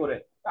সময় আয় করে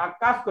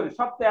কাজ করে,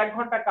 সপ্তাহে 1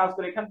 ঘন্টা কাজ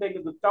করে এখান থেকে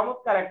কিন্তু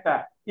চমৎকার একটা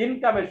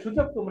ইনকামের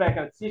সুযোগ তোমরা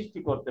এখানে সৃষ্টি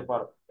করতে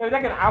পারো। এবার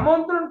দেখেন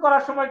আমন্ত্রণ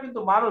করার সময় কিন্তু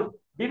মানুষ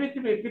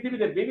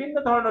পৃথিবীতে বিভিন্ন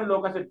ধরনের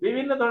লোক আছে,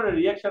 বিভিন্ন ধরনের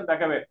রিয়াকশন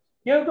দেখাবে।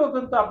 কেউ কেউ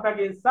কিন্তু আপনাকে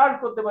ইনসাল্ট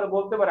করতে পারে,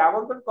 বলতে পারে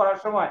আমন্ত্রণ করার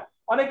সময়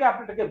অনেকে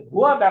আপনাকে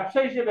ভুয়া ব্যবসা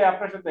হিসেবে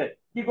আপনার সাথে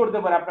কি করতে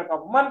পারে, আপনাকে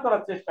অপমান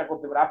করার চেষ্টা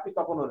করতে পারে। আপনি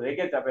কখনো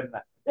রেগে যাবেন না,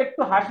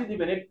 একটু হাসি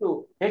দিবেন, একটু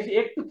হেসে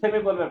একটু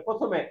থেমে বলবেন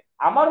প্রথমে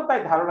আমারও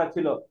তাই ধারণা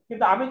ছিল,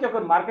 কিন্তু আমি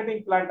যখন মার্কেটিং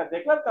প্ল্যানটা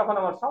দেখলাম তখন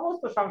আমার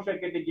সমস্ত সংশয়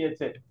কেটে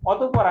গিয়েছে,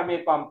 অতঃপর আমি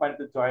এই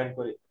কোম্পানিতে জয়েন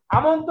করি।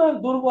 আমন্ত্রণ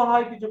দুর্বল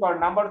হয় কিছু কারণ,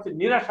 নাম্বার হচ্ছে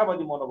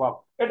নিরাশাবাদী মনোভাব।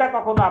 এটা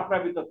কখনো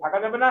আপনার ভিতর থাকা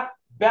যাবে না।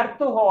 ব্যর্থ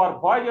হওয়ার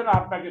ভয় যেন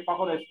আপনাকে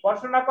কখনো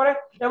স্পর্শ না করে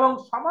এবং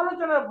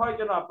সমালোচনার ভয়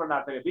যেন আপনার না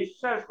থাকে।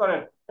 বিশ্বাস করেন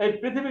এই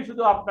পৃথিবী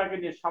শুধু আপনাকে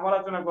নিয়ে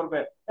সমালোচনা করবে।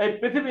 এই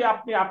পৃথিবী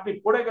আপনি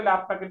পড়ে গেলে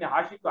আপনাকে নিয়ে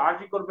হাসি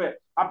হাসি করবে,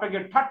 আপনাকে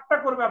ঠাট্টা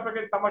করবে, আপনাকে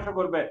তামাশা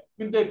করবে,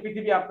 কিন্তু এই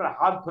পৃথিবী আপনার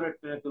হাত ধরে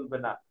টেনে তুলবে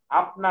না।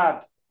 আপনার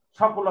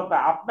সফলতা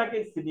আপনাকে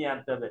ছিনিয়ে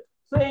আনতে হবে।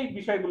 তো এই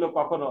বিষয়গুলো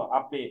কখনো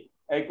আপনি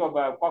এই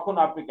কখনো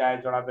আপনি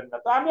গায়ে জড়াবেন না।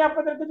 তো আমি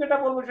আপনাদেরকে যেটা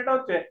বলবো সেটা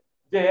হচ্ছে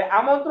যে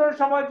আমন্ত্রণের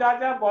সময় যা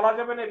যা বলা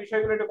যাবে না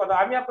বিষয়গুলো একটু কথা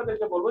আমি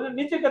আপনাদেরকে বলবো যে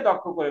নিজেকে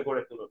দক্ষ করে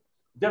গড়ে তুলুন,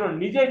 যেন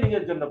নিজেই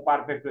নিজের জন্য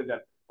পারফেক্ট হয়ে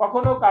যান।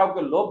 কখনো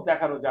কাউকে লোভ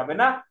দেখানো যাবে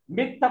না,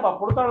 মিথ্যা বা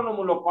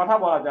প্রতারণামূলক কথা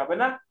বলা যাবে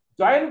না।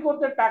 জয়েন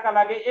করতে টাকা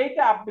লাগে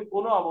এইটা আপনি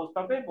কোনো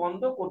অবস্থাতেই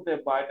বন্ধ করতে,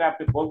 এটা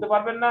আপনি বলতে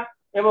পারবেন না।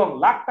 এবং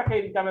লাখ টাকা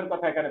ইনকামের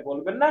কথা এখানে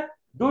বলবেন না।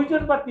 2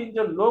 জন বা 3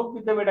 জন লোক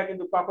দিতে হবে, এটা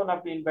কিন্তু কখন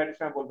আপনি ইনভাইটের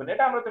সময় বলবেন।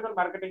 এটা আমরা যখন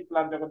মার্কেটিং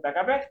প্ল্যান যখন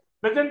দেখাবে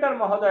প্রেজেন্টার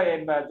মহোদয়,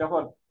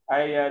 যখন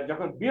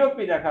যখন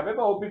বিওপি দেখাবে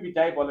বা ওপিপি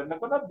যাই বলেন না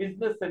কোনো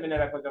বিজনেস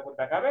সেমিনার এখন যখন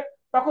দেখাবে,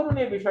 তখন উনি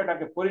এই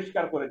বিষয়টাকে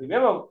পরিষ্কার করে দিবে।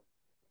 এবং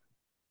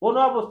কোনো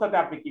অবস্থাতে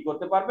আপনি কি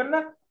করতে পারবেন না,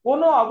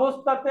 কোনো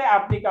অবস্থাতে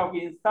আপনি কাউকে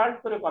ইনসাল্ট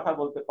করে কথা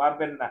বলতে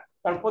পারবেন না,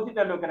 কারণ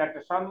প্রতিটা লোকের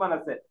একটা সম্মান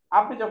আছে।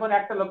 আপনি যখন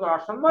একটা লোকের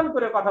অসম্মান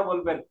করে কথা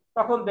বলবেন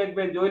তখন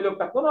দেখবেন যে ওই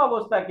লোকটা কোনো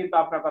অবস্থায় কিন্তু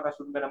আপনার কথা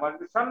শুনবে না।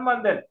 মানুষকে সম্মান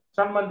দেন,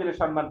 সম্মান দিলে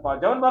সম্মান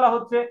পাওয়া। যেমন বলা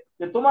হচ্ছে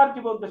যে তোমার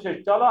জীবন তো শেষ,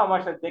 চলো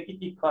আমার সাথে দেখি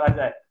কি করা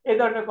যায়। এই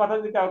ধরনের কথা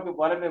যদি কাউকে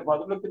বলেন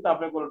ভদ্রলোক কিন্তু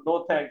আপনার কোনো নো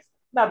থ্যাঙ্কস,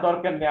 না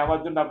দরকার নেই, আমার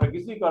জন্য আপনার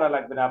কিছুই করা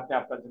লাগবে না, আপনি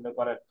আপনার জন্য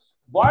করেন।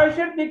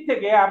 বয়সের দিক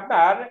থেকে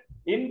আপনার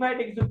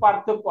ইনভাইটে কিছু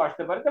পার্থক্য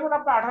আসতে পারে। যেমন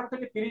আপনার 18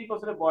 থেকে 30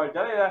 বছরের বয়স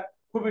যারা, এরা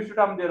খুবই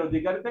সুঠামদের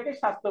অধিকারী থাকে,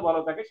 স্বাস্থ্য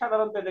ভালো থাকে,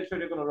 সাধারণত এদের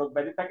শরীরে কোনো রোগ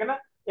ব্যাধি থাকে না।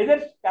 এদের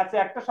কাছে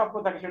একটা স্বপ্ন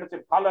থাকে, সেটা হচ্ছে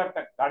ভালো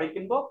একটা গাড়ি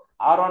কিনবো,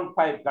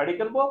 R15 গাড়ি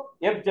কিনবো,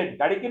 FZ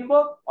গাড়ি কিনবো,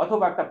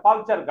 অথবা একটা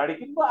পালচার গাড়ি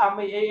কিনবো।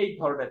 আমি এই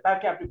ধরনের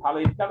তাকে আপনি ভালো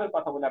ইনকামের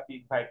কথা বলে আপনি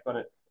ইনভাইট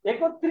করেন।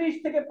 31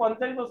 থেকে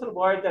 50 বছর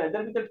বয়স যায়,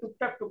 এদের ভিতরে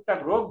টুকটাক টুকটাক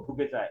রোগ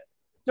ঢুকে যায়।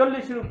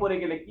 40-এর উপরে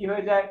গেলে কি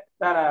হয়ে যায়,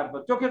 তারা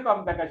চোখে কম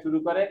দেখা শুরু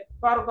করে,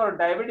 কারো কারো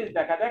ডায়াবেটিস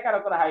দেখা যায়, কারো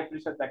কারো হাই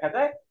প্রেশার দেখা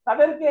যায়।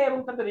 তাদেরকে এবং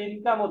তাদের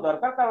ইনকামও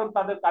দরকার, কারণ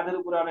তাদের কাঁধের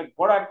উপরে অনেক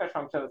বড় একটা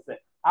সংসার আছে।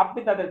 আপনি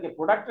তাদেরকে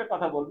প্রোডাক্টের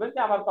কথা বলবেন যে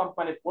আমার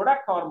কোম্পানির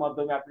প্রোডাক্ট খাওয়ার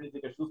মাধ্যমে আপনি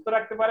নিজেকে সুস্থ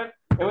রাখতে পারেন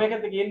এবং এখান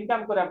থেকে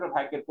ইনকাম করে আপনার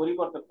ভাগ্যের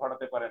পরিবর্তন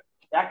ঘটাতে পারেন।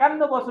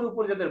 51 বছর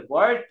উপর যাদের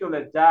বয়স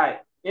চলে যায়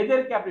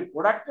এদেরকে আপনি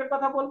প্রোডাক্টের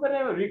কথা বলবেন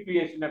এবং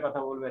রিক্রিয়েশনের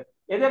কথা বলবেন।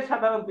 এদের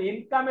সাধারণত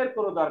ইনকামের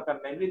কোনো দরকার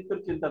নেই, মৃত্যুর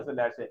চিন্তা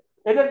চলে আসে।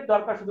 এদের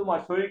দরকার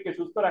শুধুমাত্র শরীরকে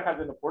সুস্থ রাখার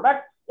জন্য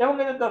প্রোডাক্ট, এবং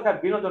এদের দরকার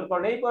বিনোদন,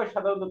 কারণ এই বয়স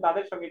সাধারণত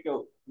তাদের সঙ্গে কেউ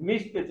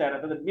মিশতে চায় না,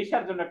 তাদের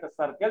মিশার জন্য একটা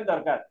সার্কেল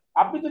দরকার।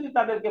 আপনি যদি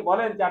তাদেরকে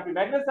বলেন যে আপনি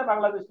ম্যাগনেসা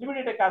বাংলাদেশ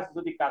লিমিটেডে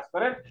কাজ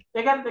করেন,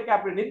 এখান থেকে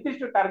আপনি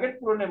নির্দিষ্ট টার্গেট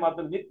পূরণের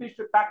মাধ্যমে নির্দিষ্ট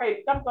টাকা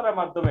ইনকাম করার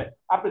মাধ্যমে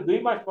আপনি 2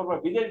 মাস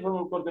পর বিদেশ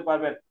ভ্রমণ করতে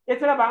পারবেন।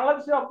 এছাড়া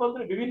বাংলাদেশের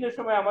অভ্যন্তরে বিভিন্ন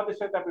সময় আমাদের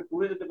সাথে আপনি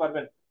ট্যুরে যেতে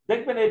পারবেন,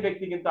 দেখবেন এই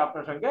ব্যক্তি কিন্তু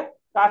আপনার সঙ্গে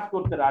কাজ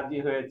করতে রাজি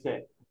হয়েছে।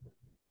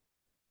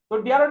 তো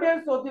ডিয়ার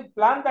অডিয়েন্স, অতীত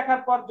প্ল্যান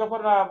দেখার পর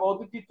যখন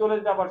অতিথি চলে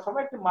যাবার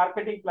সময় একটি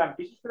মার্কেটিং প্ল্যান,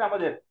 বিশেষ করে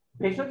আমাদের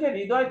ভেষজ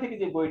হৃদয় থেকে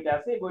যে বইটা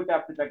আছে এই বইটা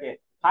আপনি তাকে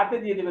হাতে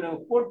দিয়ে দেবেন এবং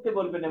পড়তে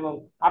বলবেন, এবং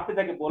আপনি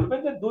তাকে বলবেন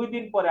যে 2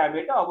 দিন পরে আমি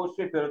এটা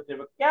অবশ্যই ফেরত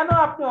দেবো। কেন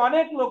আপনি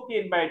অনেক লোককে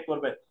ইনভাইট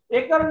করবেন,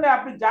 এই কারণে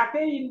আপনি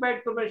যাকেই ইনভাইট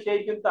করবেন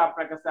সেই কিন্তু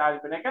আপনার কাছে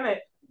আসবেন। এখানে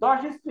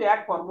 10:1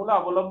 ফর্মুলা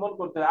অবলম্বন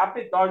করতে হবে।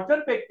 আপনি 10 জন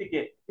ব্যক্তিকে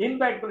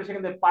ইনভাইট করে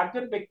সেখানে 5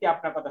 জন ব্যক্তি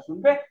আপনার কথা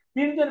শুনবে,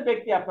 3 জন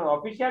ব্যক্তি আপনার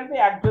অফিসে আসবে,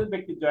 1 জন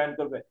ব্যক্তি জয়েন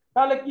করবে।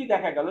 তাহলে কি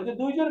দেখা গেল যে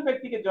 2 জন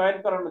ব্যক্তিকে জয়েন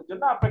করানোর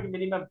জন্য আপনাকে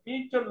মিনিমাম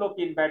 20 জন লোক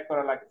ইনভাইট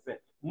করা লাগছে।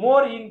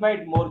 মোর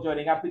ইনভাইট মোর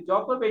জয়েনিং, আপনি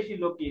যত বেশি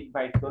লোক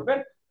ইনভাইট করবেন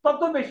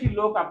তত বেশি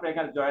লোক আপনার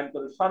এখানে জয়েন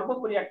করবে।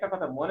 সর্বোপরি একটা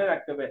কথা মনে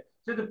রাখতে হবে,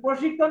 যদি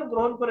প্রশিক্ষণ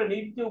গ্রহণ করে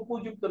নিজে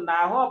উপযুক্ত না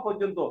হওয়া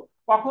পর্যন্ত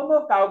কখনো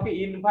কাউকে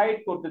ইনভাইট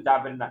করতে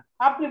যাবেন না।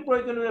 আপনি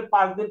প্রয়োজন হলে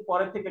 5 দিন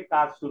পরে থেকে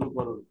কাজ শুরু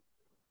করুন।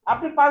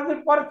 আপনি 5 দিন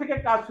পর থেকে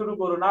কাজ শুরু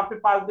করুন, আপনি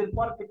 5 দিন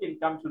পর থেকে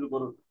ইনকাম শুরু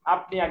করুন।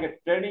 আপনি আগে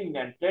ট্রেনিং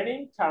নেন, ট্রেনিং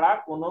ছাড়া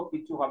কোনো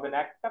কিছু হবে না।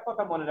 একটা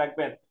কথা মনে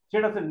রাখবেন,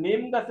 সেটা হচ্ছে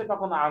নিম গাছে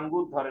কখনো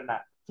আঙ্গুর ধরে না।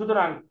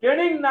 সুতরাং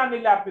ট্রেনিং না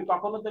নিলে আপনি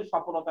কখনো তো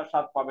সফলতার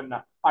স্বাদ পাবেন না।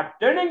 আর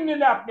ট্রেনিং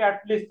নিলে আপনি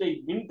অ্যাটলিস্ট এই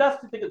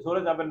ইন্ডাস্ট্রি থেকে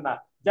ঝরে যাবেন না।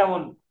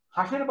 যেমন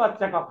হাঁসের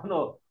বাচ্চা কখনো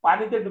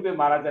পানিতে ডুবে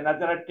মারা যায় না,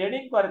 যারা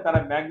ট্রেনিং করে তারা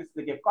ম্যাগনেস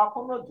থেকে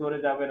কখনো ঝরে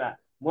যাবে না।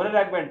 মনে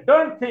রাখবেন,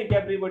 don't think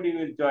everybody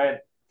will join,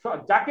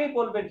 যাকেই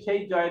বলবেন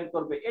সেই জয়েন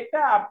করবে, এটা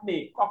আপনি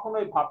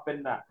কখনোই ভাববেন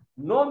না।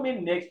 নো মিন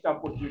নেক্সট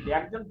অপরচুনিটি।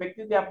 একজন ব্যক্তি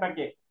যদি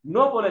আপনাকে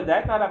নো বলে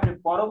দেয়, তাহলে আপনি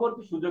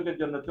পরবর্তী সুযোগের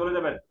জন্য চলে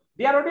যাবেন।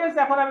 ডিয়ার অডিয়েন্স,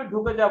 এখন আমি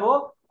ঢুকে যাব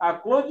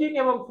ক্লোজিং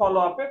এবং ফলো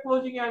আপে।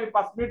 ক্লোজিং এ আমি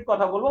 5 মিনিট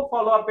কথা বলবো,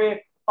 ফলো আপে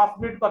 5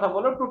 মিনিট কথা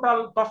বলবো, টোটাল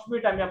 10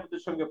 মিনিট আমি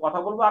আপনাদের সঙ্গে কথা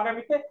বলবো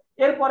আগামীতে।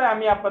 এরপরে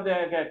আমি আপনাদের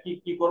কি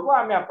কি করব,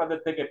 আমি আপনাদের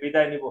থেকে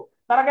বিদায় নিব।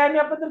 তার আগে আমি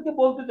আপনাদেরকে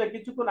বলতে চাই,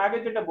 কিছুক্ষণ আগে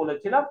যেটা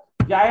বলেছিলাম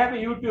যে আই হ্যাভ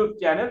ইউটিউব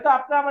চ্যানেল, তো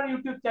আপনারা আমার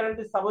ইউটিউব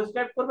চ্যানেলটি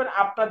সাবস্ক্রাইব করবেন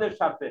আপনাদের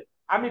সাথে।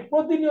 আমি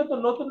প্রতিনিয়ত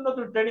নতুন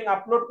নতুন ট্রেনিং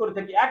আপলোড করে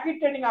থাকি, একই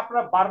ট্রেনিং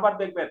আপনারা বারবার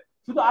দেখবেন।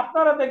 শুধু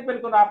আপনারা দেখবেন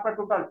কোন, আপনার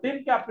টোটাল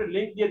টিমকে আপনি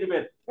লিংক দিয়ে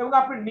দিবেন এবং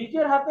আপনি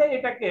নিজের হাতে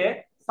এটাকে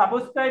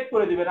সাবস্ক্রাইব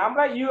করে দিবেন।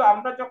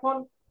 আমরা যখন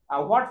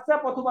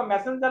হোয়াটসঅ্যাপ অথবা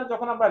মেসেঞ্জারে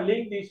যখন আমরা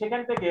লিংক দিই,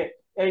 সেখান থেকে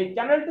এই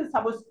চ্যানেলটি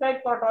সাবস্ক্রাইব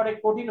করাটা অনেক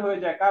কঠিন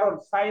হয়ে যায়, কারণ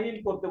সাইন ইন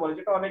করতে বলে,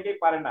 যেটা অনেকেই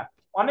পারে না।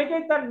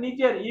 অনেকেই তার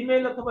নিজের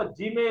ইমেইল অথবা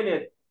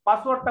জিমেইলের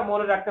পাসওয়ার্ডটা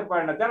মনে রাখতে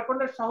পারে না, যার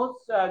কারণে সহজ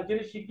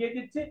জিনিস শিখিয়ে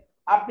দিচ্ছি।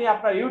 আপনি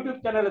আপনার ইউটিউব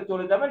চ্যানেলে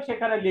চলে যাবেন,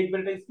 সেখানে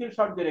লিখবেন, এটা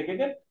স্ক্রিনশট দিয়ে রেখে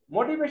দিন,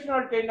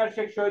 মোটিভেশনাল ট্রেনার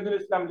শেখ শহীদুল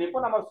ইসলাম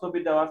লিপন, আমার ছবি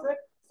দেওয়া আছে।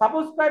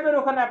 সাবস্ক্রাইবের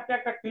ওখানে আপনি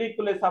একটা ক্লিক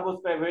করলে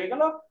সাবস্ক্রাইব হয়ে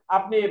গেল।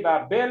 আপনি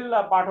বেল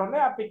বাটনে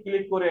আপনি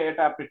ক্লিক করে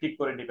এটা আপনি ঠিক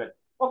করে নেবেন।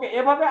 ওকে,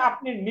 এভাবে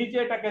আপনি নিজে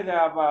এটাকে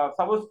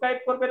সাবস্ক্রাইব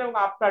করবেন এবং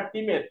আপনার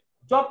টিমের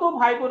যত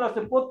ভাই বোন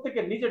আছে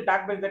প্রত্যেকে নিজে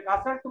ডাকবেন যে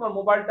কাছে তোমার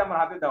মোবাইলটা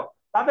আমার হাতে দাও,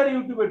 তাদের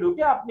ইউটিউবে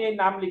ঢুকে আপনি এই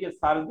নাম লিখে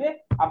সার্চ দিয়ে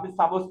আপনি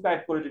সাবস্ক্রাইব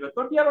করে দিবেন।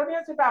 তো ডিয়ার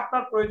অডিয়েন্স, এটা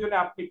আপনার প্রয়োজনে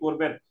আপনি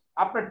করবেন।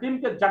 আপনার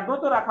টিমকে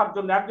জাগ্রত রাখার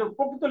জন্য, একজন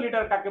প্রকৃত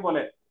লিডার কাকে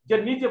বলে, যে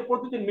নিজে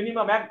প্রতিদিন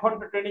মিনিমাম 1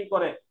 ঘন্টা ট্রেনিং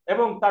করে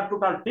এবং তার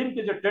টোটাল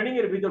টিমকে যে ট্রেনিং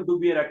এর ভিতর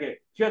ডুবিয়ে রাখে,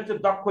 সে হচ্ছে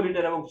দক্ষ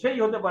লিডার। এবং সেই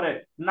হতে পারে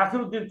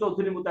নাসিরউদ্দিন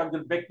চৌধুরীর মতো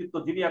একজন ব্যক্তিত্ব,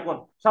 যিনি এখন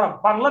সারা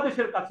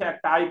বাংলাদেশের কাছে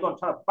একটা আইকন,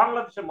 সারা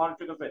বাংলাদেশের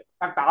মানুষের কাছে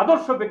একটা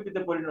আদর্শ ব্যক্তিতে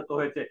পরিণত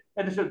হয়েছে।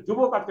 এদেশের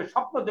যুবক আজকে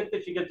স্বপ্ন দেখতে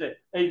শিখেছে।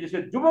 এই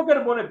দেশের যুবকের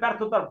মনে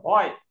ব্যর্থতার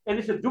ভয়, এই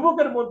দেশের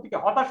যুবকের মন থেকে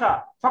হতাশা,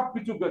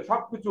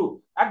 সবকিছু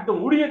একদম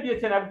উড়িয়ে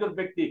দিয়েছেন একজন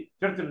ব্যক্তি,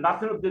 সেটা হচ্ছে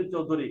নাসিরউদ্দিন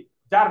চৌধুরী,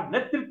 যার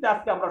নেতৃত্বে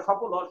আজকে আমরা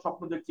সফল হওয়ার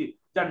স্বপ্ন দেখছি,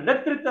 যার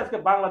নেতৃত্বে আজকে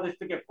বাংলাদেশ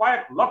থেকে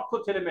কয়েক লক্ষ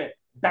ছেলে মেয়ে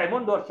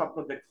ডায়মন্ড হওয়ার স্বপ্ন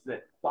দেখছে।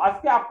 তো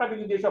আজকে আপনাকে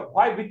যদি এসব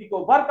ভয় ভীতিকে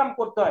ওভারকাম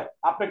করতে হয়,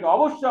 আপনাকে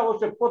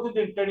অবশ্যই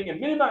প্রতিদিন ট্রেনিং এ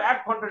মিনিমাম 1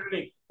 ঘন্টা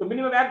ট্রেনিং। তো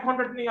মিনিমাম 1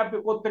 ঘন্টা ট্রেনিং আপনি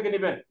কোথেকে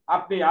নেবেন?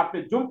 আপনি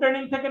জুম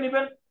ট্রেনিং থেকে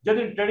নেবেন।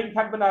 যেদিন ট্রেনিং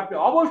থাকবে না, আপনি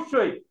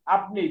অবশ্যই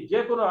আপনি যে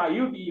কোনো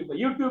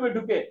ইউটিউবে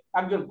ঢুকে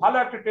একজন ভালো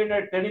একটা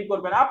ট্রেনার ট্রেনিং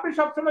করবেন। আপনি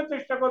সবসময়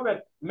চেষ্টা করবেন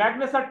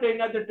ম্যাগনেসার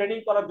ট্রেনারদের ট্রেনিং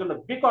করার জন্য,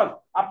 বিকজ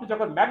আপনি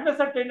যখন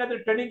ম্যাগনেসার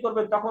ট্রেনারদের ট্রেনিং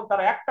করবেন, তখন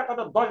তারা একটা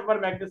কথা 10 বার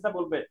ম্যাগনেসা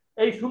বলবে।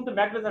 এই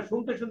ম্যাগনেসা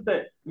শুনতে শুনতে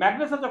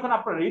ম্যাগনেসা যখন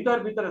আপনার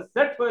হৃদয়ের ভিতরে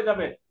সেট হয়ে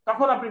যাবে,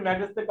 তখন আপনি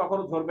ম্যাগনেস থেকে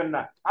কখনো ধরবেন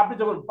না। আপনি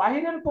যখন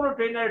বাহিরের কোনো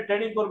ট্রেনারের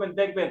ট্রেনিং করবেন,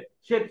 দেখবেন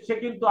সে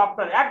কিন্তু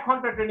আপনার 1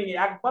 ঘন্টা ট্রেনিং এ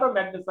একবারও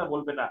ম্যাগনেসা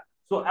বলবে না।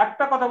 সো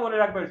একটা কথা মনে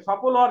রাখবেন,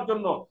 সফল হওয়ার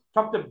জন্য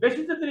সবচেয়ে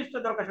বেশি যে জিনিসটা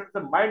দরকার, সেটা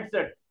হচ্ছে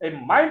মাইন্ডসেট। এই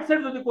মাইন্ডসেট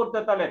যদি করতে,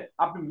 তাহলে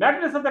আপনি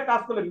ম্যাগনেসাতে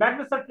কাজ করলে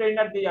ম্যাগনেসার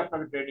ট্রেনার দিয়ে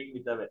আপনাকে ট্রেনিং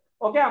নিতে হবে।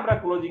 ওকে, আমরা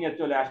ক্লোজিং এ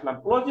চলে আসলাম।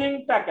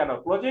 ক্লোজিংটা কেন?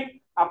 ক্লোজিং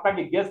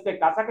আপনাকে গেস্টকে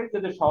কাছাকাছি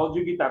যদি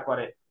সহযোগিতা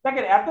করে।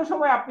 দেখেন, এত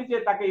সময় আপনি যে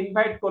তাকে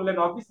ইনভাইট করলেন,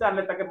 অফিসে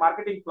আনলেন, তাকে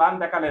মার্কেটিং প্ল্যান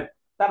দেখালেন,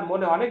 তার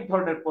মনে অনেক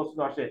ধরনের প্রশ্ন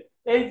আসে।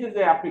 এই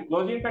যে আপনি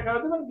ক্লোজিংটা কেন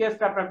দেবেন,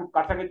 গেস্ট আপনার খুব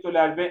কাছাকাছি চলে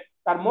আসবে,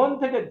 তার মন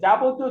থেকে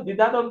যাবতীয়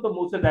দ্বিধাদ্বন্দ্ব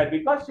মুছে দেয়,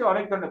 বিকজ সে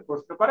অনেক ধরনের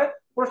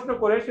প্রশ্ন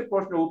করে সে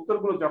প্রশ্নের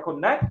উত্তরগুলো যখন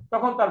নেয়,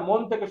 তখন তার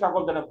মন থেকে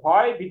সকল ধরনের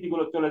ভয়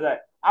ভীতিগুলো চলে যায়।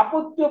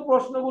 আপত্তি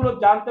প্রশ্নগুলো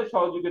জানতে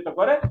সহযোগিতা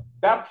করে,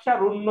 ব্যবসার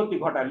উন্নতি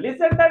ঘটায়।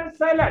 Listen and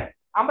silent.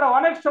 আমরা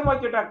অনেক সময়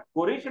যেটা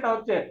করি, সেটা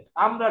হচ্ছে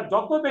আমরা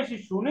যত বেশি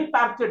শুনি,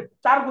 তার চেয়ে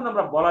 4 গুণ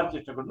আমরা বলার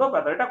চেষ্টা করি। নো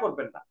ব্রাদার, এটা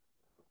করবেন না।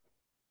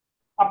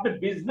 আপনি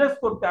বিজনেস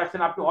করতে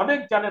আসছেন, আপনি অনেক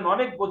জানেন,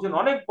 অনেক বোঝেন,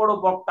 অনেক বড়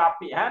বক্তা,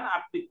 আপনি হ্যান,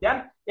 আপনি ত্যান,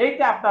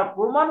 এইটা আপনার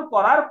প্রমাণ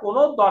করার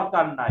কোনো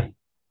দরকার নাই।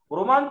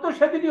 প্রমাণ তো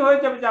সেদিনই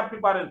হয়ে যাবে যে আপনি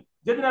পারেন,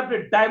 যেদিন আপনি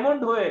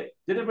ডায়মন্ড হয়ে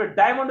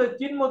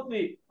চিনমন্ত্রী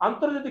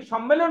আন্তর্জাতিক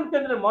সম্মেলন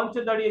কেন্দ্রের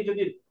মঞ্চে দাঁড়িয়ে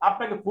যেদিন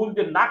আপনাকে ফুল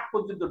দিয়ে নাক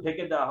পর্যন্ত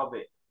ঢেকে দেওয়া হবে,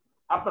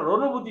 আপনার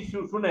অনুভূতি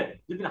শুনে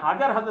যেদিন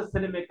হাজার হাজার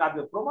ছেলে মেয়ে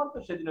কাঁদবে, প্রমাণ তো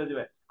সেদিন হয়ে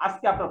যাবে।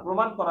 আজকে আপনার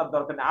প্রমাণ করার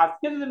দরকার নেই।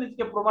 আজকে যদি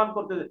নিজেকে প্রমাণ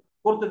করতে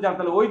করতে চান,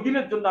 তাহলে ওই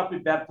দিনের জন্য আপনি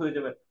ব্যর্থ হয়ে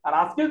যাবেন। আর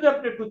আজকে যদি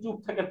আপনি একটু চুপ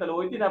থাকেন, তাহলে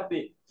ওই দিন আপনি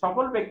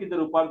সফল ব্যক্তিতে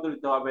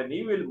রূপান্তরিত হবেন।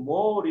 You will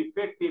more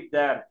effective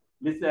than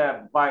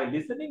by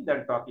listening than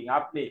talking.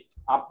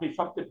 আপনি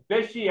সবচেয়ে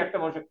বেশি একটা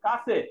মানুষের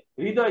কাছে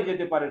হৃদয়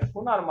যেতে পারে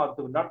শোনার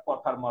মাধ্যমে, নট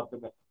কথার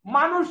মাধ্যমে।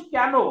 মানুষ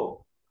কেন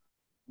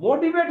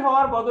মোটিভেট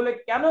হওয়ার বদলে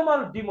কেন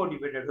মানুষ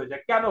ডিমোটিভেটেড হয়ে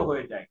যায়, কেন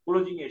হয়ে যায়?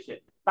 ক্লোজিং এসে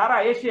তারা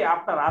এসে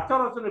আপনার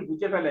আচার আচরণে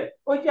বুঝে ফেলে।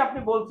 ওই যে আপনি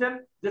বলছেন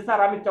যে স্যার,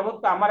 আমি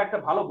চমৎকার আমার একটা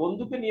ভালো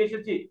বন্ধুকে নিয়ে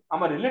এসেছি,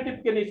 আমার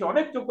রিলেটিভকে নিয়ে এসে,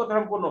 অনেক যোগ্যতা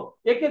সম্পন্ন,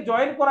 একে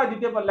জয়েন করা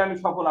দিতে পারলে আমি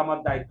সফল, আমার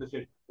দায়িত্ব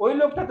শেষ। ওই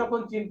লোকটা তখন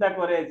চিন্তা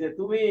করে যে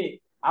তুমি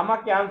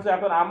আমাকে আনছো,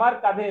 এখন আমার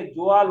কাঁধে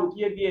জোয়াল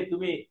উঠিয়ে দিয়ে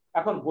তুমি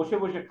এখন বসে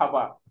বসে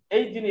খাবা,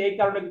 এই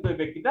কারণে কিন্তু ওই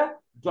ব্যক্তিটা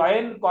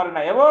জয়েন করে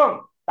না। এবং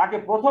তাকে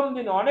প্রথম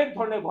দিন অনেক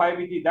ধরনের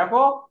ভয়ভীতি,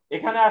 দেখো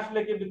এখানে আসলে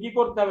কিন্তু কি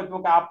করতে হবে,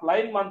 তোমাকে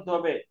আপলাইন মানতে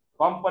হবে,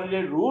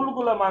 কোম্পানির রুল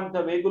গুলো মানতে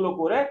হবে, এগুলো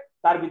করে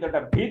তার ভিতরে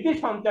একটা ভীতি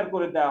সঞ্চার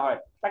করে দেওয়া হয়,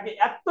 তাকে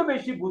এত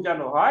বেশি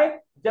বোঝানো হয়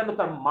যেন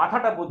তার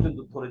মাথাটা পর্যন্ত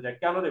ধরে যায়।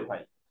 কেন রে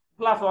ভাই,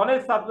 ক্লাস ওয়ানের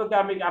ছাত্রকে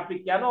আপনি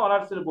কেন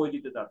অনার্সের বই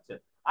দিতে যাচ্ছেন?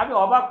 আমি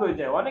অবাক হয়ে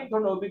যাই, অনেক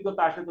ধরনের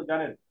অভিজ্ঞতা আসে তো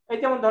জানেন। এই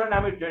যেমন ধরেন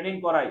আমি ট্রেনিং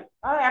করাই,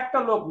 একটা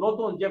লোক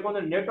নতুন যে কোনো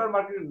নেটওয়ার্ক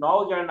মার্কেটিং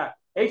নাও জানে না,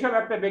 এইসব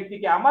একটা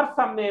ব্যক্তিকে আমার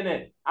সামনে এনে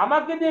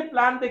আমাকে দিয়ে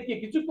প্ল্যান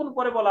দেখিয়ে কিছুক্ষণ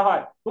পরে বলা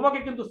হয় তোমাকে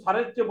কিন্তু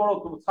স্যারের চেয়ে বড়,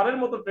 স্যারের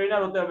মতো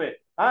ট্রেনার হতে হবে,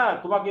 হ্যাঁ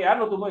তোমাকে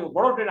তুমি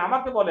বড় ট্রেনার,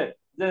 আমাকে বলে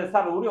যে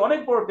স্যার উনি অনেক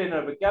বড়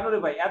ট্রেনার হবে। কেন রে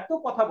ভাই, এত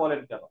কথা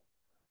বলেন কেন?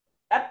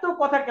 এত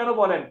কথা কেন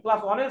বলেন?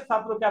 ক্লাস ওয়ানের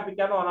ছাত্রকে আপনি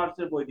কেন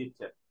অনার্সের বই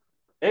দিচ্ছেন?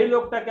 এই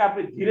লোকটাকে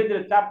আপনি ধীরে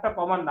ধীরে চাপটা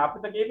কমান না, আপনি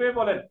তাকে এইভাবে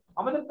বলেন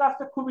আমাদের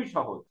কাজটা খুবই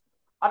সহজ,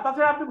 আর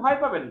তাছাড়া আপনি ভয়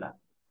পাবেন না,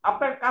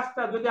 আপনার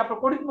কাজটা যদি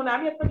আপনার কঠিন মনে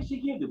আমি আপনাকে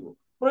শিখিয়ে দেবো,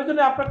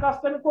 প্রয়োজনে আপনার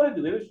কাজটা আমি করে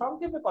দেবো। এবার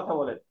সংক্ষেপে কথা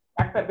বলেন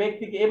একটা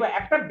ব্যক্তিকে, এবার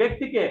একটা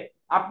ব্যক্তিকে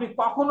আপনি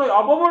কখনোই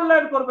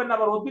অবমূল্যায়ন করবেন না,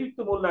 আবার অতিরিক্ত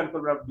মূল্যায়ন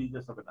করবেন, আপনার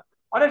বিজনেস হবে না।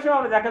 অনেক সময়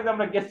আমরা দেখা যায়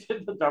আমরা গেস্টের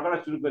ঝগড়া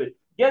শুরু করি,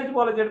 গেস্ট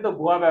বলে যে এটা তো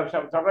ভুয়া ব্যবসা,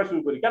 ঝগড়া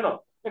শুরু করি কেন?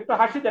 একটু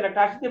হাসি দেন,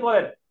 একটা হাসি দিয়ে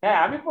বলেন হ্যাঁ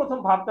আমি প্রথম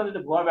ভাবতাম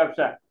যে ভুয়া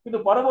ব্যবসা, কিন্তু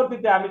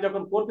পরবর্তীতে আমি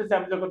যখন করতেছি,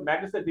 আমি যখন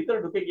ম্যাগনেসের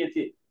ভিতরে ঢুকে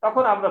গিয়েছি,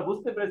 তখন আমরা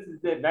বুঝতে পেরেছি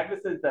যে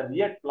ম্যাগনেস is the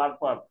real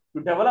platform to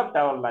develop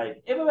our life.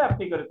 এভাবে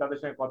আপনি করে তাদের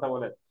সঙ্গে কথা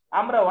বলেন।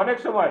 আমরা অনেক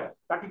সময়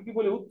তাকে কি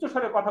বলি, উচ্চ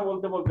স্বরে কথা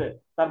বলতে বলতে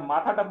তার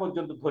মাথাটা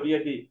পর্যন্ত ধরিয়ে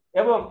দিই।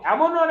 এবং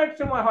এমন অনেক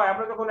সময় হয়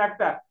আমরা যখন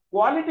একটা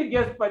কোয়ালিটি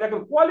গেস্ট পাই,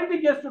 দেখেন কোয়ালিটি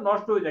গেস্ট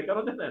নষ্ট হয়ে যায় কেন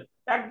জানেন?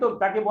 একদম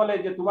তাকে বলে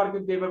যে তোমার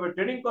কিন্তু এইভাবে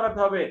ট্রেনিং করাতে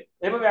হবে,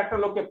 এইভাবে একটা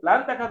লোককে প্ল্যান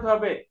দেখাতে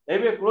হবে,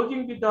 এইভাবে ক্লোজিং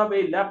দিতে হবে,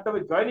 এই ল্যাপটপে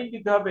জয়েনিং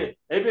দিতে হবে,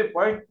 এইভাবে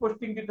পয়েন্ট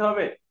পোস্টিং দিতে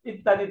হবে,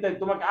 ইত্যাদি ইত্যাদি,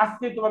 তোমাকে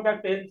আজকে তোমাকে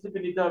একটা এনসিপি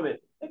দিতে হবে।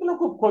 এগুলো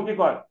খুব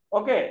ক্ষতিকর।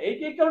 ওকে,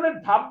 এই কারণে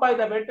ধাপ বাই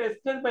ধাপ, এটা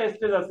স্টেজ বাই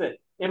স্টেজ আছে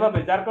এভাবে,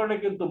 যার কারণে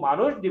কিন্তু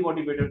মানুষ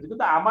ডিমোটিভেট হচ্ছে।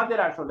 কিন্তু আমাদের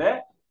আসলে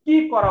কি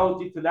করা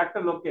উচিত ছিল, একটা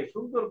লোককে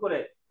সুন্দর করে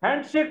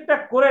হ্যান্ডশেকটা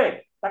করে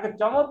তাকে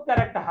চমৎকার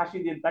একটা হাসি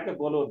দিন, তাকে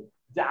বলুন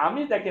যে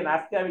আমি দেখেন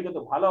আজকে আমি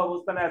কিন্তু ভালো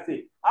অবস্থানে আছি,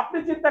 আপনি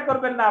চিন্তা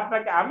করবেন না,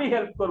 আপনাকে আমি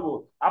হেল্প করব,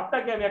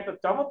 আপনাকে আমি একটা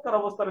চমৎকার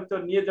অবস্থানে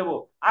নিয়ে যাব।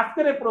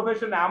 আজকের এই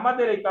প্রফেশনে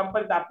আমাদের এই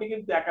কোম্পানিতে আপনি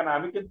কিন্তু একা না,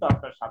 আমি কিন্তু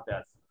আপনার সাথে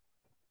আছি।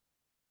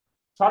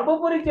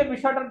 সর্বোপরি যে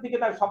বিষয়টার দিকে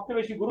তাকে সবচেয়ে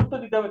বেশি গুরুত্ব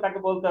দিতে হবে, তাকে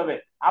বলতে হবে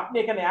আপনি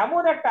এখানে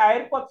এমন একটা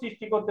আয়ের পথ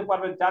সৃষ্টি করতে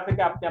পারবেন যা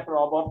থেকে আপনি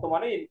আপনার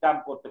অবর্তমানে ইনকাম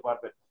করতে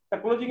পারবেন। তা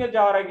ক্লোজিং এ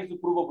যাওয়ার আগে কিছু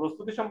পূর্ব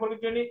প্রস্তুতি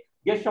সম্পর্কে জেনে নিন,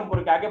 গেস্ট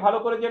সম্পর্কে আগে ভালো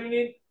করে জেনে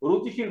নিন,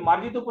 রুচিশীল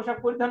মার্জিত পোশাক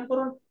পরিধান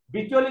করুন,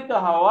 বিচলিত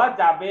হওয়া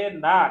যাবে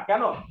না।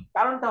 কেন?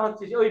 কারণটা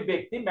হচ্ছে যে ওই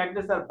ব্যক্তি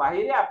ম্যাগনেসার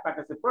বাহিরে আপনার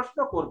কাছে প্রশ্ন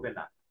করবে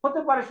না। হতে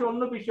পারে সে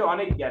অন্য বিষয়ে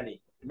অনেক জ্ঞানী,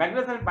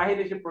 ম্যাগনেসার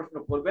বাহিরে এসে প্রশ্ন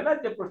করবে না,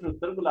 যে প্রশ্ন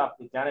উত্তরগুলো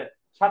আপনি জানেন।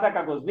 সাদা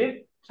কাগজ নিন,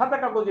 সাদা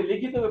কাগজে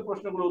লিখিত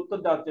প্রশ্নগুলো উত্তর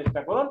দেওয়ার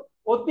চেষ্টা করুন।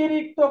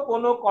 অতিরিক্ত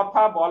কোনো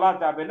কথা বলা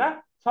যাবে না,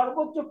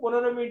 সর্বোচ্চ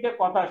 15 মিনিটে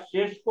কথা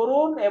শেষ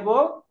করুন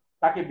এবং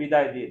তাকে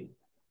বিদায় দিন।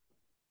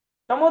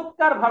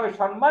 চমৎকার ভাবে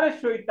সম্মানের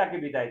সহিত তাকে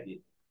বিদায় দিন।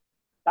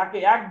 তাকে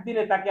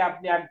একদিনে তাকে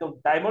আপনি একদম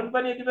ডায়মন্ড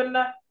বানিয়ে দিবেন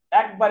না,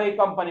 একবার এই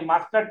কোম্পানি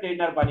মাস্টার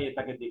ট্রেনার বানিয়ে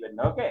তাকে দিবেন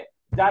না। ওকে,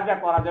 যা যা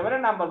করা যাবে না,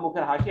 নাম্বার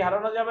মুখের হাসি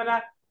হারানো যাবে না,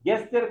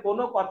 গেস্টের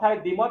কোনো কথায়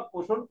দ্বিমত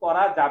পোষণ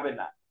করা যাবে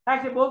না। হ্যাঁ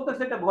সে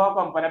বলতেছে এটা ভুয়া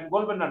কোম্পানি, আপনি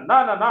বলবেন না না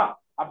না না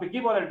আপনি কি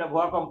বলেন এটা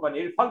ভুয়া কোম্পানি,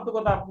 এর ফালতু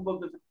কথা আপনি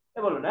বলতেছেন।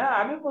 বলবেন হ্যাঁ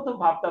আমি প্রথম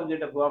ভাবতাম যে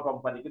এটা ভুয়া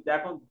কোম্পানি, কিন্তু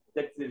এখন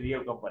দেখছি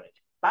রিয়েল কোম্পানি।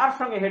 তার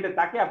সঙ্গে হেঁটে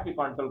তাকে আপনি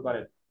কন্ট্রোল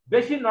করেন।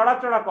 বেশি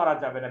নড়াচড়া করা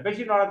যাবে না,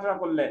 বেশি নড়াচড়া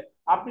করলে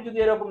আপনি যদি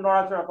এরকম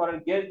নড়াচড়া করেন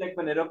গেস্ট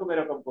দেখবেন এরকম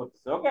এরকম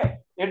করতেছে। ওকে,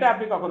 এটা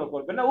আপনি কখনো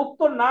করবেন না।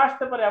 উত্তর না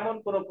আসতে পারে এমন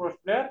কোন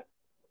প্রশ্নের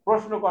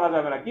প্রশ্ন করা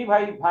যাবে না। কি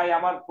ভাই ভাই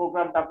আমার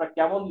প্রোগ্রামটা আপনার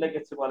কেমন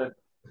লেগেছে বলেন,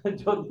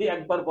 যদি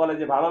একবার বলে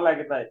যে ভালো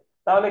লাগে তাই,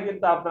 তাহলে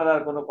কিন্তু আপনার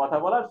আর কোনো কথা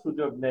বলার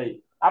সুযোগ নেই।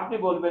 আপনি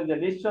বলবেন যে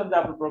নিঃসন্দেহে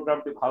আপনার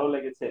প্রোগ্রামটি ভালো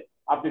লেগেছে,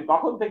 আপনি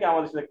কখন থেকে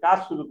আমাদের সাথে কাজ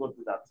শুরু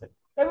করতে যাচ্ছেন।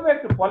 এভাবে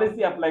একটু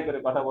পলিসি অ্যাপ্লাই করে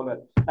কথা বলবেন।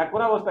 না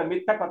কোন অবস্থায়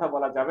মিথ্যা কথা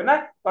বলা যাবে না,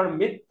 কারণ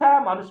মিথ্যা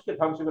মানুষকে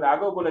ধ্বংস করে।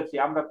 আগেও বলেছি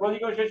আমরা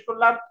ক্লোজিং শেষ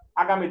করলাম,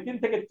 আগামী 3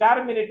 থেকে 4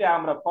 মিনিটে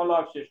আমরা ফলো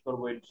আপ শেষ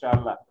করবো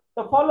ইনশাআল্লাহ।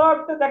 তো ফলো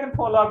আপটা দেখেন,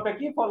 ফলো আপটা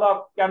কি, ফলো আপ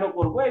কেন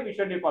করবো এই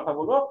বিষয় নিয়ে কথা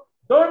বলবো।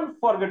 Don't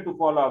forget to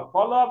follow up,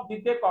 follow up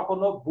দিতে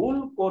কখনো ভুল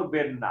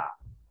করবেন না।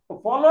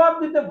 ফলো আপ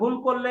দিতে ভুল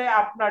করলে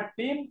আপনার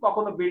টিম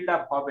কখনো বিল্ড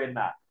আপ হবে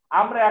না।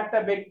 আমরা একটা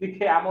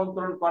ব্যক্তিকে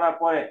আমন্ত্রণ করার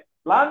পরে,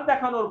 প্ল্যান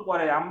দেখানোর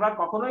পরে আমরা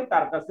কখনোই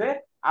তার কাছে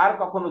আর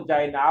কখনো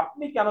যাই না।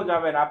 আপনি কেন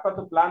যাবেন? আপনার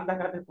তো প্ল্যান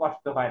দেখাতে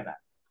কষ্ট হয় না।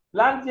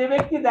 প্ল্যান যে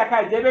ব্যক্তি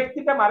দেখায়, যে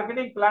ব্যক্তিটা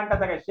মার্কেটিং প্ল্যানটা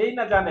দেখায়, সেই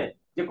না জানে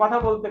যে কথা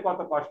বলতে কত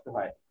কষ্ট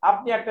হয়।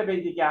 আপনি একটা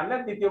ব্যক্তিকে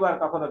আনলেন,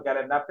 দ্বিতীয়বার কখনো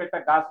গেলেন না। আপনি একটা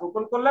গাছ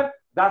রোপণ করলেন,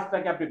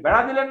 গাছটাকে আপনি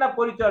বেড়া দিলেন না,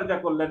 পরিচর্যা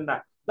করলেন না,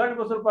 10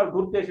 বছর পর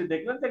ঘুরতে এসে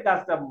দেখলেন যে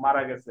গাছটা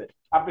মারা গেছে,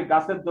 আপনি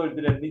গাছের দোষ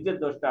দিলেন, নিজের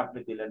দোষটা আপনি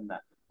দিলেন না।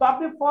 তো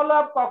আপনি ফলো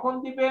আপ কখন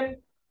দিবেন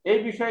এই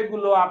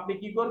বিষয়গুলো আপনি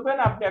কি করবেন,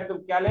 আপনি একদম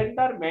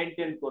ক্যালেন্ডার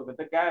মেনটেন করবেন।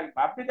 তো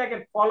আপনি দেখেন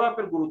ফলো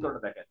আপের গুরুত্বটা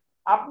দেখেন,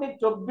 আপনি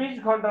 24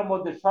 ঘন্টার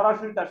মধ্যে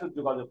সরাসরি তার সাথে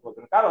যোগাযোগ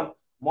করবেন। কারণ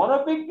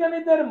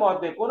মনোবিজ্ঞানীদের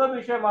মধ্যে কোনো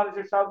বিষয়ে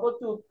মানুষের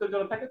সর্বোচ্চ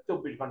উত্তেজনা থাকে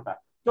 24 ঘন্টা।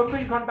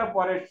 24 ঘন্টা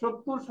পরে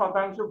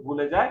 70%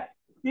 ভুলে যায়,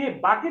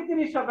 বাকি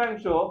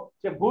 30%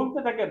 সে ভুলতে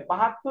থাকে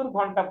 72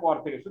 ঘন্টা পর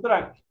থেকে।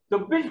 সুতরাং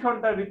 24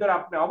 ঘন্টার ভিতরে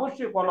আপনি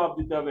অবশ্যই ফলো আপ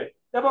দিতে হবে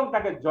এবং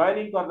তাকে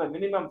জয়েনিং করতে,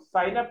 মিনিমাম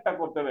সাইন আপটা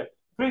করতে হবে,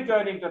 ফ্রি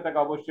জয়েনিংটা তাকে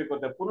অবশ্যই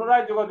করতে হবে।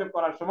 পুনরায় যোগাযোগ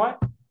করার সময়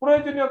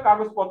প্রয়োজনীয়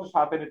কাগজপত্র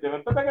সাথে নিতে হবে।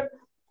 তো তাকে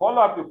ফলো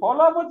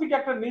আপ হচ্ছে কি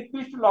একটা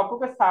নির্দিষ্ট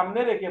লক্ষ্যকে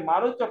সামনে রেখে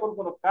মানুষ যখন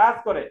কোনো কাজ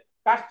করে,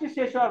 কাজটি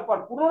শেষ হওয়ার পর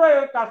পুনরায়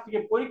ওই কাজটিকে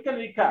পরীক্ষা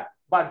নিরীক্ষা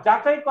বা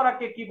যাচাই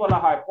করাকে কি বলা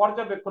হয়,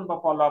 পর্যবেক্ষণ বা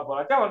ফলো আপ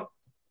বলা। যেমন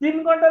 3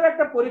 ঘন্টার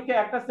একটা পরীক্ষা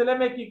একটা ছেলে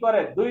মেয়ে কি করে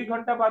 2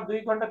 ঘন্টা বা 2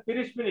 ঘন্টা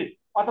 30 মিনিট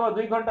অথবা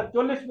 2 ঘন্টা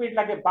 40 মিনিট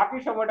লাগে, বাকি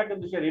সময়টা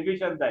কিন্তু সে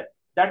রিভিশন দেয়।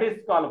 That is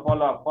call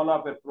follow up. Follow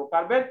আপের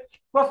প্রকারভেদ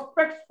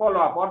প্রসপেক্ট ফলো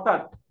আপ,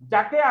 অর্থাৎ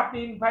যাকে আপনি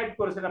ইনভাইট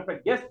করেছেন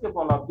আপনার গেস্টকে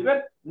ফলো আপ দিবেন।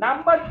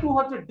 নাম্বার 2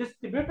 হচ্ছে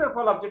ডিস্ট্রিবিউটর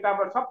ফলো আপ, যেটা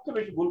আমরা সবচেয়ে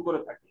বেশি ভুল করে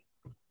থাকি।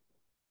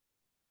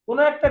 কোন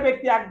একটা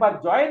ব্যক্তি একবার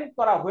জয়েন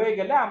করা হয়ে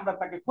গেলে আমরা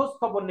তাকে খোঁজ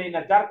খবর নেই না,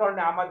 যার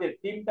কারণে আমাদের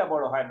টিমটা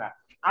বড় হয় না।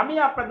 আমি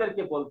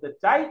আপনাদেরকে বলতে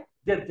চাই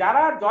যে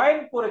যারা জয়েন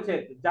করেছে,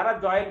 যারা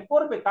জয়েন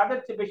করবে তাদের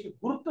চেয়ে বেশি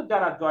গুরুত্ব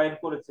যারা জয়েন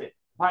করেছে।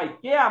 ভাই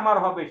কে আমার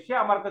হবে সে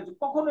আমার কাছে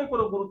কখনোই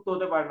কোনো গুরুত্ব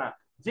হতে পারে না,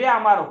 যে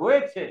আমার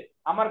হয়েছে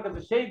আমার কাছে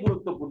সেই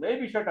গুরুত্বপূর্ণ। এই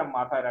বিষয়টা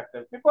মাথায় রাখতে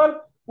হবে। People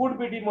could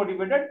be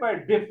demotivated by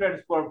different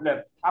problem.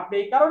 আপনি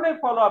এই কারণে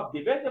ফলো আপ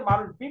দিবেন যে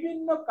মানুষ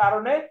বিভিন্ন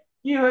কারণে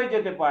কি হয়ে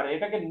যেতে পারে,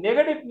 এটাকে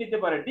নেগেটিভ নিতে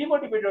পারে,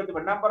 ডিমোটিভেট হতে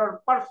পারে। নাম্বার ওয়ান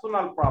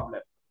পার্সোনাল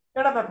প্রবলেম,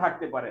 এটা তো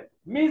থাকতে পারে।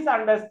 মিস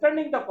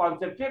আন্ডারস্ট্যান্ডিং দ্য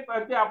কনসেপ্ট,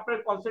 সে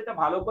আপনার কনসেপ্টটা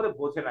ভালো করে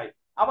বোঝে নাই।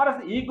 আবার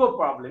আছে ইগো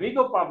প্রবলেম।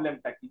 ইগো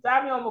প্রবলেমটা কি, যা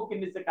আমি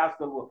অমুকের নিচে কাজ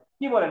করব,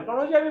 কি বলেন? কারণ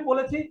ওই যে আমি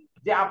বলেছি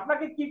যে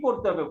আপনাকে কি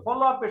করতে হবে,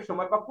 ফলো আপের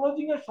সময় বা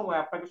ক্লোজিং এর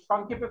সময় আপনাকে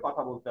সংক্ষেপে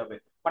কথা বলতে হবে।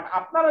 বাট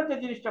আপনারা যে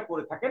জিনিসটা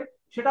করে থাকেন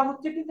সেটা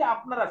হচ্ছে কি যে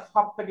আপনারা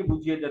সবটাকে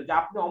বুঝিয়ে দেন যে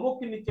আপনি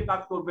অমুকের নিচে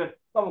কাজ করবেন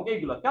তমুক।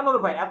 এইগুলো কেন রে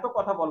ভাই, এত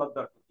কথা বলার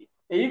দরকার কি?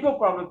 ইগো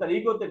প্রবলেম, তার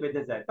ইগোতে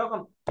বেঁধে যায়। তখন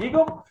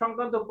ইগো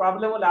সংক্রান্ত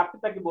প্রবলেম হলে আপনি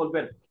তাকে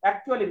বলবেন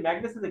অ্যাকচুয়ালি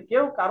ম্যাগনেসিসে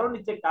কেউ কারো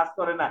নিচে কাজ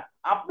করে না,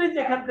 আপনি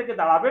যেখান থেকে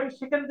দাঁড়াবেন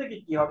সেখান থেকে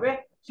কি হবে,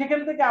 সেখান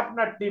থেকে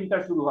আপনার টিমটা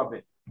শুরু হবে।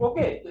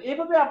 ওকে, তো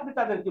এইভাবে আপনি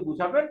তাদেরকে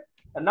বুঝাবেন।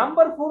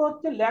 নাম্বার 4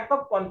 হচ্ছে ল্যাক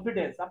অফ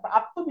কনফিডেন্স, আপনার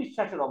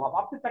আত্মবিশ্বাসের অভাব।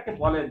 আপনি তাকে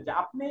বলেন যে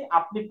আপনি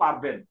আপনি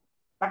পারবেন,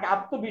 তাকে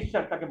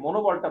আত্মবিশ্বাস, তাকে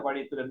মনোবলটা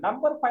বাড়িয়ে তোলেন।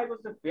 নাম্বার 5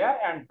 হচ্ছে ফেয়ার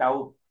অ্যান্ড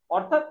ডাউট,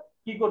 অর্থাৎ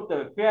কি করতে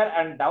হবে, ফেয়ার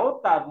অ্যান্ড ডাউট,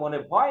 তার মনে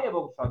ভয়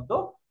এবং সন্দেহ,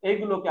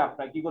 এইগুলোকে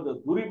আপনার কি করতে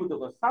হবে, দূরীভূত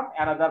করে। সাম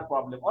অ্যানাদার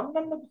প্রবলেম,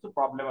 অন্যান্য কিছু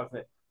প্রবলেম আছে।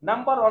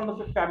 নাম্বার 1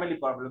 হচ্ছে ফ্যামিলি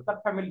প্রবলেম,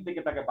 তার ফ্যামিলি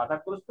থেকে তাকে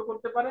বাধাগ্রস্ত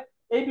করতে পারে।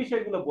 এই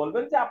বিষয়গুলো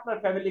বলবেন যে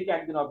আপনার ফ্যামিলিকে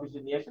একদিন অফিসে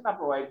নিয়ে আসেন,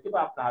 আপনার ওয়াইফকে বা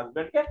আপনার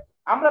হাজবেন্ডকে,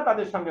 আমরা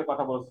তাদের সঙ্গে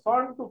কথা বলবো।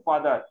 সন টু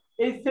ফাদার,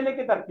 এই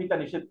ছেলেকে তার পিতা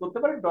নিষেধ করতে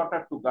পারে।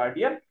 ডটার টু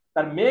গার্ডিয়ান,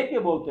 তার মেয়েকে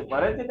বলতে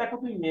পারে যে দেখো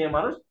তুমি মেয়ে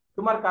মানুষ,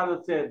 তোমার কাজ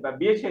হচ্ছে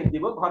বিয়ে শেষ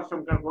দিব, ঘর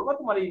সংসার করবো,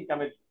 তোমার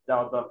ইনকামে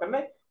যাওয়ার দরকার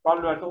নেই।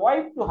 প্রবলেম আছে।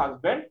 ওয়াইফ টু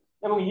হাজবেন্ড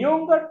এবং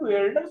younger two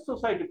এল্ডার,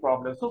 society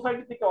problem,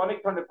 society থেকে অনেক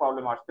ধরনের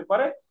প্রবলেম আসতে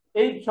পারে।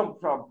 এই সব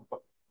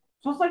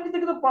সোসাইটি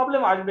থেকে তো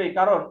প্রবলেম আসবেই,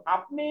 কারণ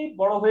আপনি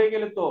বড় হয়ে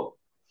গেলে তো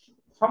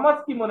সমাজ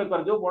কি মনে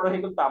করে যে ও বড়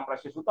হয়ে গেল তো আমরা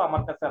শেষ, তো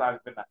আমার কাছে আর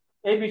আসবে না।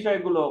 এই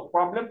বিষয়গুলো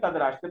প্রবলেম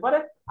তাদের আসতে পারে।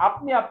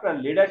 আপনি আপনার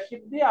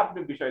লিডারশিপ দিয়ে আপনি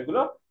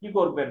বিষয়গুলো কি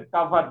করবেন,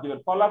 কাভার দিবেন।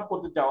 ফলো আপ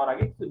করতে যাওয়ার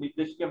আগে কিছু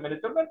নির্দেশিকা মেনে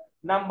চলবেন।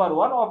 নাম্বার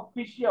 1,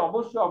 অফিসিয়াল,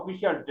 অবশ্যই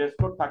অফিসিয়াল ড্রেস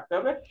কোড থাকতে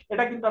হবে।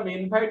 এটা কিন্তু আমি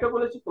ইনভাইটও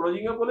বলেছি,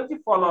 ক্লোজিং এও বলেছি,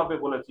 ফলো আপে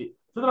বলেছি।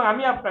 সুতরাং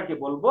আমি আপনাকে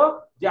বলবো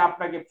যে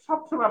আপনাকে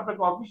সবসময়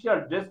আপনাকে অফিসিয়াল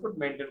ড্রেস কোড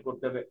মেনটেন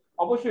করতে হবে।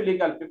 অবশ্যই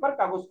লিগাল পেপার,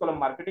 কাগজ কলম,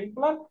 মার্কেটিং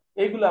প্ল্যান,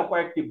 এইগুলো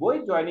কয়েকটি বই,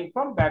 জয়নিং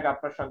ফর্ম, ব্যাগ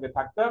আপনার সঙ্গে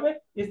থাকতে হবে।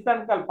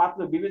 স্থানকাল পাত্র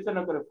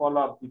বিবেচনা করে ফলো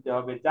আপ দিতে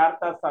হবে। যার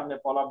তার সামনে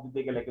ফলো আপ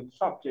দিতে গেলে কিন্তু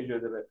সব শেষ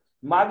হয়ে যাবে।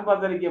 মাছ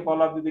বাজারে গিয়ে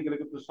ফলো আপ দিতে গেলে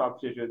কিন্তু সব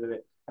শেষ হয়ে যাবে।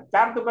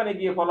 চার দোকানে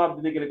গিয়ে ফলো আপ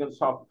দিতে গেলে কিন্তু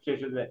সব শেষ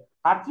হয়ে যাবে।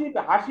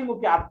 হাসি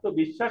মুখে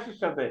আত্মবিশ্বাসের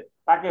সাথে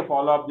তাকে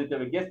ফলো আপ দিতে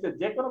হবে। গেস্টের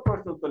যে কোনো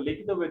প্রশ্ন উত্তর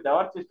লিখিতভাবে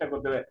দেওয়ার চেষ্টা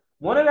করতে হবে।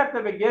 মনে রাখতে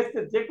হবে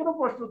গেস্টের যে কোনো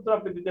প্রশ্ন উত্তর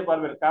আপনি দিতে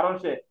পারবেন, কারণ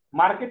সে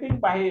মার্কেটিং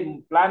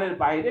প্ল্যানের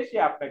বাইরে সে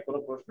আপনাকে কোনো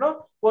প্রশ্ন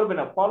করবে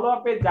না। ফলো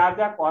আপে যা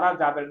যা করা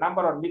যাবে,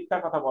 নাম্বার 1, মিথ্যা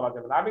কথা বলা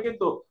যাবে না। আমি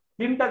কিন্তু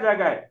তিনটা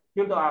জায়গায়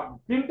কিন্তু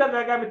তিনটা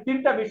জায়গায় আমি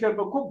তিনটা বিষয়ের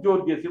উপর খুব জোর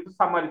দিয়েছি, একটু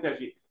সামারিতে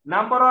আসি।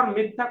 নাম্বার 1,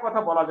 মিথ্যা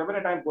কথা বলা যাবে না,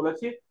 এটা আমি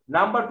বলেছি।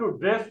 নাম্বার 2,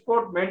 ড্রেস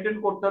কোড মেনটেন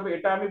করতে হবে,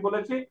 এটা আমি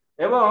বলেছি।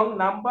 এবং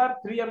নাম্বার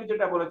 3 আমি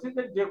যেটা বলেছি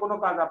যে যে কোনো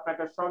কাজ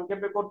আপনাকে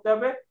সংক্ষেপে করতে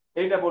হবে,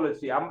 এইটা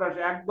বলেছি। আমরা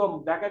একদম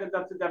দেখা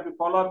যাচ্ছে যে আপনি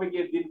ফলো আপে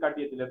গিয়ে দিন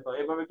কাটিয়ে দিলেন, তো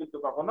এভাবে কিন্তু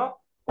কখনো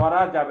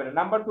করা যাবে না।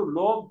 নাম্বার 2,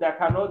 লোভ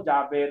দেখানো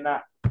যাবে না,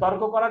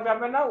 তর্ক করা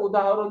যাবে না,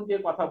 উদাহরণ দিয়ে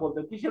কথা বলতে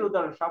হবে। কিসের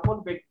উদাহরণ? সফল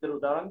ব্যক্তিদের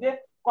উদাহরণ দিয়ে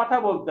কথা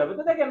বলতে হবে।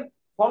 তো দেখেন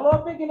ফলো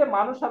আপে গেলে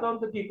মানুষ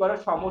সাধারণত কি করে,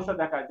 সমস্যা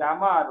দেখায় যে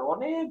আমার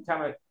অনেক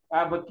ঝামেলা,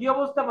 কি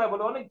অবস্থা ভাই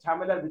বলে, অনেক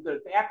ঝামেলার ভিতরে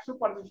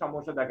 100%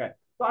 সমস্যা দেখায়।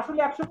 তো আসলে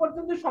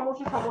 100%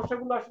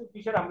 সমস্যাগুলো আসলে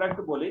কিসের আমরা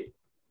একটু বলি।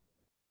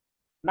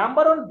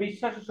 নাম্বার 1,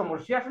 বিশ্বাসের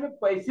সমস্যা। সে আসলে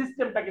এই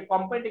সিস্টেমটাকে,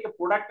 কোম্পানিটাকে,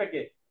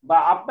 প্রোডাক্টটাকে বা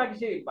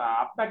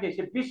আপনাকে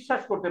সে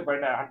বিশ্বাস করতে পারে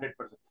না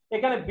 100%।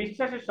 এখানে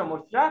বিশ্বাসের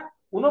সমস্যা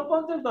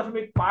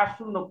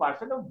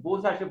 49.50%।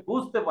 বোঝা, সে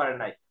বুঝতে পারে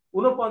নাই,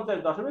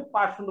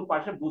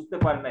 49.50% বুঝতে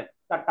পারে নাই।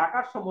 তার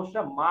টাকার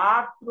সমস্যা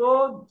মাত্র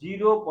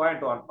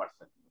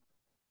 0.1%।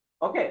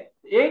 ওকে,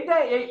 এইটা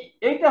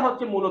এইটা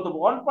হচ্ছে মূলত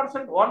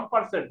 1%।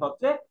 1%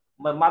 হচ্ছে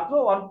মাত্র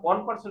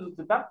 1%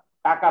 হচ্ছে তার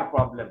টাকার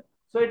প্রবলেম।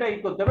 সো এটা কি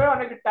করতে হবে,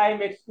 অনেকে টাইম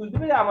এক্সকিউজ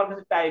দিবে যে আমার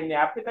কাছে টাইম নেই,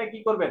 আপনি তাই কি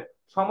করবেন,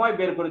 সময়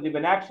বের করে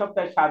দিবেন। এক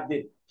সপ্তাহে 7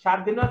 দিন, 7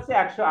 দিন হচ্ছে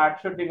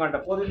 168 ঘন্টা,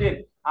 প্রতিদিন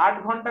 8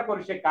 ঘন্টা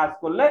করে সে কাজ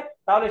করলে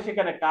তাহলে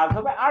সেখানে কাজ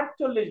হবে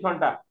 48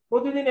 ঘন্টা।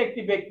 প্রতিদিন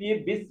একটি ব্যক্তির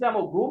বিশ্রাম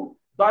ও ঘুম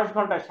 10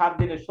 ঘন্টা, 7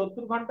 দিনে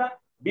 70 ঘন্টা,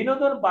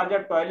 বিনোদন,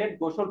 বাজার, টয়লেট,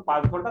 গোসল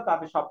 5 ঘন্টা,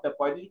 তাতে সপ্তাহে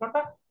 35 ঘন্টা,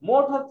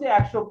 মোট হচ্ছে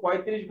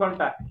 135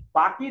 ঘন্টা।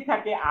 বাকি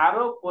থাকে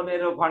আরো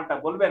 15 ঘন্টা।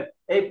 বলবেন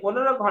এই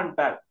 15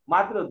 ঘন্টার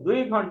মাত্র 2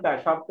 ঘন্টা,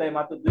 সপ্তাহে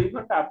মাত্র 2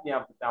 ঘন্টা আপনি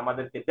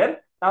আমাদেরকে দেন,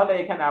 তাহলে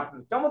এখানে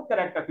আপনার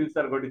চমৎকার একটা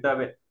ফিউচার গঠিত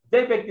হবে। যে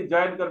ব্যক্তি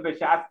জয়েন করবে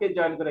সে আজকে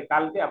জয়েন করে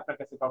কালকে আপনার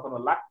কাছে কখনো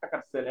লাখ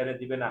টাকার স্যালারি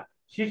দিবে না।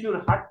 শিশুর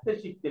হাঁটতে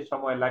শিখতে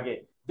সময় লাগে।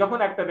 যখন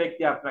একটা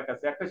ব্যক্তি আপনার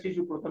কাছে, একটা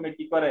শিশু প্রথমে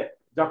কি করে,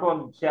 যখন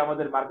সে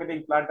আমাদের মার্কেটিং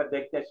প্ল্যানটা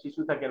দেখতে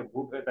শিশু থাকে,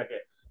 ভূত হয়ে থাকে,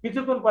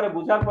 কিছুক্ষণ পরে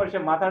বুঝার পর সে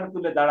মাথাটা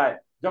তুলে দাঁড়ায়,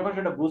 যখন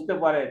সেটা বুঝতে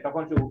পারে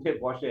তখন সে উঠে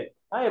বসে,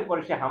 হ্যাঁ,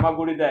 এরপরে সে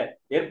হামাগুড়ি দেয়,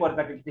 এরপর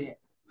তাকে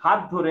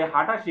হাত ধরে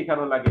হাঁটা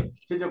শেখানো লাগে।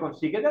 সে যখন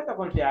শিখে যায়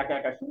তখন সে একা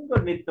একা সুন্দর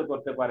নৃত্য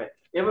করতে পারে।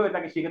 এভাবে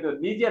তাকে শিখাতে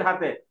হবে। নিজের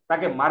হাতে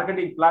তাকে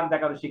মার্কেটিং প্ল্যান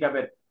দেখানো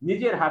শিখাবেন,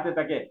 নিজের হাতে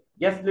তাকে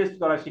গেস্ট লিস্ট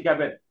করা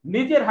শিখাবেন,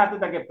 নিজের হাতে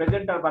তাকে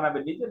প্রেজেন্টার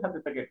বানাবেন, নিজের হাতে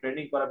তাকে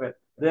ট্রেনিং করাবেন।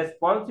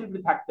 রেসপন্সিবিলিটি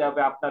থাকতে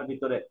হবে আপনার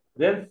ভিতরে।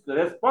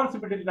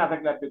 রেসপন্সিবিলিটি না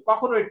থাকলে আপনি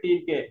কখনোই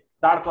টিমকে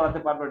দাঁড় করাতে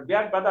পারবেন।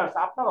 ডিয়ার ব্রাদার্স,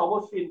 আপনার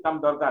অবশ্যই ইনকাম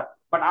দরকার,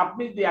 বাট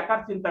আপনি যদি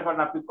একার চিন্তা করেন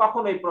আপনি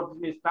কখনোই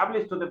প্রফেশনে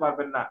এস্টাবলিশ হতে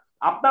পারবেন না।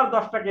 আপনার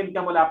 10 টাকা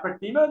ইনকাম হলে আপনার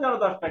টিমেও যেন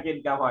 10 টাকা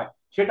ইনকাম হয়,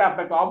 সেটা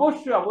আপনাকে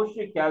অবশ্যই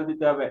অবশ্যই খেয়াল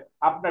দিতে হবে।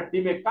 আপনার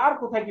টিমে কার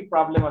কোথায় কি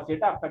প্রবলেম আছে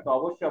এটা আপনাকে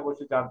অবশ্যই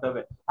অবশ্যই জানতে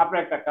হবে।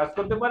 আপনারা একটা কাজ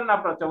করতে পারেন,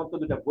 আপনারা চমৎকার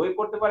 2টা বই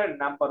পড়তে পারেন।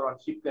 নাম্বার 1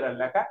 শিক্ষকের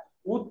লেখা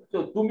উচ্চ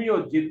তুমিও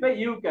জিতবে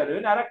ইউ ক্যান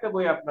উইন, আর একটা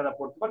বই আপনারা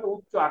পড়তে পারেন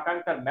উচ্চ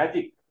আকাঙ্ক্ষার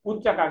ম্যাজিক।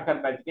 উচ্চ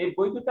আকাঙ্ক্ষার ম্যাজিক, এই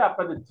বই দুটো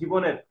আপনাদের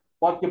জীবনের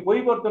পথকে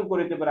পরিবর্তন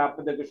করে দিতে পারে,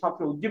 আপনাদেরকে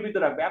সবসময় উজ্জীবিত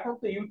রাখবে। এখন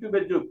তো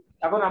ইউটিউবের যুগ,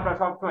 এখন আমরা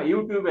সবসময়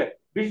ইউটিউবে,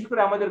 বিশেষ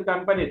করে আমাদের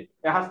কোম্পানির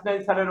হাসনাইন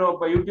স্যারেরও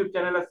ইউটিউব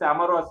চ্যানেল আছে,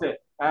 আমারও আছে,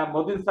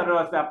 মদিন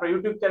স্যারেরও আছে, আপনার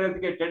ইউটিউব চ্যানেল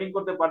থেকে ট্রেনিং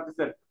করতে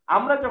পারতেছেন।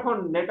 আমরা যখন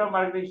নেটওয়ার্ক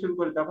মার্কেটিং শুরু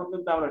করি তখন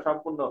কিন্তু আমরা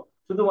সম্পূর্ণ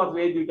শুধুমাত্র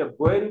এই 2টা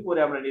বইয়ের উপরে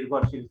আমরা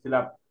নির্ভরশীল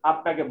ছিলাম।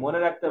 আপনাকে মনে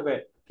রাখতে হবে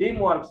টিম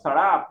ওয়ার্ক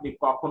ছাড়া আপনি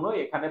কখনো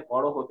এখানে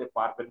বড় হতে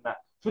পারবেন না।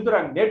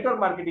 সুতরাং নেটওয়ার্ক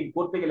মার্কেটিং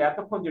করতে গেলে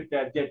এতক্ষণ যে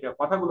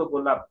কথাগুলো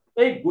বললাম,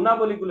 এই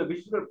গুণাবলীগুলো,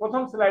 বিশেষ করে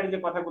প্রথম স্লাইডে যে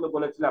কথাগুলো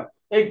বলেছিলাম,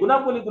 এই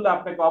গুণাবলীগুলো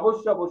আপনাকে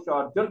অবশ্যই অবশ্যই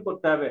অর্জন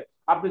করতে হবে।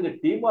 আপনি যে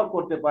টিম ওয়ার্ক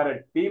করতে পারেন,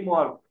 টিম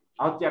ওয়ার্ক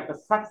হচ্ছে একটা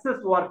সাকসেস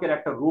ওয়ার্কের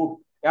একটা রূপ।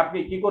 আপনি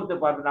কি করতে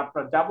পারবেন,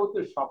 আপনার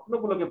যাবতীয়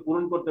স্বপ্নগুলোকে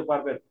পূরণ করতে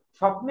পারবেন,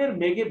 স্বপ্নের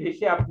মেঘে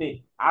ভেসে আপনি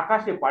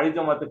আকাশে পাড়ি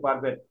জমাতে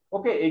পারবেন।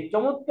 ওকে, এই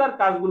চমৎকার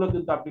কাজগুলো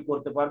কিন্তু আপনি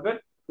করতে পারবেন।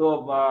 তো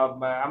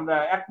আমরা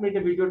 1 মিনিটে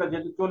ভিডিওটা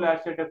যেহেতু চলে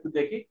আসছে এটা একটু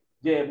দেখি,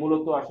 যে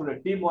মূলত আসলে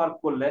টিম ওয়ার্ক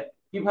করলে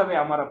কিভাবে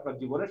আমার আপনার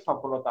জীবনে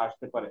সফলতা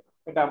আসতে পারে।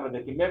 এটা আমরা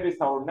দেখি। মেবি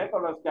সাউন্ড নাই,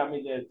 কারণ আজকে আমি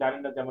যে জানি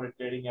না যে আমার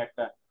ট্রেডিং এ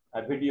একটা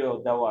ভিডিও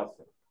দেওয়া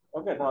আছে।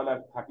 ওকে, তাহলে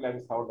থাকলে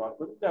আমি সাউন্ড অন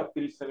করি,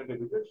 30 সেকেন্ডের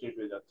ভিডিও শেষ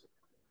হয়ে যাচ্ছে।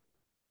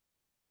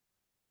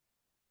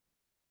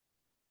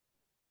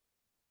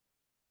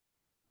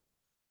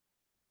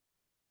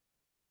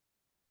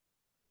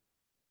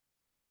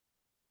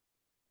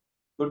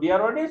 তো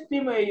ডিয়ার অডিয়েন্স,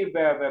 টিম এই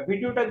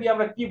ভিডিওটা দিয়ে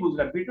আমরা কি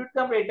বুঝলাম, ভিডিওতে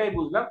আমরা এটাই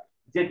বুঝলাম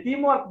যে টিম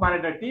ওয়ার্ক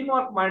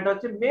মানেটা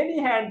হচ্ছে many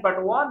hand but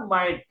one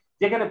mind,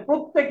 যেখানে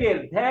প্রত্যেকের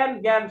ধ্যান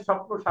জ্ঞান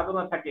স্বপ্ন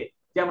সাধনা থাকে,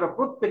 যে আমরা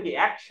প্রত্যেকে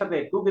একসাথে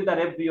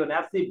টুগেদার এভরিওয়ান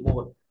অ্যাচিভ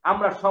মোর,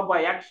 আমরা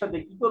সবাই একসাথে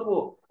কি করব,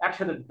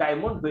 একসাথে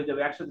ডায়মন্ড হয়ে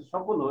যাবে, একসাথে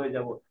সফল হয়ে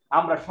যাব,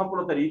 আমরা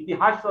সফলতার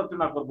ইতিহাস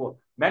রচনা করব।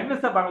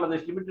 ম্যাগনেসা বাংলাদেশ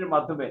লিমিটেডের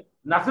মাধ্যমে,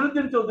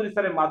 নাসিরুদ্দিন চৌধুরী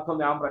স্যারের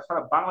মাধ্যমে আমরা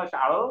সারা বাংলাদেশে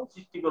আলোড়ন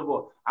সৃষ্টি করব।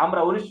 আমরা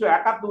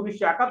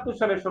 1971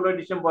 সালের 16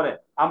 ডিসেম্বরে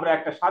আমরা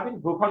একটা স্বাধীন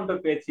ভূখণ্ড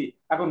পেয়েছি।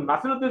 এখন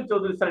নাসিরুদ্দিন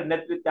চৌধুরী স্যারের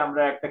নেতৃত্বে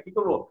আমরা একটা কি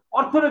করবো,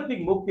 অর্থনৈতিক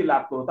মুক্তি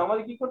লাভ করবো। তো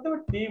আমাদের কি করতে হবে,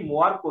 টিম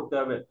ওয়ার্ক করতে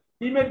হবে,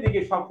 টিমের দিকে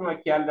সবসময়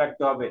খেয়াল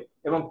রাখতে হবে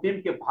এবং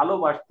টিমকে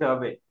ভালোবাসতে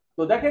হবে।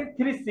 তো দেখেন,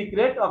 3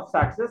 সিক্রেট অফ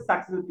সাকসেস,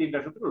 সাকসেসের 3টা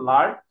সূত্র।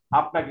 লার্ন,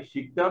 আপনাকে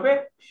শিখতে হবে,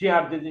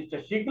 শেয়ার, যে জিনিসটা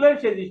শিখলেন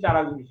সেই জিনিসটা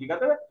আরেকজনকে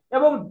শিখাতে হবে,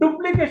 এবং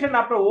ডুপ্লিকেশন,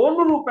 আপনার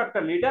অনুরূপ একটা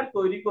লিডার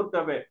তৈরি করতে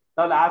হবে।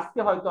 তাহলে আজকে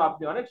হয়তো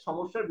আপনি অনেক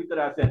সমস্যার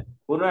ভিতরে আছেন,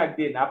 কোনো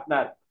একদিন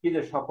আপনার কি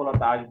যে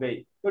সফলতা আসবেই।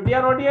 তো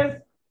ডিয়ার অডিয়েন্স,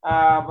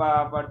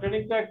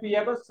 ট্রেনিংটা একটু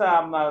ইয়ে করছে,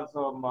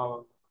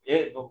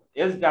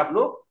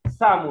 SW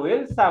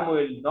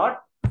Samuel not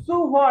so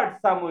what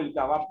Samuel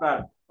কাম। আপনার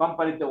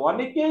কোম্পানিতে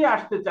অনেকেই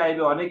আসতে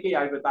চাইবে, অনেকেই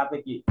আসবে, তাতে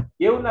কি,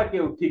 কেউ না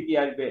কেউ ঠিকই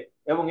আসবে,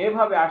 এবং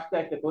এভাবে আস্তে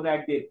আস্তে কোনো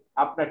একদিন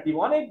আপনার টিম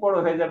অনেক বড়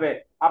হয়ে যাবে,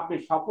 আপনি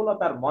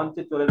সফলতার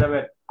মঞ্চে চলে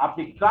যাবেন,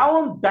 আপনি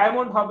ক্রাউন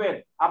ডায়মন্ড হবেন,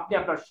 আপনি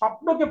আপনার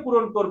স্বপ্নকে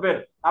পূরণ করবেন,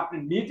 আপনি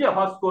নিজে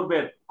হজ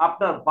করবেন,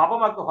 আপনার বাবা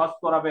মাকে হজ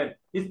করাবেন,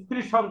 স্ত্রী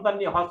সন্তান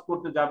নিয়ে হজ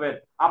করতে যাবেন,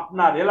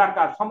 আপনার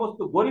এলাকার সমস্ত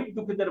গরিব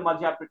দুঃখীদের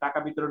মাঝে আপনি টাকা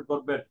বিতরণ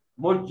করবেন,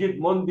 মসজিদ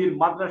মন্দির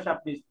মাদ্রাসা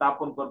আপনি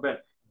স্থাপন করবেন।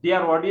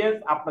 ডিয়ার অডিয়েন্স,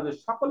 আপনাদের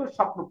সকলের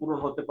স্বপ্ন পূরণ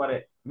হতে পারে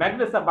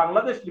ম্যাগনেসা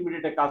বাংলাদেশ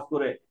লিমিটেডে কাজ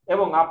করে।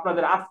 এবং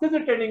আপনাদের আজকে যে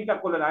ট্রেনিংটা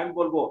করলেন, আমি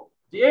বলবো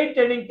যে এই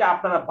ট্রেনিংটা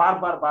আপনারা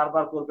বারবার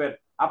বারবার করবেন।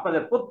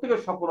 আপনাদের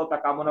প্রত্যেকের সফলতা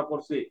কামনা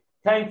করছি।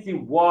 থ্যাংকস ইউ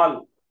ওয়াল।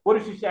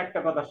 পরিশেষে একটা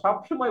কথা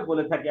সবসময়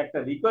বলে থাকি, একটা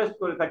রিকোয়েস্ট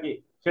করে থাকি,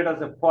 সেটা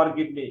হচ্ছে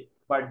forgive me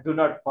but do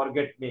not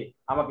forget me.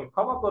 আমাকে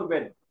ক্ষমা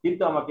করবেন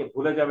কিন্তু আমাকে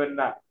ভুলে যাবেন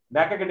না।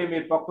 ব্যাংক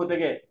একাডেমির পক্ষ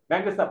থেকে,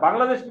 ম্যাগনেসা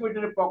বাংলাদেশ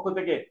লিমিটেডের পক্ষ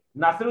থেকে,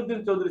 নাসিরউদ্দিন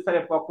চৌধুরী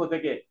স্যারের পক্ষ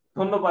থেকে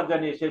ধন্যবাদ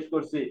জানিয়ে শেষ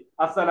করছি।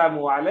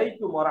 আসসালামু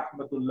আলাইকুম ওয়া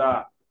রাহমাতুল্লাহ।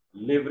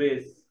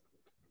 লিভারেজ।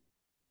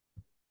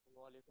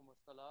 ওয়ালাইকুম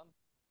আসসালাম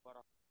ওয়া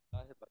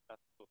রাহমাতুল্লাহি ওয়া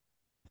বারাকাতুহু।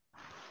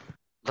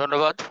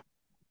 ধন্যবাদ।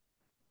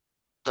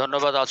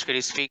 ধন্যবাদ আজকের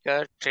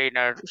speaker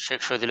trainer Sheikh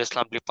Shahidul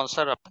Islam Lipon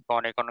sir, আপনাকে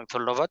অনেক অনেক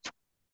ধন্যবাদ।